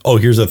like, oh,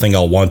 here's a thing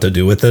I'll want to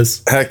do with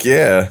this. Heck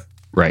yeah.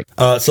 Right.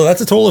 So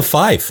that's a total of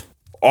 5.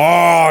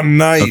 Oh,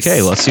 nice.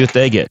 Okay, let's see what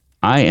they get.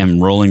 I am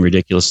rolling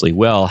ridiculously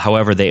well.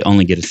 However, they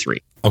only get a 3.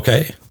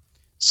 Okay.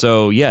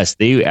 So, yes,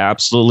 they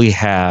absolutely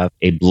have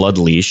a blood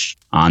leash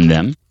on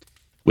them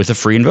with a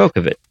free invoke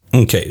of it.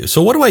 Okay.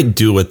 So what do I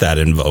do with that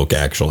invoke,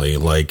 actually?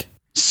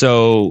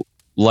 So,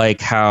 like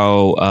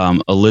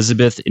how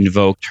Elizabeth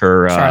invoked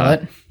her...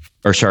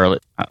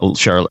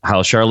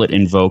 how Charlotte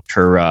invoked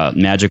her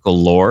magical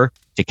lore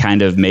to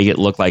kind of make it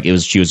look like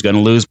she was going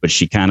to lose, but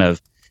she kind of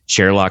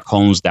Sherlock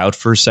Holmes out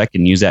for a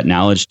second, use that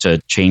knowledge to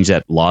change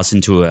that loss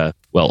into a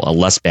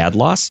less bad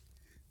loss.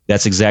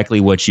 That's exactly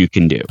what you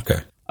can do.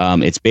 Okay.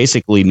 It's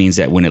basically means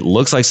that when it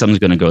looks like something's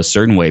going to go a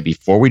certain way,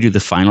 before we do the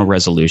final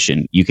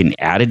resolution, you can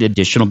add an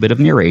additional bit of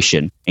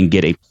narration and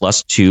get a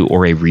 +2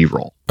 or a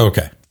reroll.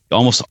 Okay. You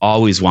almost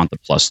always want the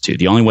 +2.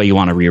 The only way you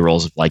want to reroll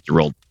is if you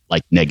rolled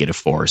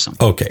 -4 or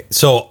something. Okay.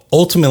 So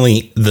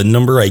ultimately, the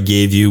number I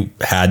gave you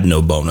had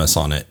no bonus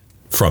on it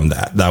from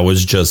that. That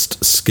was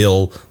just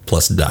skill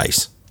plus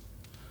dice.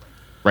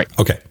 Right.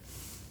 Okay.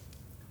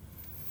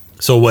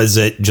 So was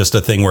it just a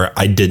thing where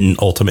I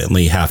didn't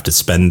ultimately have to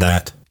spend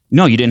that?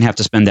 No, you didn't have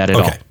to spend that at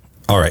all.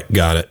 All right.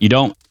 Got it. You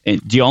don't.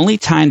 The only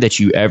time that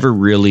you ever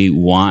really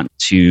want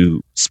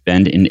to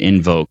spend an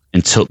invoke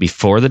until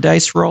before the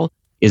dice roll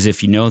is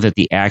if you know that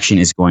the action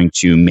is going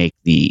to make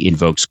the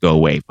invokes go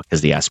away because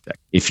of the aspect.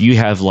 If you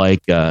have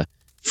a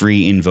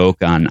free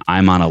invoke on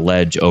I'm on a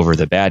ledge over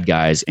the bad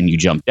guys and you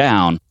jump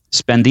down,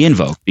 spend the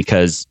invoke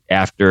because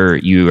after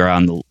you are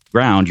on the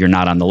ground, you're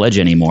not on the ledge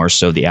anymore,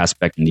 so the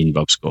aspect and the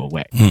invokes go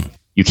away.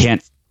 You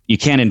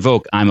can't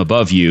invoke I'm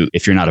above you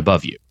if you're not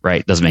above you,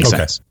 right? Doesn't make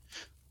sense.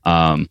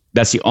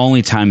 That's the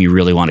only time you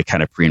really want to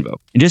kind of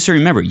pre-invoke. And just to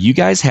remember, you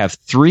guys have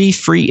 3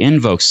 free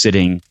invokes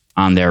sitting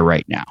on there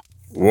right now.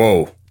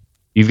 Whoa.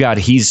 You've got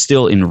he's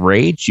still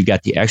enraged, you've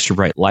got the extra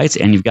bright lights,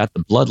 and you've got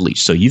the blood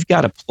leash. So you've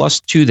got a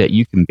 +2 that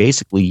you can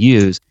basically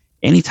use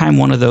anytime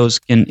one of those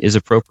is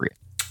appropriate.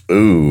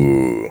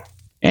 Ooh.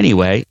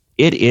 Anyway,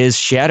 it is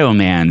Shadow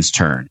Man's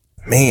turn.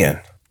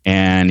 Man.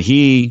 And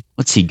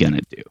What's he going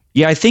to do?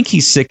 Yeah, I think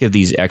he's sick of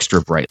these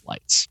extra bright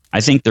lights.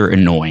 I think they're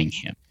annoying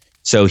him.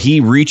 So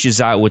he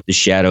reaches out with the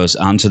shadows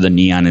onto the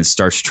neon and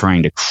starts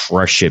trying to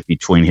crush it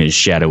between his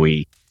shadowness.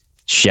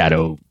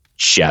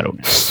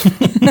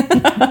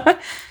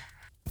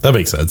 That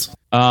makes sense.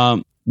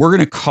 We're going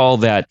to call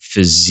that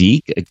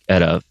physique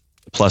at a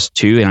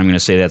 +2, and I'm going to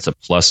say that's a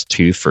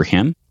 +2 for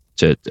him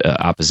to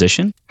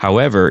opposition.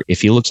 However,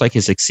 if he looks like he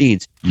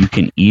succeeds, you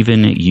can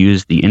even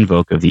use the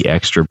invoke of the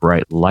extra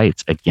bright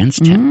lights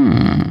against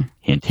him.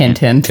 Hint, hint.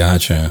 Hint.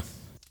 Gotcha.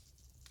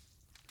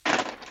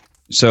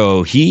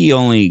 So he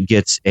only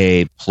gets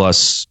a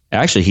plus.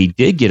 Actually, he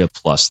did get a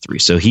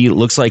 +3. So he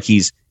looks like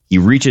he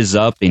reaches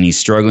up and he's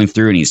struggling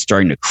through and he's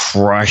starting to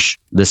crush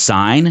the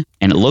sign,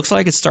 and it looks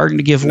like it's starting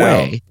to give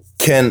way.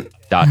 Can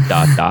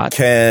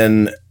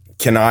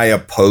I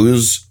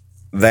oppose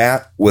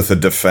that with a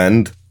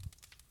defend?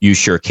 You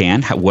sure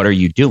can. What are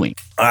you doing?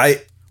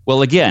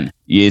 Well, again,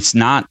 it's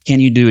not can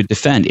you do a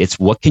defend. It's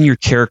what can your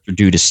character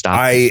do to stop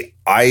it?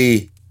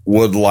 I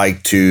would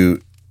like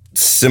to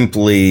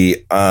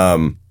simply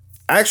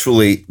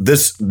actually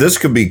this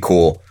could be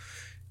cool.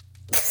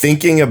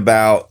 Thinking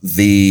about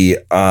the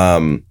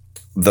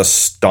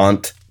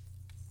stunt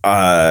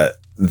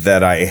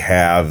that I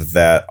have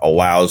that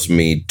allows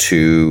me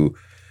to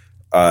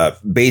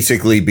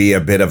basically be a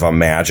bit of a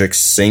magic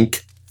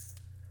sink.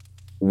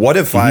 What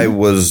if I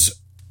was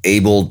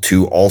able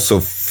to also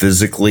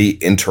physically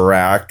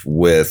interact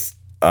with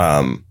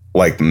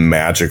like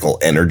magical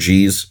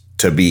energies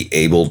to be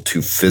able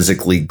to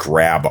physically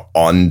grab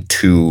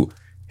onto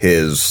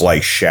his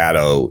like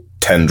shadow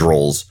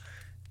tendrils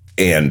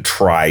and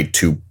try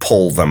to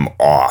pull them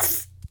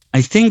off?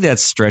 I think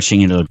that's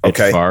stretching it a bit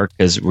far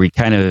because we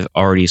kind of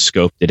already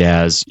scoped it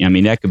as, I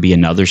mean, that could be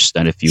another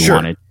stunt if you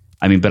wanted.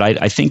 I mean, but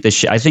I think the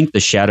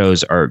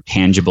shadows are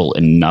tangible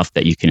enough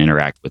that you can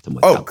interact with them.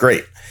 Oh,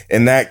 great.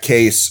 In that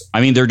case,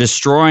 I mean, they're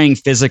destroying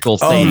physical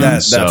things.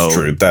 That's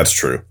true. That's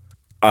true.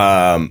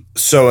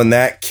 So in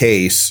that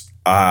case,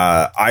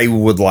 I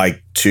would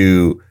like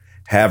to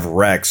have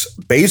Rex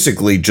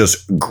basically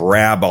just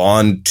grab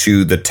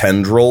onto the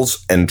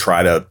tendrils and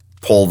try to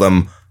pull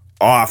them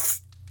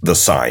off the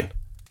sign.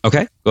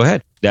 Okay, go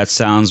ahead. That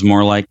sounds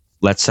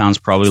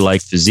probably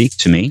like physique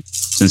to me.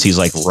 Since he's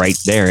like right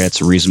there,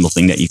 that's a reasonable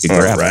thing that you could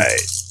grab. All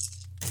right.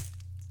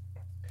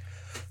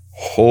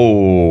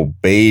 Oh,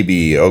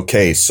 baby.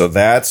 Okay, so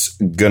that's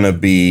going to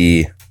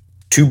be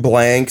 2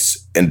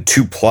 blanks and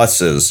 2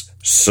 pluses.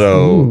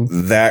 So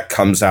that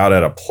comes out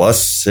at a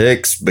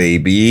 +6,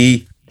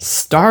 baby.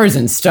 Stars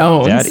and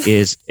stones.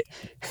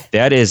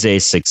 That is a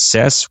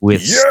success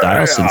with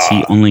style since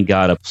he only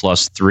got a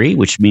 +3,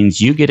 which means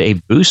you get a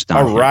boost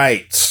on him. All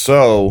right.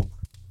 So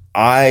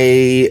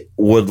I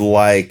would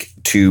like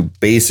to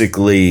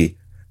basically,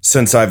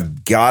 since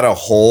I've got a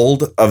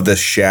hold of the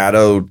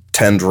shadow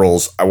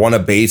tendrils, I want to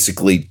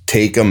basically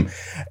take them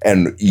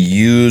and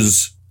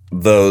use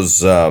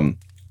those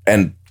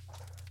and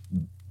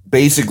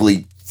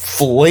basically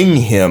fling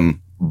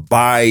him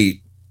by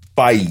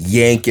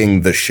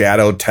yanking the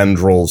shadow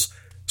tendrils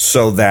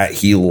so that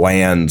he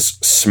lands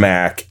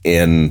smack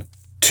into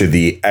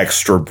the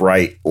extra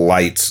bright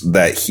lights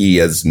that he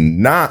has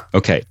not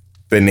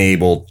been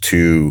able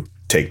to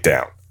take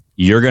down.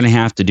 You're going to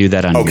have to do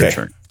that on your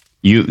turn.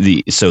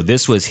 So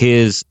this was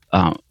his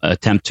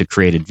attempt to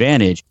create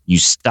advantage. You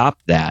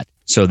stopped that.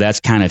 So that's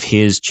kind of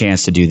his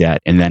chance to do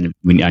that. And then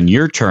on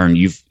your turn,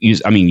 you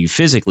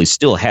physically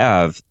still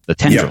have the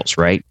tendrils,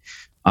 right?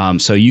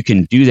 So you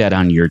can do that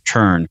on your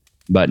turn,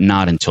 but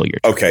not until your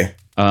turn.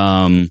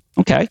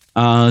 Okay.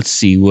 Let's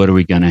see. What are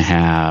we going to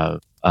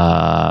have?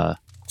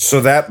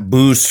 So that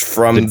boost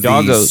from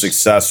the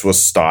success with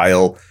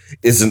style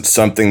isn't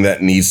something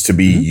that needs to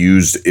be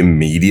used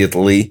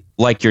immediately?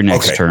 Like your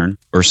next turn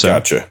or so.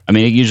 Gotcha. I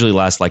mean, it usually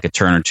lasts like a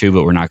turn or two,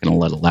 but we're not going to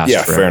let it last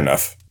forever. Fair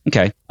enough.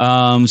 Okay.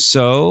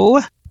 So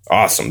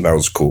awesome. That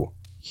was cool.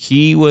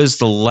 He was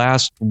the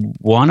last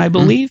one, I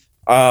believe.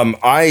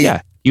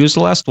 He was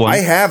the last one. I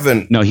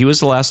haven't. No, he was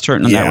the last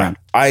turn in that round.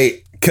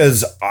 I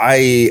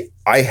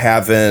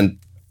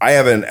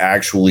haven't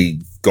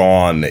actually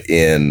gone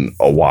in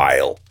a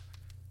while.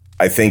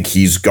 I think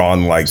he's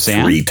gone like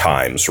Sam? 3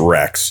 times.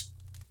 Rex?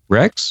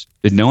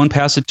 Did no one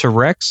pass it to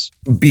Rex?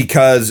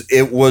 Because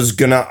it was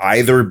gonna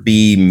either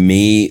be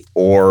me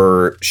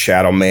or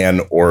Shadow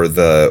Man or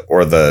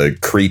the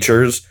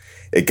creatures.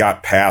 It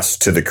got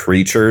passed to the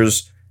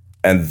creatures,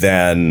 and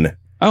then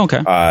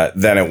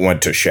then it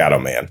went to Shadow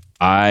Man.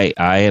 I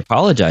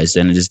apologize.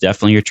 Then it is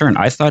definitely your turn.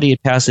 I thought he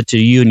had passed it to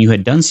you and you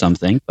had done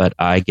something, but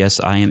I guess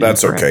I am.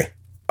 That's incorrect.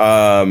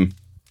 Okay.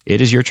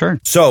 It is your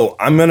turn. So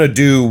I'm gonna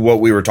do what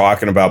we were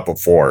talking about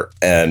before,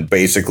 and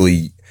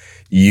basically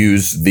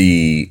use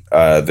the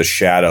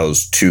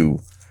shadows to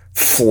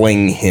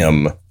fling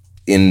him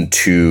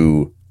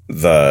into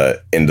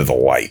the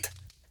light.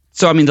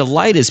 So I mean, the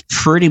light is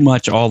pretty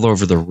much all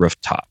over the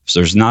rooftops.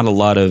 There's not a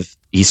lot of.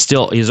 He's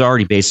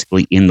already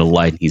basically in the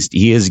light.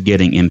 He is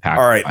getting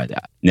impacted by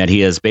that. And that he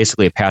has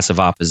basically a passive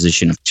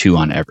opposition of 2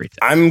 on everything.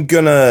 I'm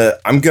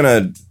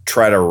gonna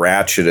try to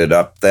ratchet it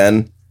up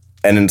then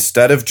And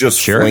instead of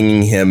just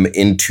flinging him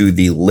into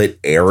the lit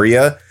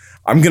area,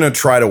 I'm going to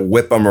try to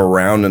whip him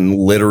around and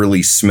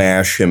literally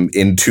smash him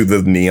into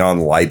the neon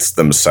lights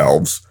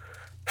themselves.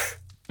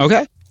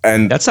 Okay.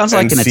 And that sounds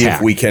like an attack. See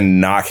if we can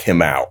knock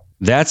him out.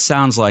 That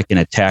sounds like an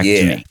attack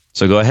to me.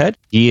 So go ahead.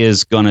 He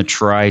is going to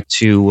try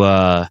to,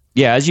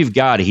 as you've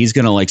got it, he's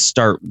going to like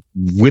start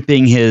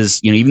whipping his,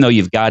 even though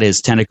you've got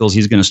his tentacles,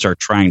 he's going to start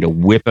trying to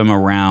whip him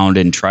around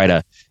and try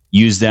to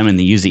use them and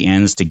use the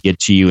ends to get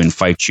to you and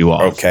fight you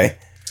off. Okay.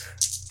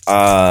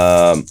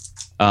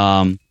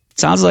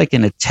 Sounds like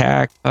an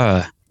attack.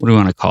 What do we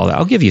want to call that?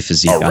 I'll give you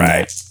physique on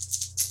that.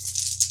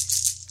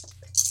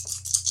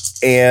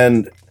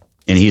 And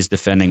he's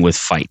defending with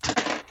fight.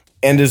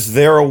 And is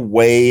there a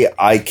way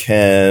I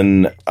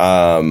can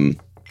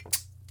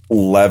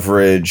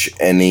leverage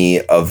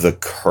any of the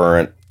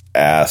current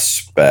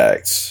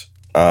aspects?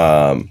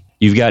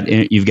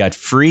 You've got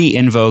free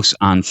invokes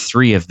on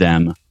 3 of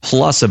them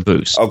plus a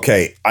boost.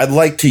 Okay, I'd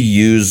like to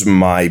use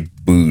my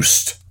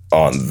boost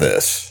on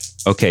this.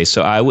 Okay,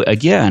 so I would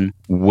again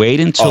wait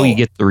until you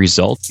get the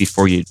result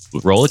before you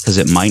roll it because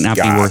it might not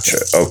be worth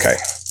it. Okay,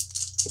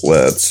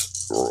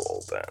 let's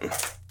roll then.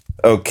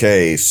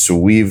 Okay, so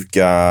we've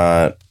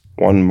got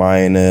 1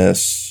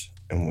 minus,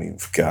 and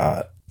we've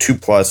got 2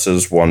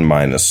 pluses, 1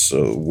 minus.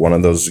 So one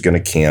of those is going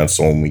to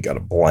cancel, and we got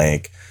a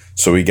blank.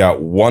 So we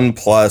got 1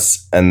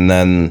 plus, and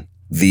then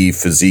the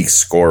physique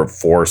score of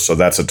 4. So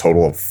that's a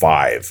total of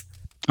 5.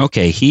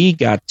 Okay, he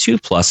got 2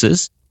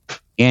 pluses,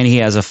 and he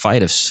has a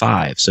fight of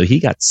 5. So he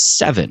got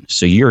 7.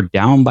 So you're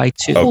down by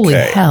 2. Holy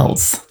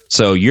hells.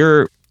 So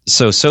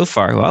so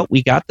far, well,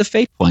 we got the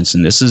fate points,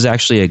 and this is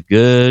actually a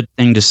good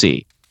thing to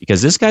see.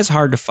 Because this guy's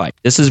hard to fight.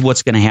 This is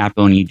what's going to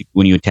happen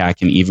when you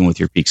attack him, even with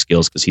your peak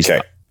skills, because he's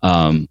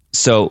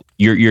so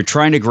you're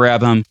trying to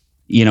grab him.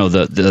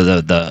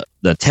 The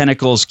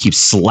tentacles keep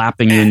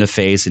slapping you in the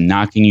face and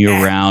knocking you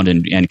around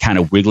and kind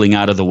of wiggling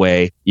out of the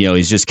way.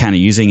 He's just kind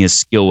of using his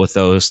skill with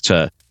those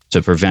to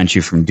prevent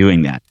you from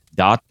doing that. ...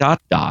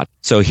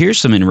 So here's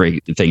some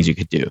things you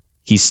could do.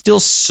 He's still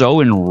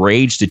so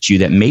enraged at you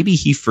that maybe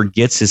he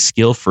forgets his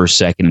skill for a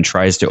second and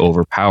tries to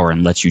overpower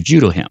and lets you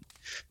judo him.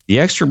 The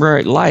extra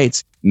bright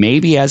lights,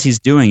 maybe as he's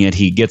doing it,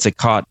 he gets an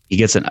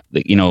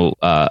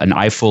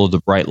eyeful of the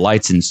bright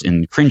lights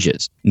and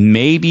cringes.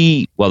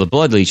 Maybe, the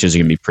blood leeches are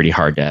going to be pretty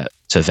hard to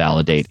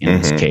validate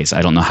in this case.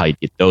 I don't know how you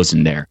get those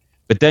in there.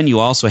 But then you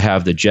also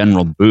have the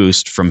general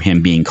boost from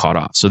him being caught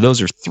off. So those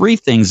are 3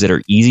 things that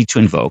are easy to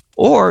invoke.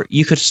 Or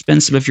you could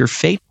spend some of your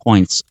fate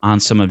points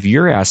on some of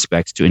your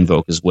aspects to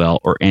invoke as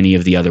well, or any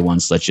of the other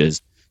ones, such as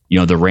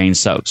the rain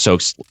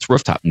soaks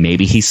rooftop.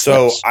 Maybe he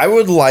slips. So I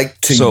would like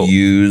to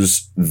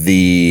use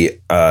the.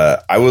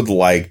 I would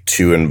like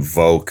to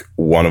invoke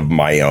one of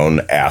my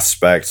own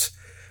aspects.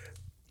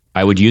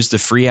 I would use the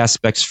free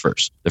aspects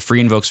first. The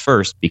free invokes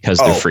first because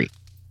they're free.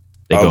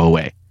 They go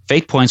away.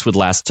 Fate points would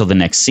last till the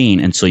next scene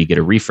until you get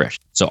a refresh.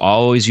 So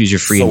always use your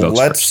free invokes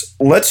first.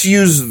 Let's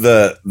use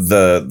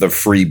the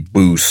free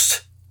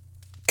boost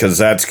because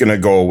that's going to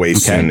go away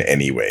soon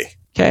anyway.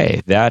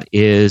 Okay, that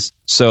is,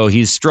 so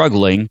he's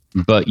struggling,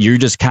 but you're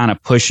just kind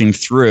of pushing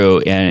through,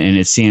 and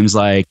it seems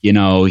like,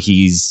 you're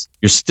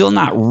still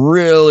not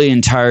really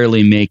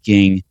entirely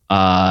making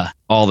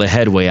all the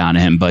headway on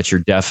him, but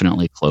you're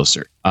definitely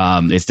closer.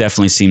 It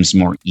definitely seems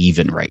more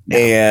even right now.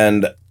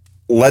 And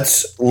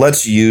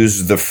let's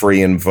use the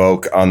free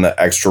invoke on the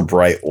extra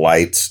bright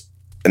lights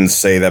and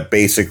say that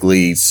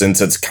basically, since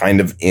it's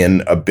kind of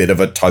in a bit of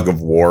a tug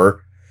of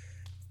war,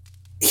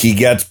 he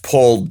gets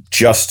pulled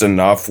just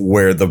enough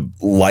where the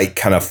light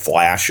kind of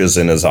flashes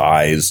in his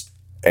eyes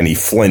and he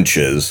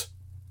flinches,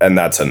 and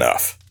that's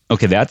enough.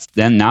 Okay,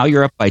 then now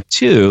you're up by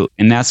 2,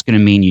 and that's going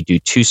to mean you do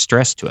 2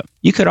 stress to him.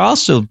 You could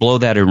also blow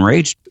that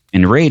enraged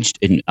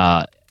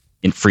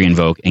in free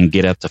invoke and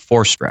get up to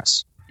 4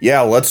 stress.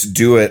 Yeah, let's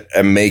do it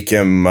and make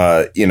him,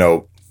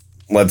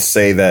 let's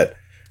say that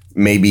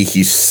maybe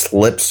he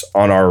slips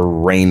on our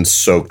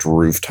rain-soaked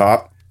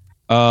rooftop.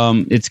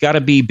 It's got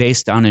to be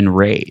based on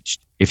enraged.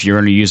 If you're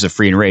going to use a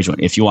free enraged one,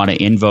 if you want to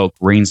invoke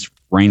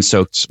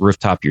rain-soaked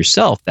rooftop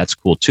yourself, that's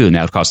cool too, and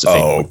that would cost a fate.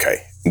 Oh,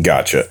 okay,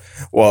 gotcha.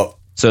 Well,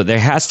 so there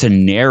has to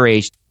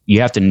narrate. You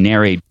have to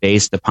narrate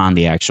based upon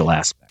the actual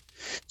aspect.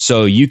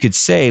 So you could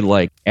say,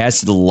 like,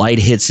 as the light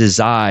hits his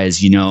eyes,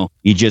 he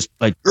just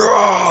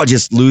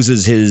just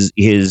loses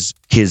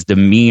his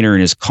demeanor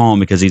and his calm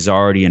because he's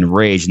already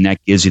enraged, and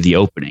that gives you the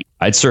opening.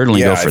 I'd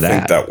certainly go for that. I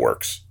think that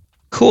works.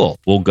 Cool.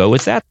 We'll go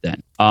with that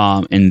then.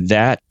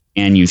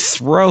 And you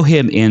throw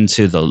him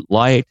into the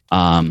light.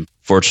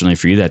 Fortunately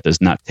for you, that does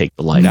not take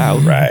the light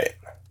out. Right.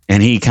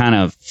 And he kind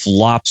of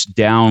flops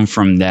down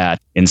from that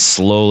and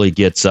slowly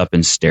gets up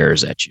and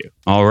stares at you.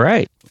 All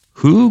right.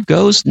 Who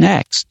goes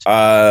next?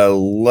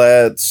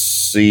 Let's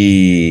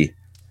see.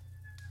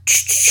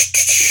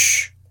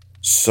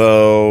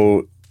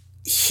 So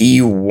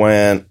he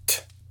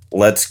went.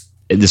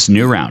 This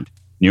new round.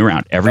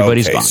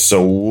 Everybody's gone.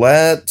 So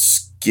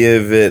let's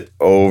give it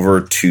over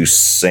to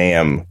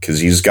Sam because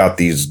he's got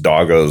these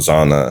doggos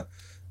on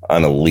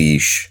a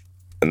leash,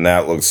 and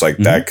that looks like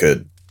that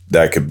could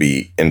that could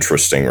be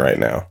interesting right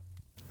now.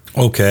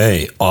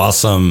 Okay,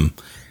 awesome.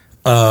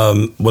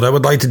 What I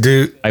would like to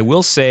do, I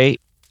will say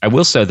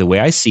the way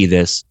I see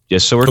this,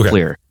 just so we're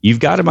clear, you've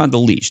got him on the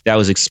leash. That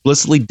was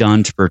explicitly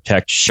done to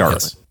protect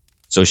Charlotte. Yes.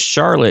 So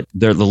Charlotte,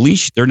 the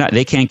leash,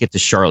 they can't get to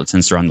Charlotte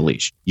since they're on the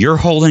leash. You're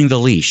holding the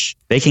leash.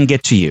 They can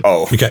get to you.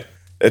 Oh, okay.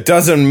 It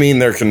doesn't mean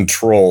they're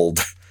controlled.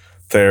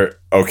 They're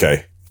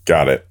okay.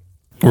 Got it.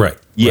 Right.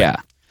 Yeah.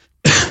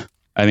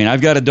 I mean,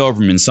 I've got a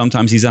Doberman.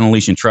 Sometimes he's on a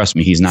leash, and trust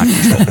me, he's not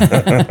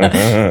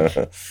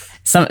controlled.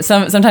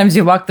 Sometimes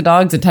you walk the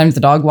dog, sometimes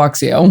the dog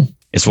walks you.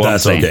 It's what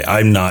That's I'm saying. okay.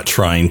 I'm not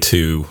trying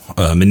to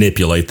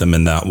manipulate them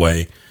in that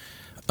way.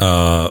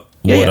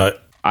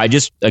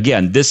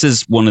 Again, this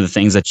is one of the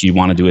things that you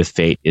want to do with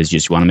Fate is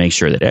just you want to make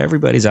sure that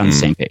everybody's on the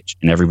same page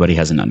and everybody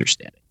has an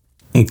understanding.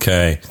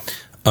 Okay.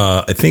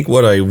 I think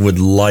what I would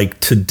like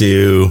to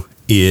do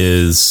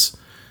is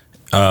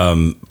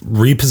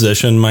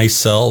reposition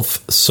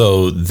myself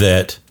so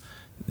that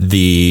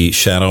the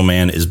Shadow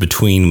Man is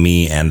between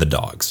me and the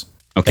dogs.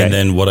 Okay. And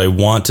then what I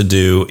want to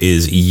do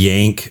is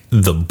yank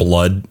the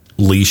blood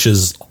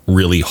leashes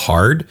really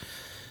hard.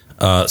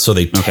 So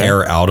they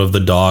tear out of the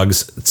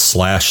dogs,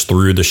 slash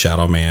through the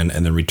Shadow Man,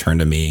 and then return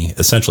to me,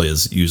 essentially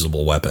as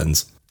usable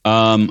weapons.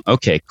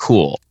 Okay,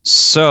 cool.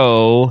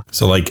 So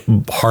like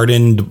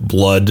hardened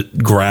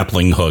blood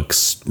grappling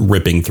hooks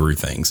ripping through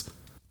things.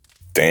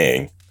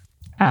 Dang.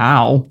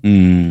 Ow.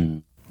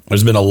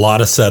 There's been a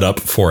lot of setup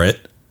for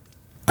it.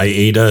 I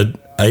ate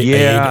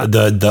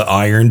the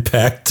iron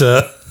packed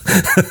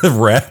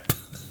rep.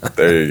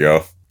 There you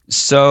go.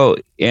 So,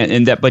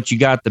 but you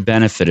got the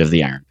benefit of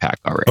the iron pack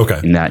already. Okay.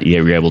 In that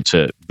you're able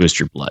to boost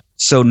your blood.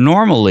 So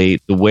normally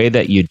the way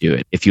that you do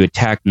it, if you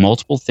attack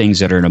multiple things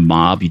that are in a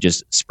mob, you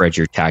just spread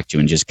your attack to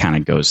and just kind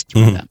of goes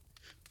through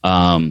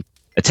them.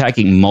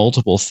 Attacking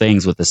multiple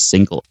things with a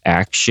single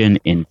action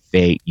in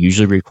Fate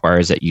usually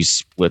requires that you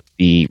split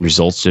the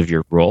results of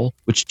your roll,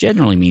 which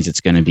generally means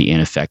it's going to be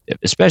ineffective.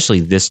 Especially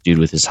this dude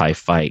with his high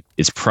fight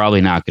is probably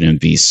not going to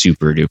be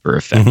super duper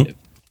effective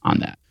on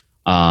that.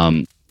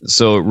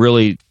 So it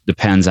really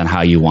depends on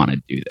how you want to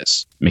do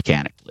this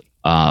mechanically.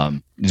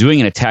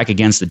 Doing an attack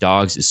against the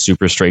dogs is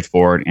super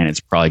straightforward, and it's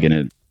probably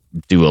going to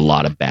do a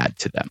lot of bad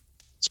to them.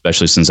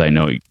 Especially since I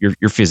know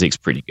your physics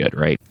pretty good,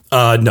 right?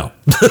 No.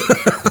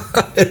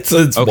 it's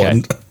okay.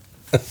 One.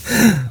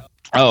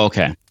 Oh,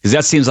 okay. Because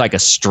that seems like a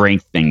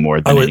strength thing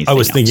more than anything I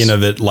was else. thinking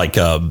of it like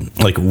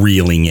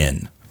reeling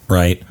in,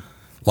 right?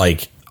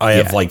 Like I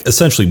have like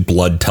essentially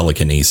blood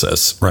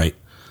telekinesis, right?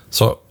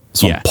 So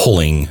I'm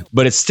pulling.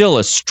 But it's still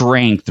a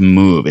strength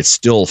move. It's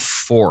still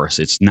force.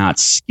 It's not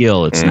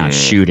skill. It's not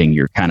shooting.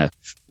 You're kind of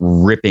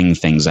ripping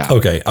things out.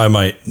 Okay, I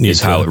might need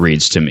to how it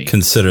reads to me.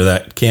 Consider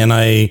that. Can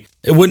I?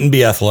 It wouldn't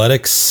be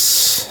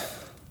athletics.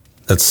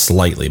 That's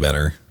slightly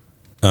better.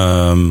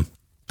 I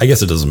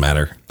guess it doesn't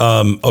matter.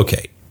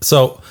 Okay,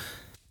 so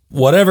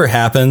whatever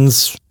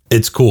happens,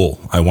 it's cool.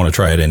 I want to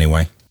try it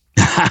anyway.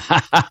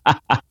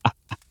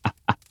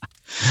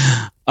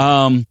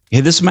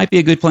 Hey, this might be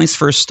a good place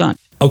for a stunt.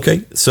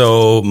 Okay,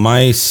 so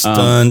my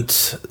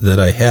stunt that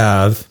I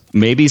have,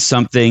 maybe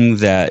something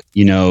that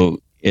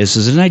this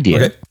is an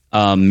idea. Okay.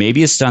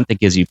 Maybe a stunt that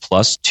gives you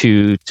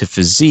 +2 to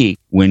physique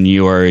when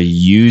you are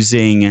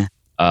using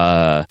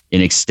an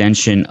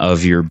extension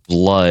of your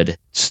blood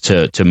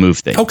to move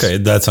things. Okay,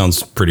 that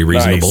sounds pretty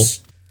reasonable.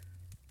 Nice.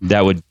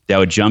 That would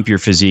jump your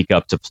physique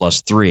up to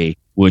 +3,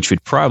 which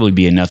would probably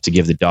be enough to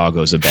give the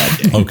doggos a bad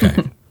day. Okay,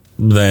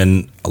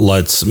 then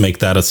let's make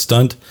that a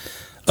stunt.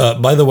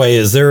 By the way,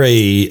 is there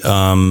a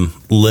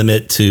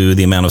limit to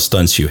the amount of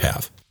stunts you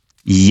have?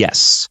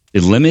 Yes. The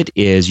limit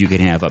is you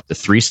can have up to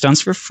 3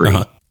 stunts for free,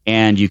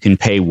 and you can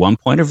pay 1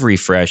 point of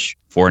refresh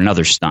for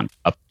another stunt.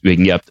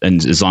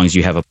 And as long as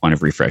you have a point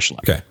of refresh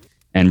left. Okay.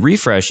 And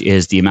refresh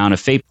is the amount of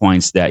fate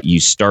points that you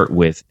start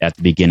with at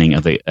the beginning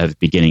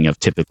of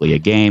typically a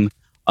game,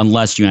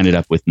 unless you ended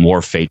up with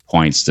more fate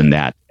points than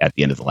that at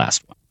the end of the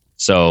last one.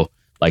 So,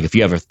 like if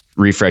you have a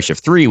refresh of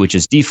 3, which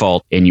is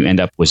default, and you end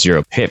up with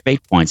 0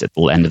 fate points at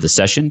the end of the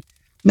session,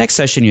 next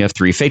session you have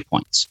 3 fate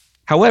points.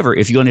 However,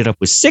 if you ended up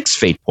with 6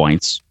 fate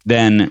points,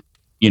 then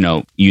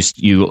you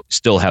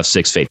still have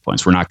 6 fate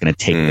points. We're not going to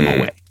take them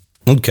away.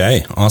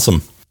 Okay,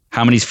 awesome.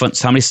 How many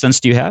stunts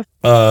do you have?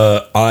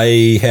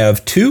 I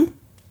have 2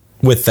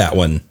 with that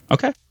one.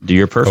 Okay,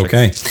 you're perfect.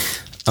 Okay,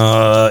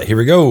 here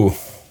we go.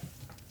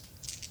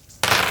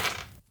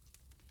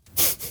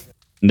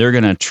 They're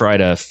going to try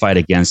to fight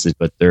against it,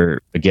 but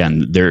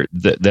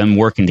them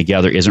working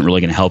together isn't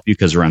really going to help you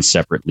because they're on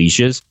separate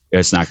leashes.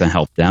 It's not going to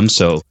help them,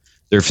 so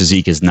their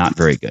physique is not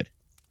very good.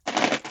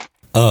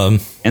 And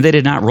they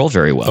did not roll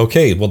very well.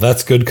 Okay, well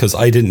that's good because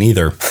I didn't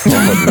either.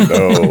 Oh,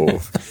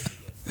 no.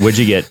 What'd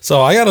you get?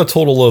 So I got a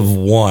total of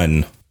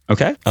 1.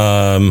 Okay.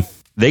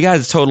 They got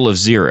a total of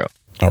 0.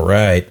 All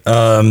right.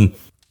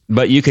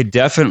 But you could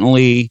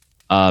definitely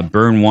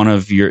burn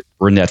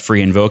that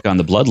free invoke on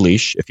the blood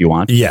leash if you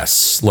want.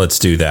 Yes, let's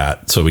do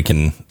that. So we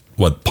can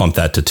pump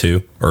that to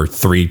 2 or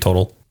 3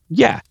 total.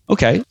 Yeah.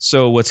 Okay.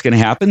 So what's going to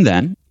happen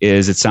then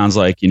is it sounds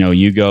like,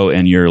 you go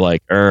and you're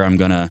like, I'm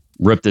going to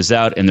rip this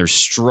out, and they're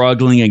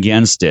struggling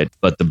against it,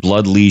 but the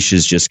blood leash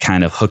is just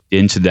kind of hooked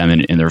into them,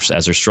 and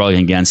as they're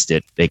struggling against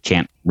it, they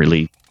can't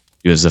really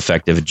do as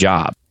effective a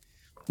job.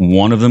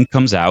 One of them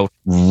comes out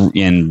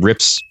and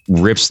rips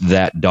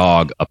that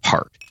dog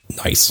apart.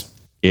 Nice.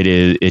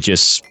 It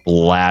just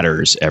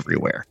splatters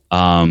everywhere. ...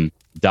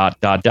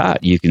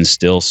 You can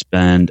still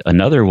spend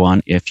another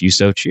one if you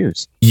so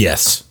choose.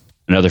 Yes.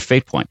 Another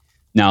fate point.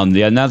 Now,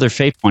 another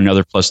fate point,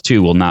 another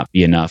 +2 will not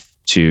be enough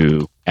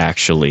to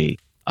actually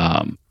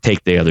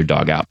take the other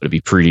dog out, but it'd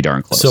be pretty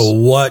darn close. So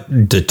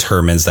what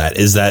determines that?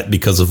 Is that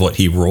because of what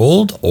he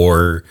rolled,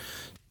 or...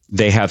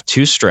 They have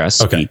 2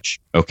 stress each.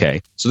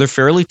 Okay. So they're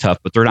fairly tough,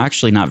 but they're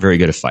actually not very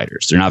good at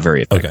fighters. They're not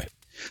very effective.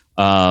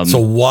 Okay. So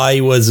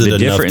why was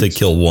it enough to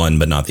kill one,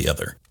 but not the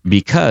other?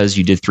 Because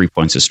you did 3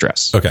 points of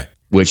stress. Okay.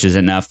 Which is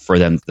enough for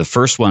them. The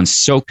first one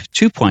soaked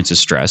 2 points of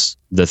stress.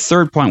 The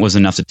third point was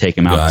enough to take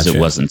him out because it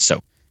wasn't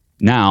soaked.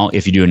 Now,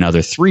 if you do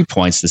another 3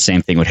 points, the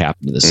same thing would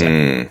happen to the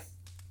second.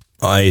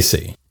 I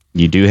see.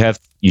 You do have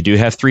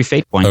 3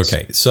 fate points.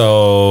 Okay.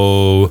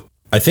 So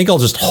I think I'll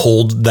just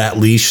hold that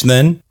leash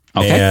then.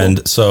 Okay,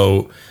 and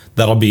so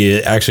that'll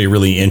be actually a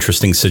really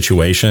interesting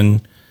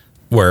situation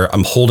where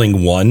I'm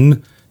holding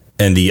one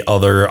and the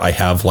other I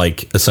have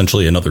like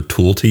essentially another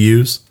tool to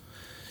use.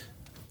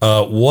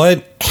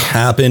 What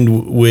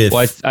happened with?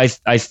 Well,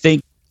 I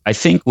think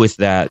with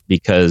that,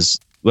 because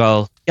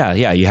you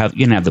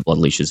can have the blood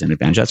leashes in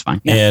advantage. That's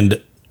fine. Yeah.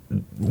 And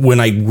when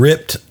I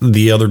ripped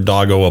the other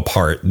doggo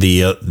apart,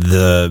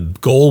 the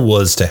goal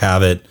was to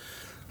have it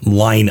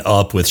line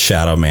up with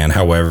Shadow Man.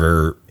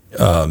 However,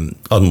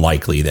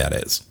 unlikely that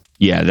is.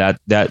 Yeah,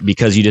 that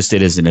because you just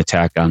did as an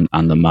attack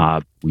on the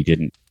mob, we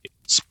didn't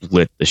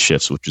split the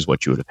shifts, which is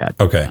what you would have had.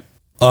 Okay.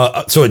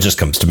 So it just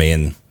comes to me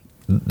and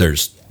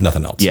there's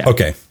nothing else. Yeah.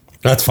 Okay.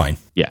 That's fine.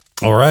 Yeah.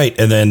 All right.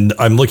 And then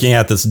I'm looking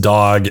at this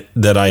dog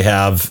that I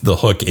have the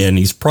hook in.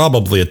 He's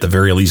probably at the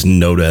very least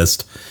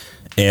noticed.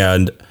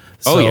 And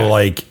so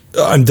like,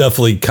 I'm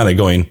definitely kind of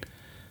going,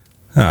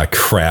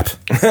 crap.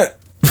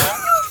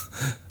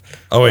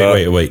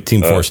 Wait.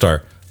 Team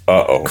 4-star.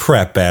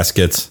 Crap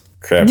baskets.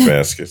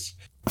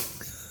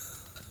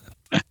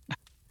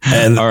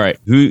 And all right,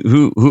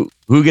 who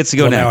gets to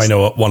go next?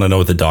 Now I want to know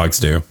what the dogs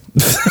do.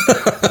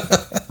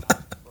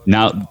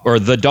 Now, or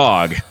the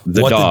dog.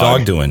 What the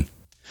dog doing?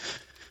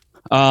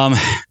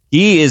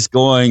 He is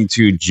going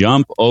to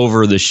jump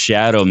over the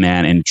Shadow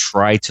Man and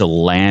try to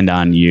land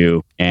on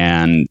you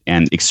and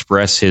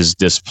express his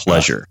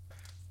displeasure.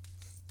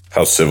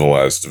 How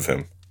civilized of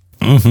him.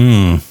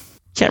 Mm-hmm.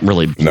 Can't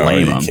really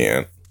blame him. No, you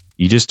can't.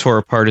 You just tore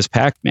apart his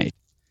pack mate.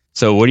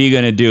 So what are you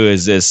going to do?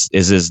 Is this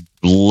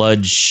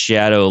blood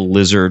shadow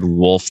lizard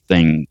wolf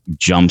thing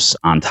jumps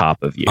on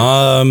top of you?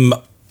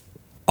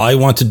 I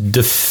want to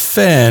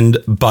defend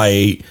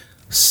by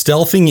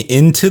stealthing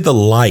into the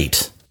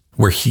light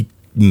where he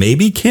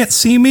maybe can't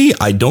see me.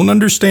 I don't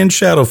understand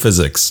shadow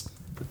physics.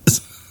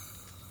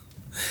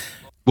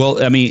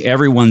 Well, I mean,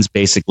 everyone's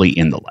basically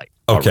in the light.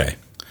 Okay.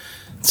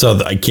 So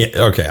I can't.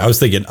 Okay. I was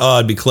thinking,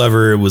 it'd be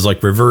clever. It was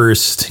like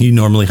reversed. You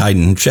normally hide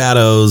in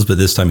shadows, but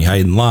this time you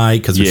hide in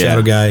light because they're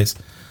shadow guys.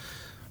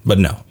 But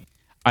no.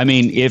 I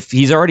mean, if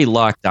he's already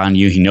locked on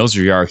you, he knows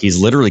where you are. He's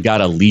literally got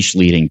a leash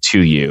leading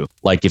to you.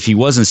 Like if he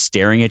wasn't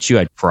staring at you,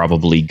 I'd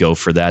probably go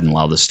for that and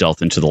allow the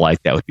stealth into the light.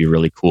 That would be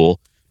really cool.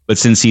 But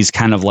since he's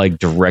kind of like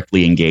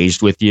directly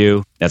engaged with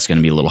you, that's going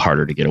to be a little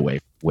harder to get away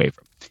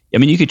from. I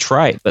mean, you could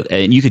try it,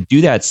 and you could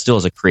do that still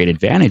as a great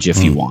advantage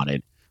if you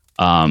wanted.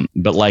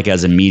 But like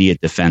as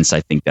immediate defense, I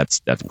think that's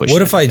pushing.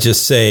 What if I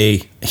just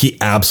say he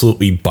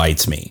absolutely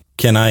bites me?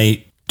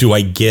 Do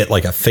I get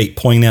like a fate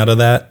point out of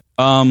that?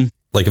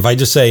 Like if I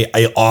just say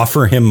I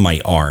offer him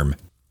my arm.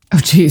 Oh,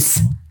 jeez.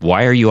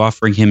 Why are you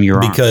offering him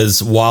your arm?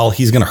 Because while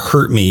he's going to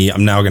hurt me,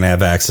 I'm now going to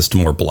have access to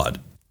more blood.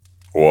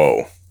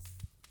 Whoa.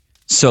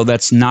 So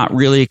that's not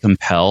really a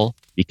compel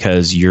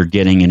because you're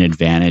getting an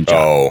advantage.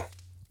 Oh.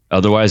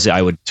 Otherwise,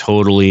 I would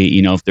totally,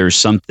 if there's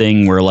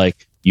something where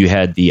like you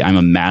had the I'm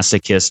a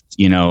masochist,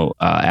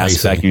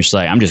 aspect, and you're just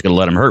like, I'm just going to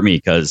let him hurt me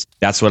because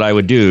that's what I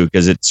would do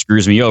because it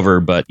screws me over.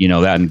 But,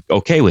 that I'm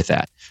okay with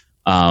that.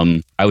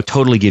 I would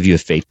totally give you a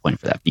fate point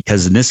for that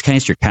because in this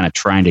case, you're kind of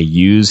trying to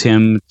use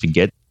him to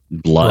get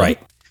blood. Right.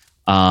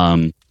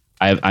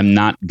 I'm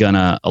not going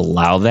to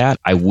allow that.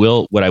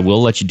 What I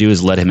will let you do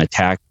is let him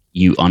attack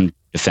you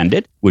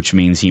undefended, which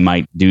means he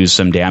might do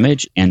some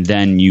damage. And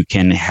then you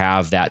can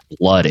have that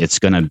blood. It's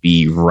going to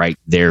be right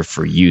there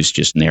for use,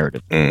 just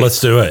narrative. Let's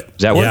do it.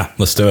 Does that work? Yeah,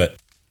 let's do it.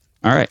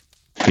 All right.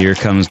 Here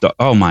comes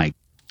oh my.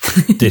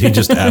 Did he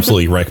just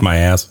absolutely wreck my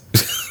ass?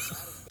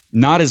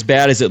 Not as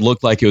bad as it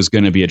looked like it was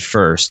going to be at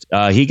first.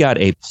 He got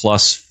a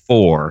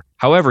 +4.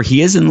 However,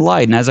 he is in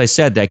light. And as I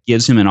said, that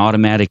gives him an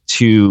automatic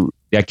 2.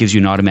 That gives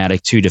you an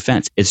automatic 2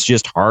 defense. It's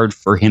just hard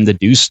for him to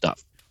do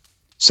stuff.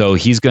 So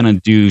he's going to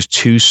do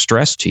 2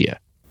 stress to you.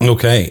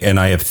 Okay. And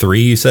I have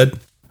 3, you said?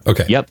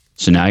 Okay. Yep.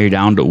 So now you're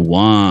down to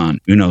 1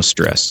 uno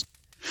stress.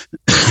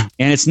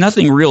 And it's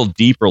nothing real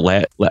deep or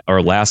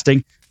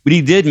lasting. But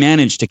he did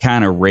manage to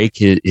kind of rake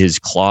his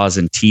claws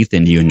and teeth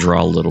into you and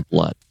draw a little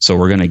blood. So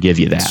we're going to give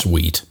you that.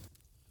 Sweet.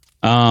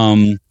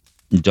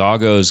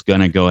 Doggo's going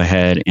to go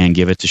ahead and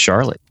give it to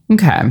Charlotte.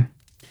 Okay.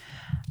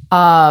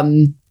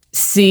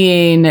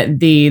 Seeing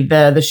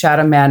the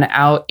Shadow Man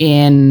out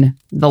in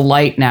the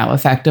light now,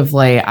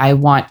 effectively, I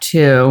want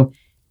to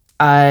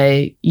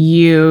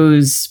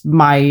use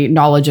my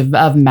knowledge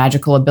of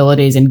magical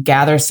abilities and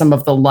gather some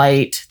of the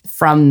light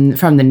from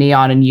the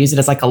neon and use it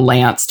as like a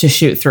lance to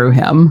shoot through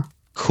him.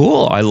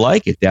 Cool. I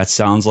like it. That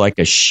sounds like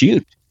a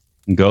shoot.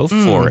 Go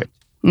for it.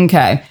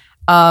 Okay.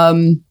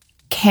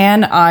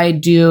 Can I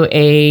do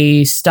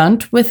a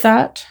stunt with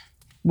that?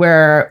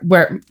 Where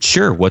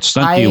Sure. What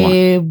stunt do you want?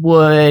 I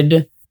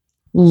would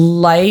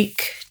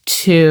like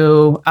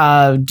to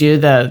do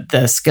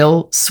the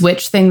skill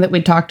switch thing that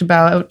we talked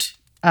about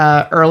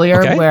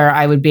earlier, where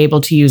I would be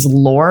able to use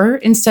lore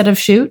instead of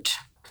shoot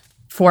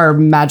for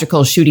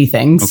magical shooty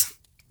things.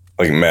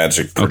 Like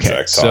magic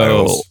projectiles.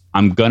 So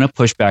I'm going to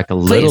push back a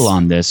little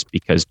on this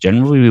because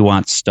generally we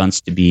want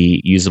stunts to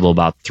be usable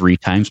about 3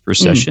 times per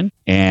session.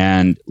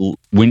 And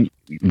when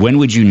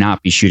would you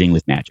not be shooting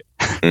with magic?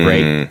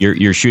 Right?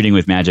 You're shooting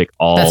with magic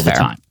all the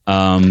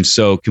time.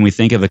 So can we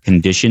think of a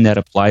condition that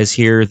applies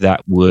here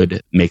that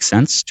would make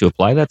sense to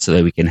apply that so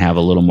that we can have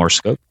a little more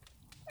scope?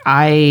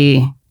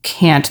 I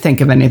can't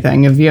think of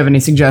anything. If you have any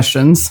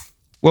suggestions.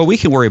 Well, we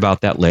can worry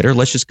about that later.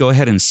 Let's just go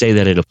ahead and say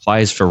that it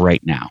applies for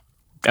right now.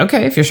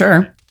 Okay, if you're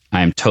sure.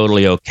 I am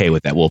totally okay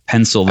with that. We'll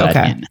pencil that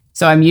in.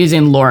 So I'm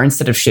using lore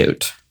instead of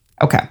shoot.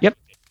 Okay. Yep.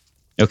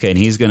 Okay, and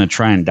he's going to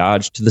try and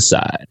dodge to the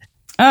side.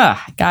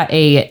 Got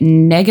a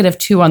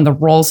 -2 on the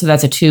roll, so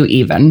that's a 2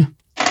 even.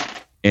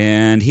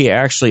 And he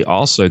actually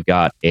also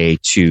got a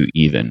 2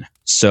 even.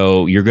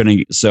 So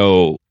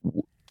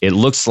it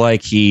looks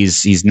like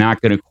he's not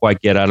going to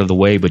quite get out of the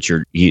way, but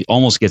he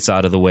almost gets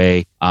out of the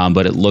way.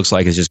 But it looks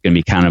like it's just going to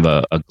be kind of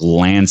a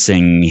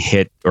glancing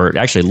hit, or it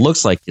actually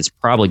looks like it's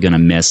probably going to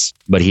miss,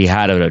 but he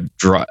had to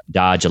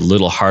dodge a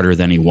little harder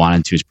than he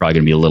wanted to. He's probably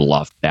going to be a little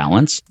off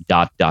balance. ...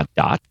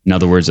 In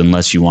other words,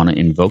 unless you want to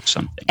invoke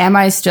something. Am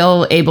I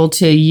still able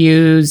to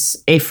use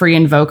a free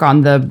invoke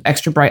on the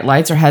extra bright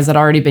lights, or has it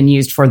already been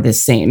used for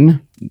this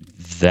scene?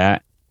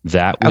 That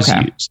was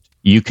used.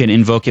 You can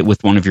invoke it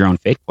with one of your own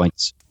fate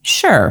points.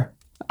 Sure.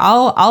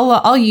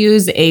 I'll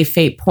use a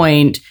fate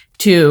point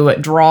to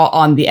draw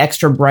on the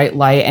extra bright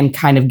light and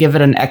kind of give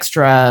it an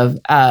extra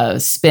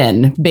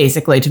spin,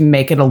 basically, to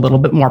make it a little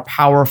bit more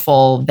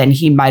powerful than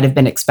he might have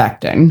been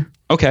expecting.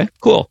 Okay,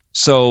 cool.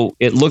 So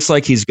it looks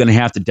like he's going to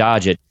have to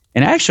dodge it.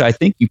 And actually, I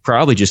think you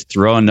probably just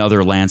throw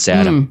another lance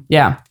at him.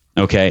 Yeah.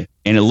 Okay.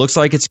 And it looks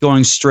like it's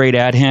going straight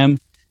at him.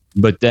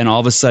 But then all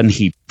of a sudden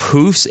he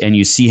poofs and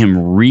you see him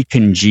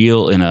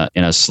recongeal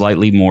in a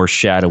slightly more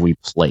shadowy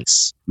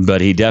place. But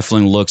he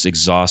definitely looks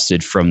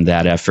exhausted from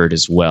that effort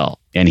as well.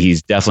 And he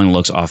definitely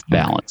looks off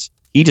balance.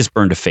 He just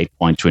burned a fate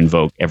point to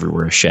invoke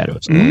Everywhere a Shadow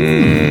is.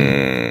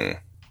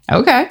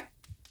 Okay.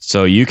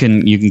 So you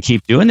can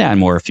keep doing that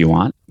more if you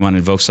want. You want to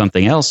invoke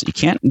something else. You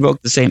can't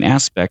invoke the same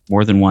aspect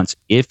more than once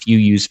if you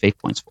use fate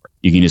points for it.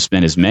 You can just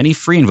spend as many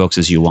free invokes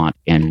as you want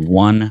and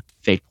 1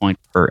 fate point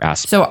per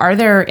aspect. So are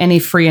there any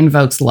free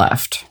invokes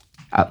left?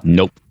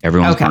 Nope.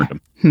 Everyone's burned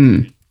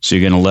them. So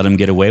you're going to let him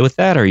get away with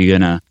that, or are you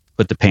going to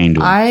put the pain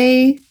to him?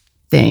 I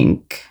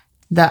think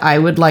that I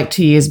would like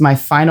to use my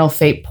final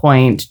fate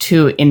point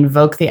to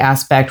invoke the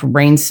aspect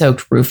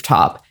Rain-Soaked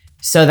Rooftop,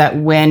 so that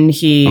when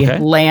he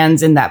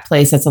lands in that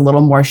place that's a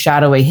little more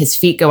shadowy, his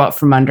feet go out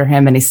from under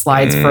him and he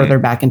slides further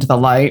back into the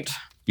light.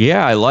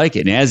 Yeah, I like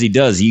it. And as he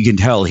does, you can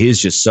tell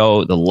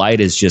the light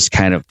is just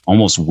kind of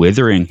almost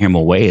withering him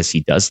away as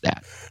he does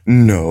that.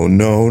 No.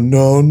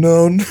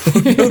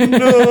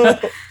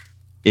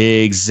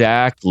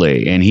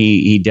 Exactly. And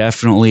he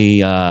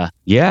definitely,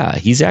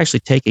 he's actually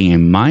taking a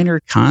minor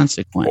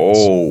consequence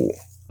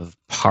of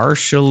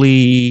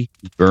partially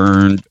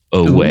burned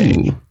away.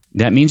 Ooh.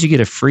 That means you get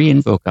a free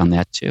invoke on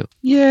that too.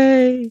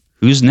 Yay.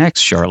 Who's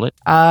next, Charlotte?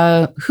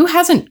 Who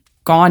hasn't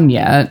gone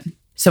yet?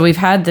 So we've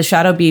had the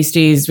Shadow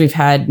Beasties, we've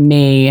had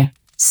me,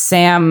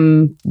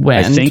 Sam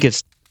went.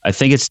 I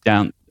think it's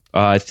down.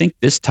 I think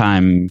this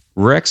time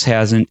Rex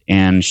hasn't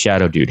and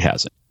Shadow Dude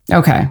hasn't.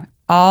 Okay.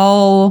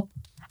 I'll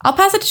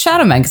pass it to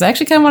Shadow Man because I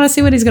actually kind of want to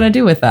see what he's going to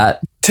do with that.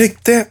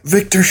 Take that,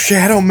 Victor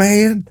Shadow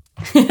Man.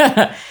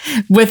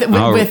 with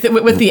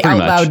the out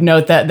loud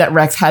note that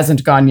Rex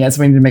hasn't gone yet,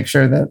 so we need to make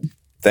sure that.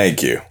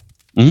 Thank you.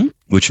 Mm-hmm.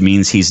 Which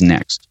means he's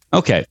next.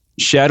 Okay.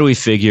 Shadowy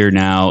figure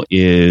now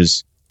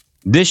is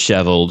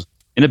disheveled,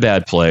 in a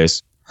bad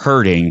place,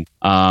 hurting.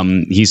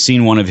 He's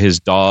seen one of his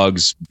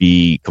dogs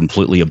be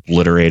completely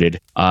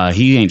obliterated.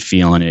 He ain't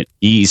feeling it.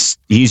 He's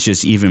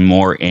just even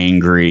more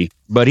angry,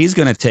 but he's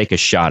going to take a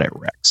shot at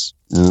Rex.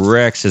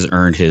 Rex has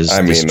earned his.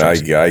 I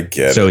get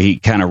it. So he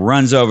kind of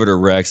runs over to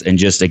Rex and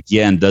just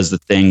again does the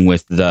thing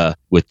with the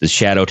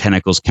shadow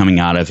tentacles coming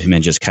out of him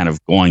and just kind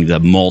of going the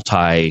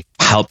multi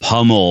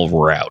pummel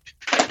route.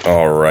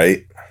 All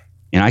right.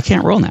 And I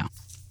can't roll now.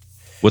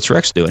 What's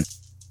Rex doing?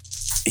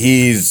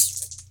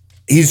 He's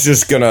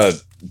just gonna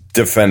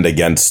defend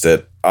against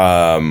it,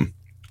 or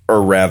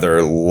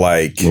rather,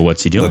 like. Well,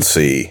 what's he doing? Let's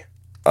see.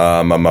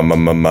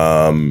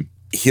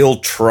 He'll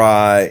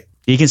try.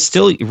 He can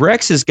still,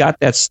 Rex has got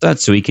that stud,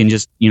 so he can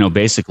just,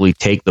 basically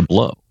take the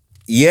blow.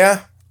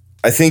 Yeah,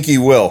 I think he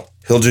will.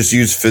 He'll just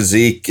use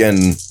physique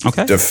and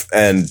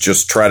and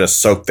just try to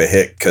soak the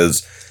hit,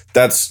 because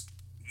that's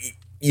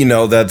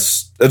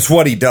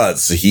what he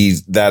does.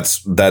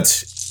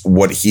 That's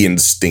what he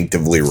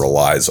instinctively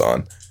relies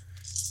on.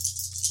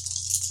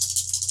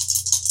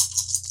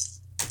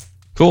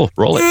 Cool,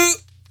 roll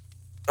it.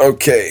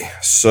 Okay,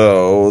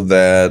 so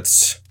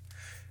that's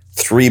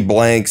 3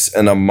 blanks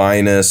and a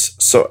minus.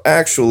 So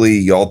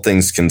actually, all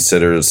things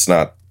considered, it's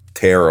not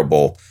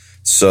terrible.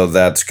 So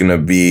that's going to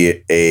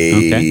be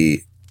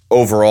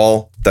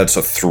overall, that's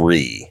a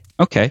 3.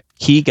 Okay.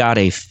 He got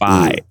a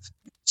 5. Ooh.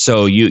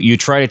 So you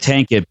try to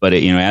tank it, but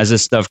as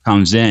this stuff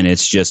comes in,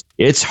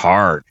 it's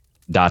hard. ...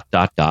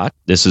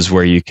 This is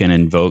where you can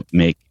invoke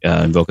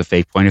a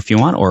fate point if you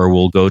want, or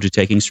we'll go to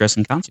taking stress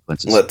and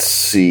consequences. Let's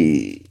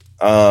see.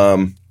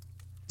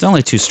 It's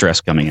only 2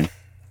 stress coming in.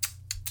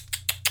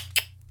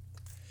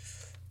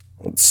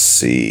 Let's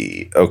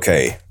see.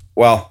 Okay.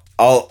 Well,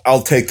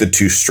 I'll take the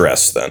 2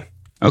 stress then.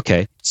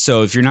 Okay.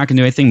 So if you're not going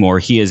to do anything more,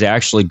 he is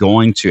actually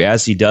going to,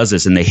 as he does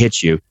this and they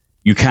hit you,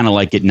 you kind of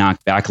like get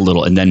knocked back a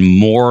little, and then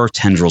more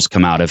tendrils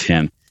come out of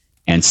him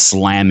and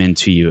slam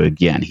into you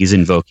again. He's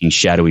invoking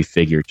Shadowy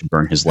Figure to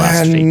burn his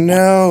last fate point.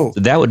 So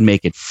that would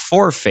make it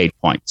 4 fate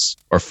points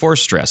or 4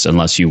 stress,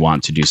 unless you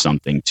want to do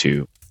something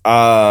to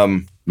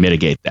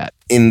mitigate that.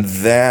 In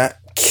that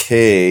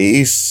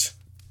case,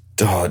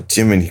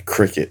 Jiminy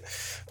Cricket.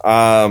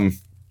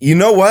 You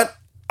know what?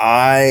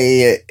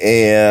 I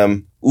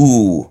am.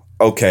 Ooh,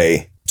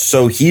 okay.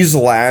 So he's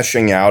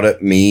lashing out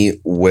at me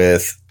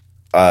with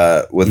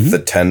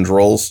the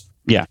tendrils.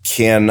 Yeah.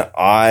 Can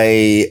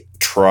I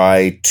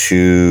try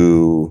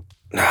to?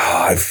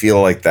 I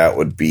feel like that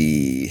would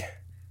be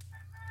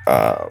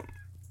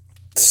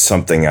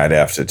something I'd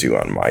have to do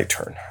on my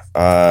turn.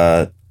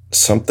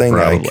 Something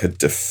Probably. I could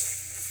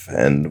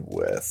defend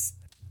with.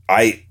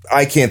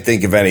 I can't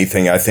think of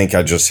anything. I think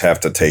I just have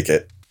to take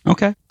it.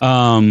 Okay.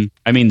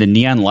 I mean, the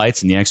neon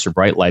lights and the extra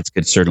bright lights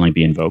could certainly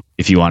be invoked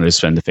if you wanted to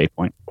spend the fate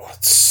point.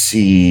 Let's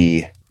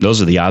see.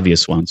 Those are the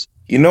obvious ones.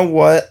 You know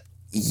what?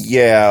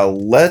 Yeah,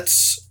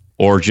 let's.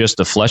 Or just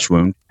a flesh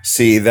wound.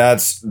 See,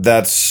 that's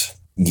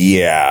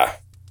yeah.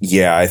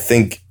 I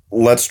think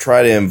let's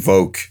try to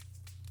invoke.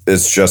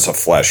 It's just a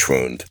flesh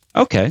wound.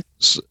 Okay.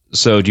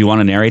 So do you want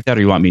to narrate that,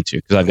 or you want me to?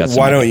 Because I've got.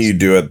 Why don't you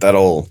do it?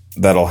 That'll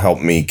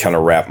help me kind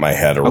of wrap my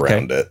head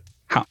around it.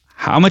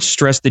 How much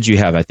stress did you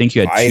have? I think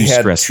you had 2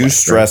 stress. I had 2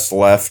 stress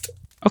left.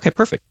 Okay,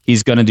 perfect.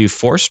 He's going to do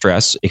 4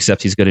 stress,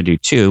 except he's going to do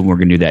 2. And we're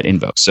going to do that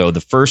invoke. So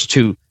the first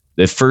 2,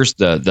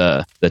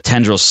 the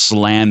tendrils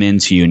slam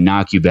into you,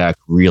 knock you back,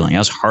 reeling.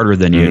 That's harder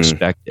than you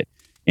expected.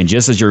 And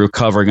just as you're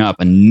recovering up,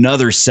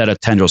 another set of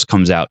tendrils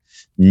comes out,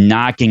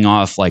 knocking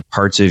off like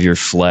parts of your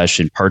flesh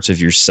and parts of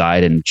your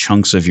side and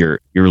chunks of your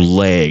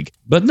leg.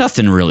 But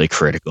nothing really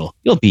critical.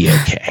 You'll be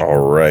okay.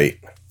 All right.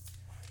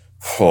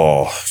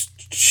 Oh,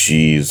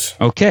 jeez.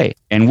 Okay.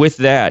 And with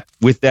that,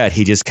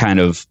 he just kind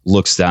of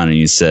looks down and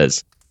he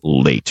says,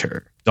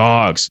 later.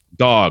 Dog,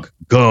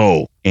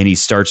 go. And he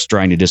starts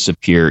trying to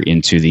disappear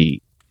into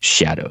the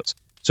shadows.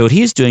 So what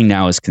he's doing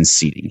now is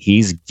conceding.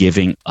 He's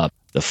giving up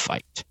the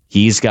fight.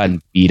 He's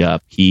gotten beat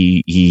up.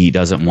 He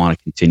doesn't want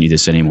to continue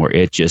this anymore.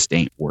 It just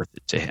ain't worth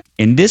it to him.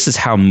 And this is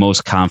how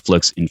most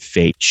conflicts in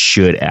Fate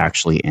should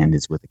actually end,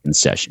 is with a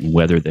concession.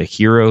 Whether the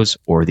heroes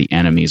or the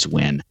enemies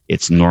win,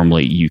 it's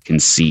normally you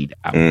concede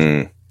out.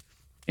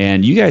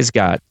 And you guys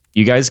got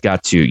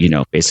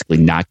to, basically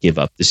not give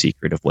up the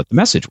secret of what the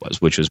message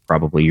was, which was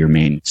probably your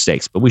main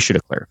stakes. But we should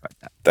have clarified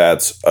that.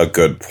 That's a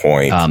good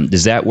point.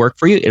 Does that work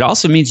for you? It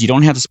also means you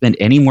don't have to spend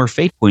any more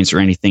fate points or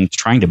anything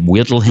trying to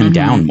whittle him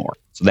down more.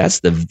 So that's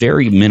the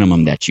very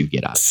minimum that you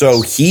get out of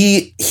So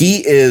he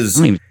is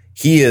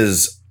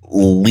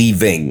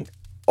leaving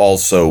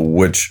also,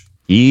 which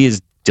he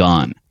is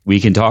done. We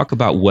can talk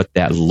about what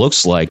that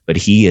looks like, but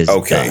he is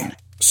done.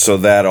 So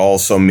that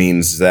also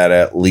means that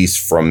at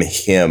least from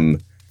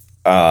him,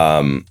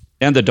 and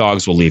the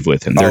dogs will leave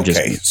with him. They're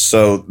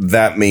so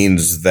that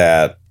means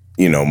that,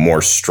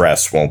 more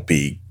stress won't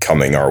be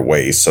coming our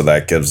way. So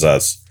that gives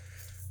us,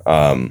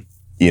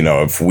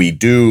 if we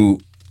do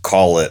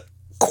call it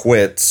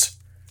quits,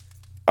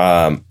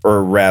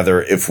 or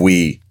rather, if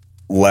we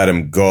let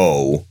him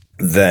go,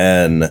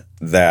 then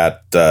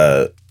that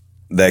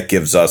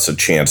gives us a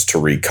chance to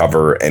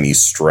recover any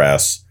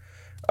stress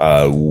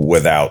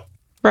without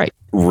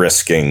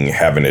risking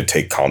having to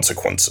take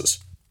consequences.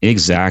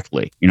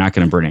 Exactly. You're not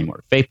going to burn any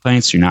more fate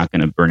points. You're not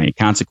going to burn any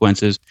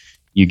consequences.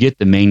 You get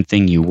the main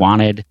thing you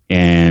wanted,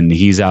 and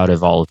he's out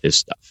of all of his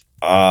stuff.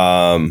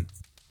 And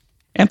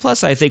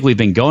plus, I think we've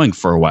been going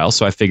for a while,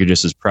 so I figured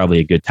this is probably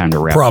a good time to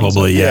wrap.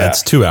 Probably, yeah.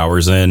 It's 2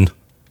 hours in.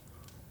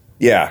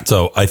 Yeah.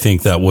 So I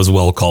think that was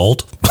well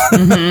called.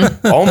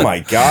 Oh my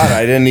God,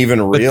 I didn't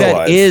even realize.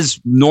 But that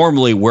is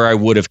normally where I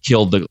would have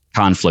killed the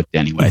conflict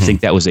anyway. I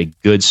think that was a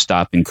good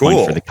stopping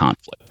point for the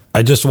conflict.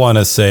 I just want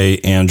to say,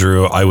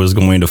 Andrew, I was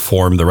going to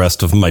form the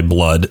rest of my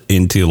blood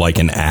into like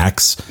an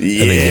axe and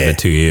then give it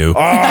to you. Oh,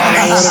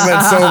 that would have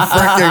been so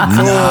freaking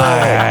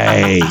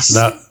cool. Nice.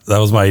 That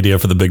was my idea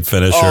for the big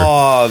finisher.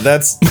 Oh,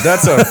 that's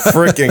a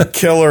freaking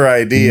killer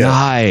idea.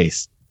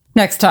 Nice.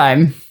 Next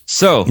time.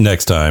 So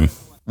Next time.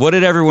 what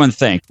did everyone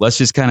think? Let's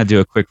just kind of do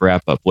a quick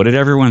wrap up. What did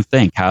everyone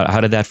think? How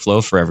did that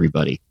flow for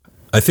everybody?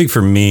 I think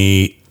for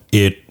me,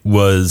 it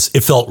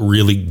felt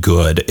really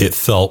good. It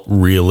felt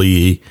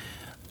really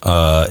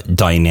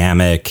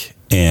dynamic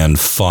and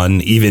fun,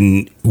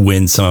 even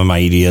when some of my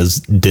ideas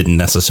didn't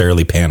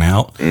necessarily pan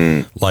out.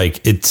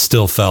 Like, it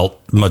still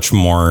felt much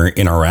more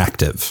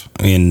interactive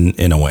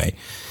in a way.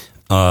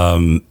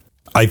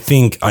 I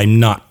think I'm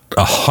not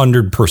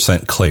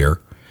 100%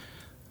 clear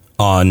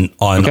on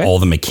all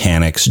the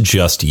mechanics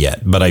just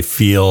yet, but I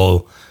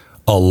feel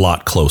a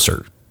lot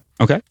closer.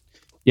 Okay.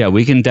 Yeah,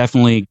 we can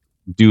definitely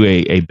do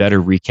a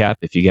better recap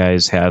if you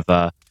guys have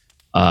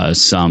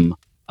some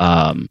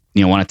want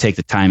to take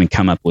the time and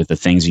come up with the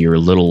things you're a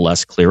little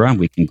less clear on.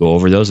 We can go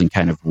over those and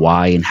kind of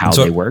why and how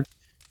they work.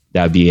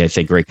 That would be, I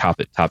think, a great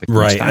topic.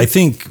 Right. I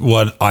think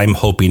what I'm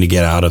hoping to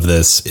get out of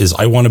this is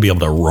I want to be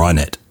able to run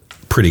it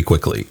pretty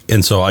quickly.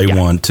 And so I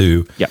want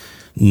to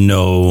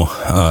know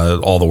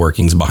all the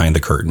workings behind the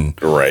curtain.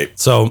 Right.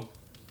 So,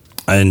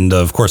 and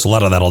of course, a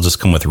lot of that will just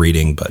come with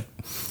reading, but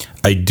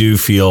I do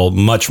feel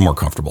much more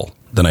comfortable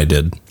than I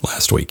did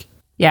last week.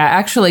 Yeah,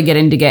 actually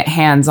getting to get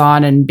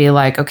hands-on and be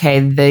like, okay,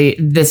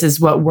 this is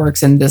what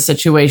works in this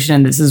situation,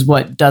 and this is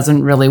what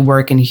doesn't really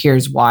work, and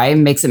here's why,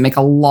 makes it make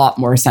a lot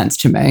more sense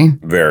to me.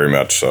 Very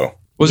much so.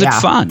 Was it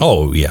fun?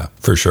 Oh, yeah,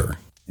 for sure.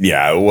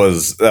 Yeah, that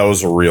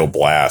was a real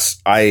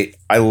blast. I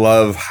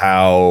love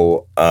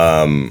how,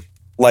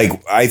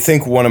 I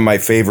think one of my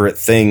favorite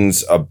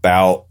things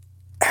about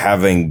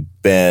having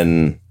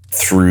been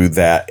through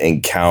that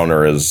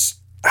encounter is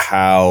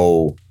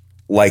how,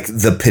 like,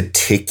 the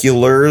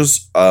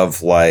particulars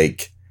of,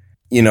 like,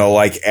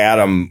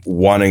 Adam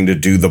wanting to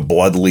do the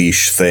blood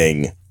leash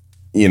thing,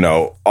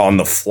 on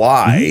the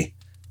fly.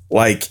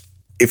 Like,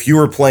 if you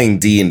were playing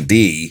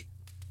D&D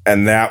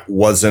and that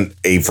wasn't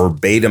a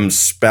verbatim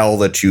spell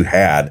that you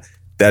had,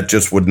 that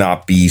just would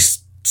not be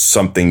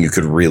something you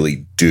could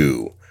really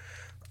do.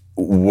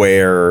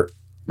 Where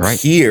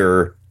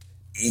here,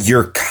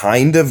 you're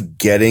kind of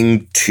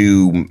getting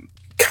to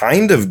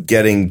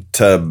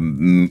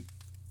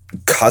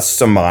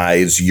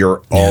customize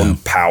your own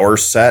power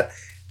set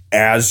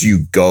as you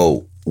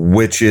go,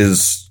 which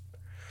is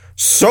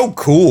so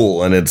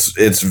cool, and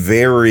it's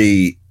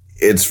very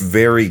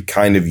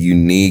kind of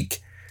unique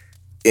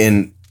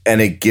and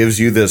it gives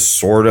you this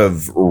sort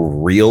of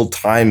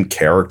real-time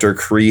character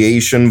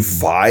creation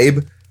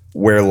vibe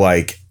where,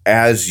 like,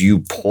 as you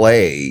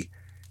play,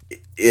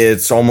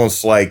 it's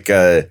almost like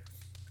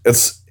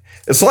it's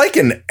like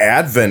an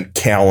advent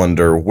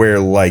calendar where,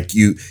 like,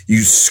 you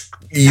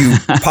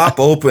pop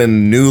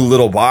open new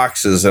little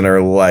boxes and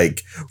are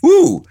like,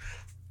 ooh,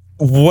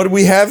 what do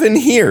we have in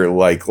here?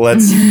 Like,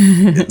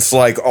 it's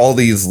like all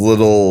these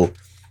little,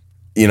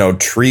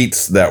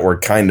 treats that were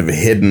kind of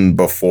hidden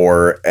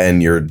before,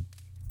 and you're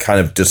kind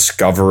of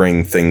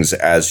discovering things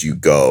as you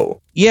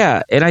go.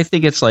 Yeah. And I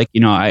think it's like,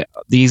 the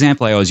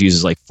example I always use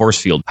is like force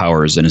field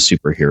powers in a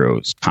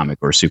superheroes comic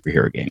or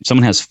superhero game.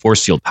 Someone has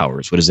force field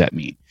powers. What does that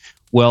mean?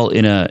 Well,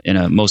 in a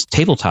most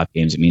tabletop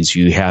games, it means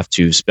you have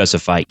to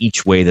specify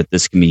each way that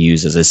this can be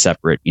used as a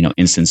separate,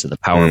 instance of the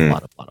power, blah,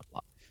 blah, blah,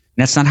 blah.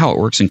 And that's not how it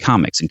works in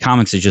comics. In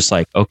comics, it's just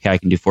like, okay, I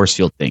can do force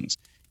field things.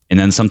 And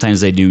then sometimes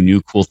they do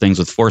new cool things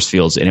with force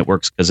fields, and it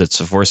works because it's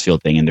a force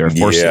field thing and they're a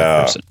force field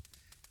person.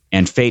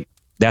 And Fate,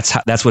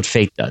 that's what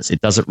Fate does. It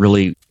doesn't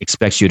really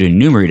expect you to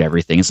enumerate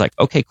everything. It's like,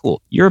 okay,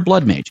 cool. You're a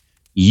blood mage.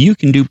 You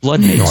can do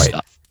blood mage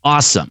stuff.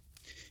 Awesome.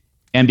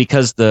 And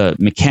because the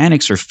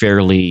mechanics are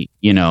fairly,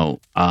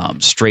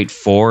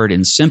 straightforward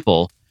and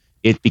simple,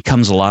 it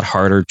becomes a lot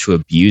harder to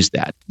abuse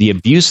that. The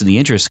abuse and the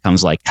interest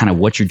comes like kind of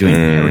what you're doing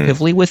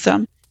narratively with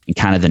them and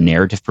kind of the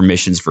narrative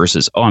permissions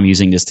versus, oh, I'm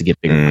using this to get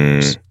bigger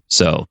numbers.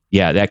 So,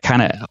 yeah, that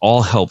kind of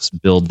all helps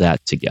build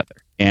that together.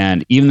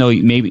 And even though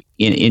maybe,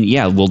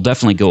 we'll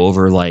definitely go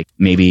over, like,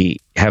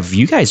 maybe have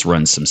you guys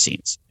run some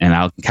scenes and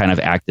I'll kind of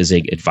act as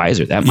an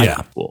advisor. That might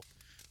be cool.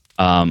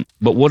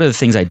 But one of the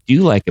things I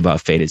do like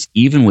about Fate is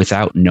even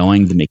without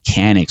knowing the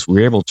mechanics,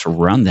 we're able to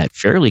run that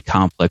fairly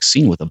complex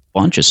scene with a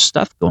bunch of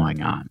stuff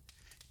going on.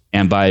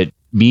 And by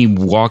me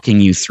walking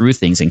you through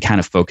things and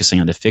kind of focusing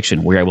on the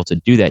fiction, we're able to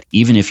do that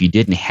even if you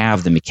didn't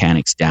have the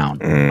mechanics down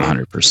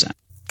 100%.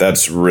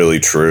 That's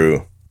really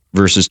true.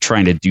 Versus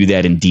trying to do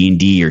that in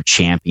D&D or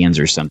Champions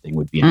or something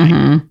would be a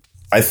nightmare.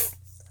 I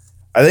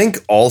think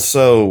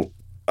also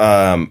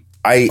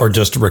or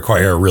just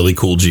require a really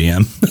cool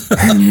GM.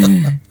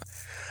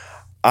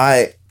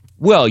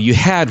 Well, you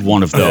had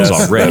one of those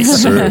already.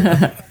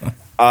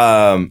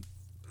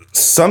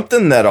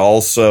 Something that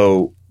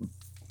also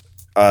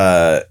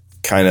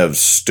kind of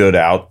stood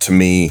out to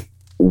me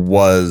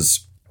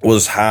was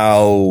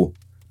how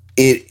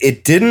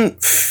it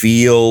didn't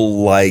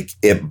feel like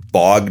it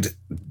bogged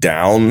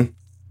down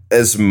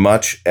as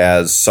much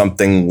as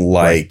something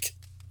like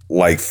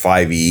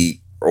 5e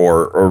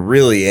or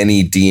really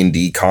any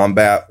D&D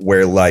combat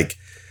where, like,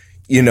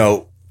 you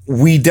know,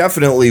 we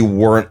definitely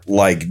weren't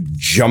like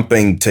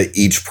jumping to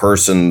each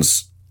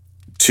person's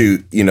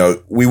to, you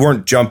know, we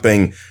weren't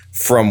jumping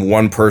from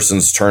one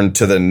person's turn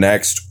to the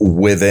next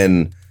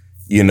within,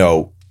 you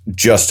know,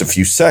 just a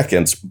few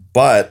seconds,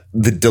 but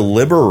the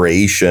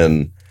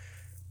deliberation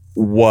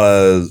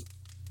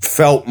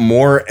felt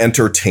more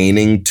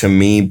entertaining to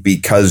me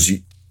because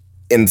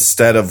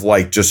instead of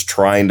like just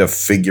trying to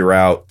figure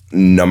out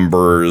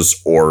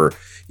numbers or,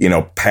 you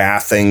know,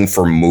 pathing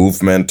for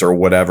movement or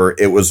whatever,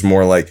 it was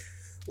more like,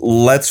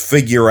 let's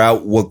figure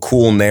out what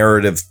cool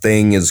narrative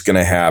thing is going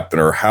to happen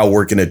or how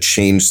we're going to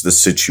change the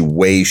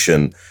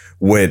situation,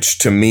 which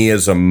to me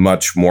is a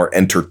much more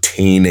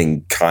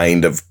entertaining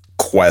kind of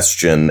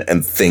question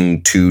and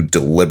thing to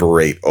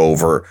deliberate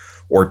over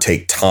or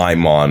take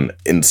time on,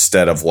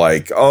 instead of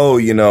like, oh,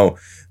 you know,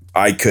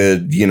 I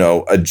could, you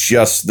know,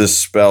 adjust this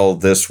spell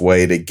this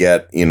way to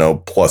get, you know,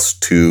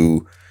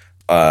 +2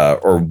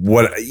 or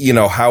what, you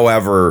know,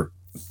 however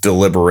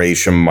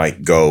deliberation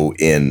might go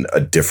in a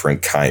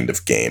different kind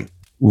of game.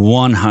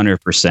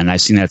 100%.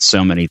 I've seen that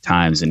so many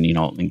times, and you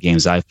know, in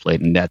games I've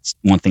played, and that's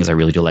one thing I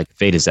really do like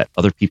Fate is that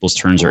other people's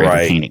turns are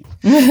entertaining.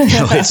 You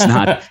know, it's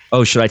not,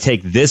 oh, should I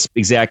take this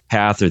exact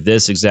path or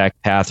this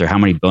exact path, or how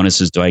many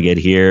bonuses do I get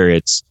here?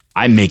 It's,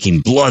 I'm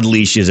making blood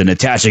leashes and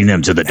attaching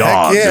them to the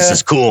dog. Yeah. This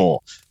is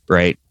cool,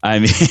 right? I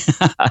mean,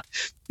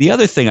 the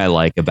other thing I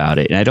like about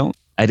it, and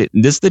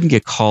this didn't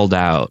get called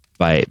out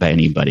by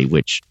anybody,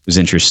 which was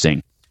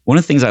interesting. One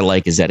of the things I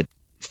like is that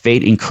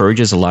Fate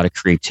encourages a lot of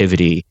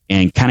creativity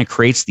and kind of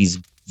creates these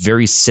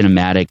very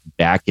cinematic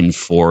back and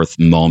forth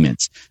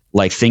moments.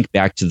 Like, think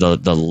back to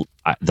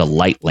the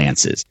light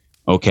lances.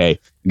 Okay,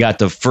 got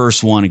the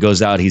first one, it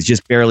goes out, he's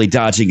just barely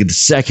dodging it. The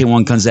second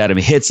one comes at him,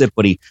 hits it,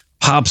 but he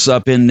pops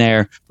up in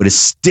there, but is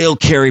still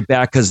carried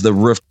back because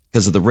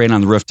of the rain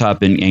on the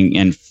rooftop,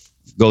 and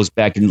goes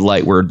back into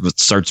light where it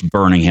starts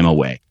burning him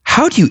away.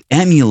 How do you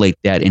emulate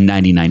that in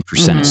 99%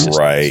 of systems?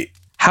 Right.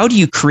 How do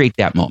you create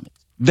that moment?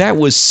 That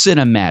was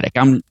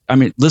cinematic. I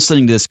mean,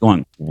 listening to this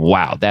going,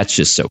 wow, that's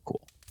just so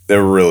cool. It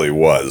really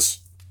was.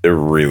 It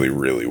really,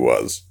 really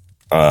was.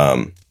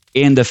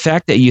 And the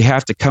fact that you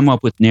have to come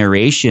up with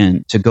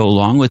narration to go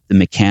along with the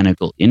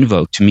mechanical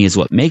invoke, to me, is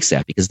what makes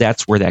that, because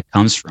that's where that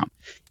comes from.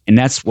 And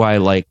that's why I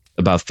like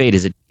about Fate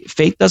is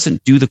Fate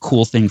doesn't do the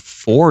cool thing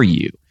for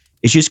you.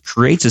 It just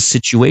creates a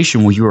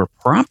situation where you are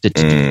prompted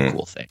to do the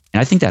cool thing.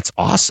 And I think that's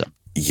awesome.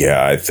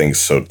 Yeah, I think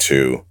so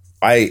too.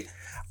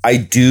 I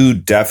do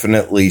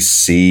definitely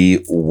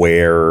see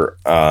where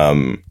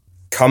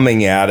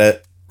coming at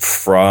it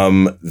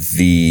from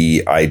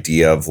the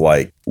idea of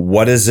like,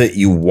 what is it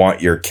you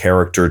want your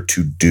character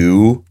to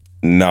do,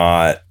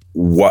 not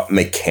what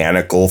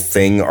mechanical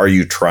thing are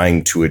you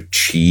trying to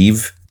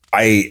achieve.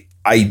 I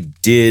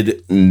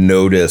did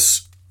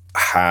notice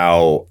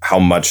how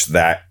much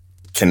that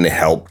can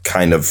help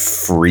kind of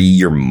free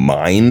your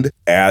mind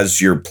as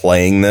you're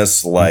playing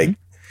this. Like,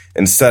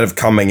 instead of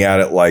coming at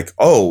it like,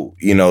 oh,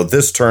 you know,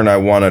 this turn I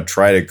want to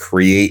try to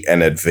create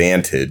an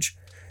advantage,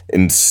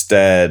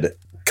 instead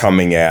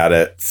coming at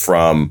it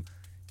from,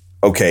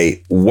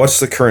 okay, what's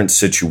the current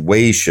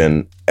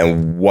situation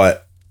and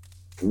what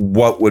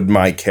would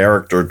my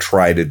character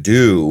try to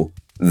do?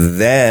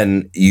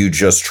 Then you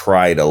just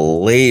try to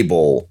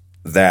label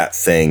that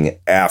thing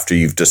after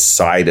you've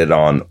decided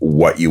on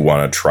what you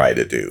want to try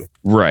to do.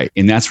 Right.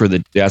 And that's where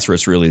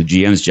it's really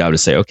the GM's job to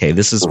say, okay,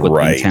 this is what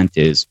the intent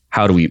is.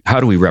 How do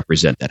we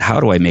represent that? How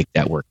do I make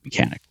that work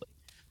mechanically?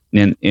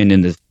 And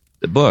in the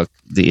book,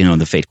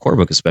 the Fate core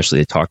book especially,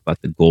 they talk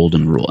about the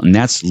golden rule. And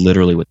that's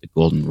literally what the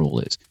golden rule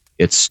is.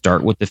 It's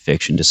start with the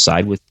fiction,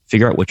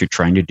 figure out what you're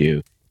trying to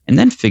do, and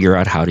then figure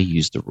out how to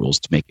use the rules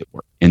to make it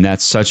work. And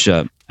that's I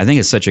think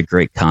it's such a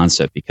great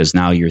concept, because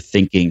now you're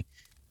thinking,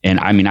 and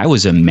I mean, I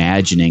was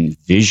imagining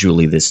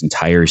visually this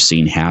entire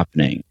scene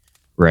happening,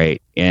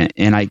 right? And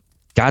I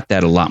got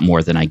that a lot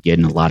more than I get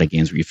in a lot of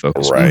games where you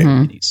focus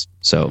on these.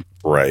 So,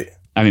 I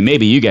mean,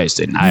 maybe you guys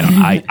didn't. I don't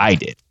know. I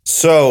did.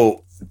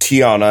 So,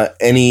 Tiana,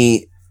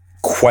 any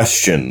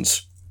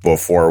questions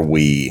before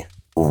we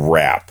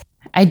wrap?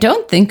 I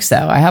don't think so.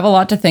 I have a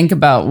lot to think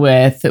about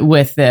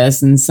with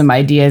this, and some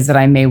ideas that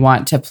I may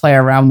want to play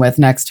around with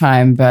next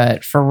time.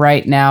 But for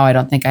right now, I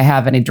don't think I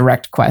have any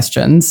direct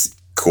questions.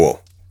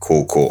 Cool.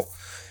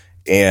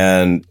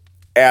 And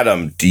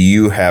Adam, do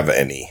you have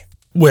any?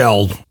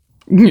 Well,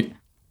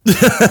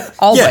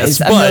 always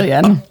yes, a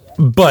million.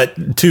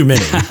 But too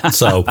many.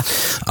 So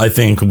I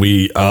think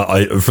we,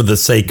 for the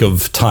sake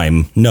of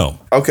time, no.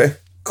 Okay,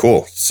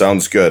 cool.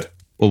 Sounds good.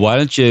 Well, why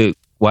don't you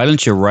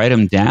write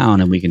them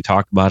down and we can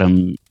talk about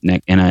them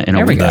in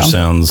a week? That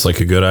sounds like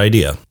a good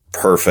idea.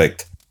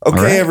 Perfect.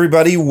 Okay,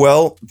 everybody.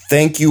 Well,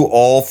 thank you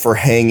all for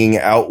hanging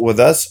out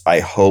with us. I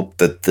hope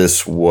that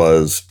this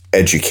was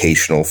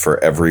educational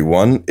for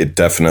everyone. It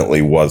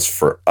definitely was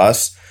for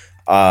us.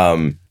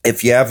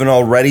 If you haven't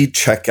already,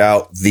 check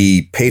out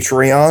the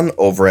Patreon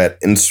over at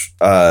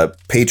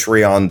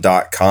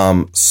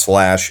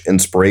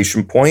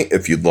patreon.com/inspiration point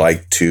if you'd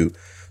like to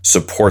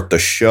support the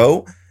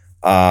show.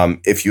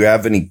 If you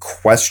have any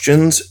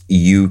questions,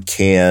 you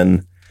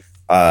can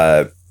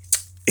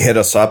hit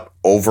us up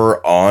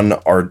over on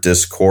our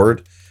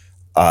Discord.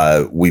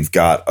 We've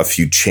got a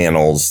few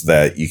channels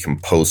that you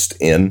can post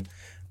in.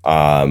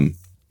 And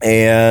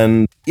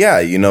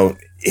yeah,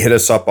 hit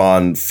us up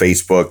on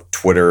Facebook,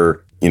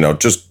 Twitter,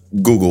 just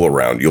Google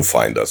around. You'll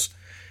find us.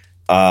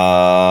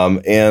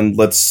 And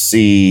let's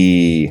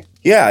see.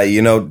 Yeah,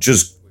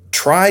 just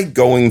try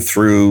going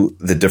through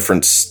the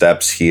different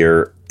steps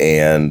here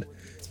and,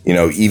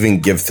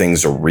 even give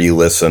things a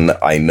re-listen.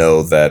 I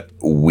know that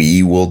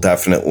we will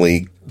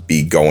definitely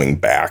be going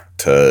back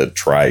to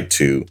try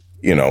to,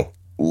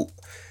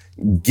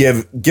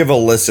 give a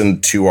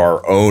listen to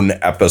our own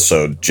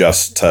episode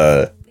just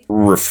to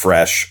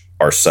refresh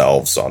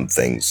ourselves on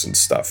things and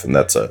stuff. And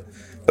that's a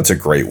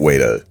great way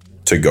to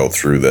go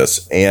through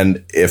this.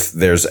 And if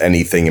there's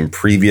anything in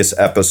previous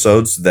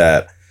episodes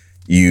that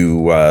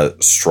you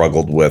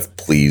struggled with,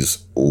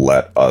 please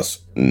let us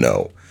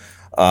know.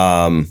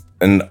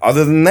 And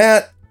other than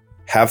that,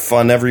 have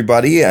fun,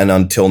 everybody. And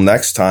until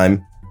next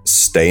time,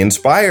 stay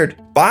inspired.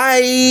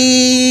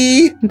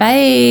 Bye.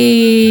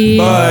 Bye.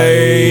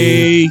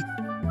 Bye.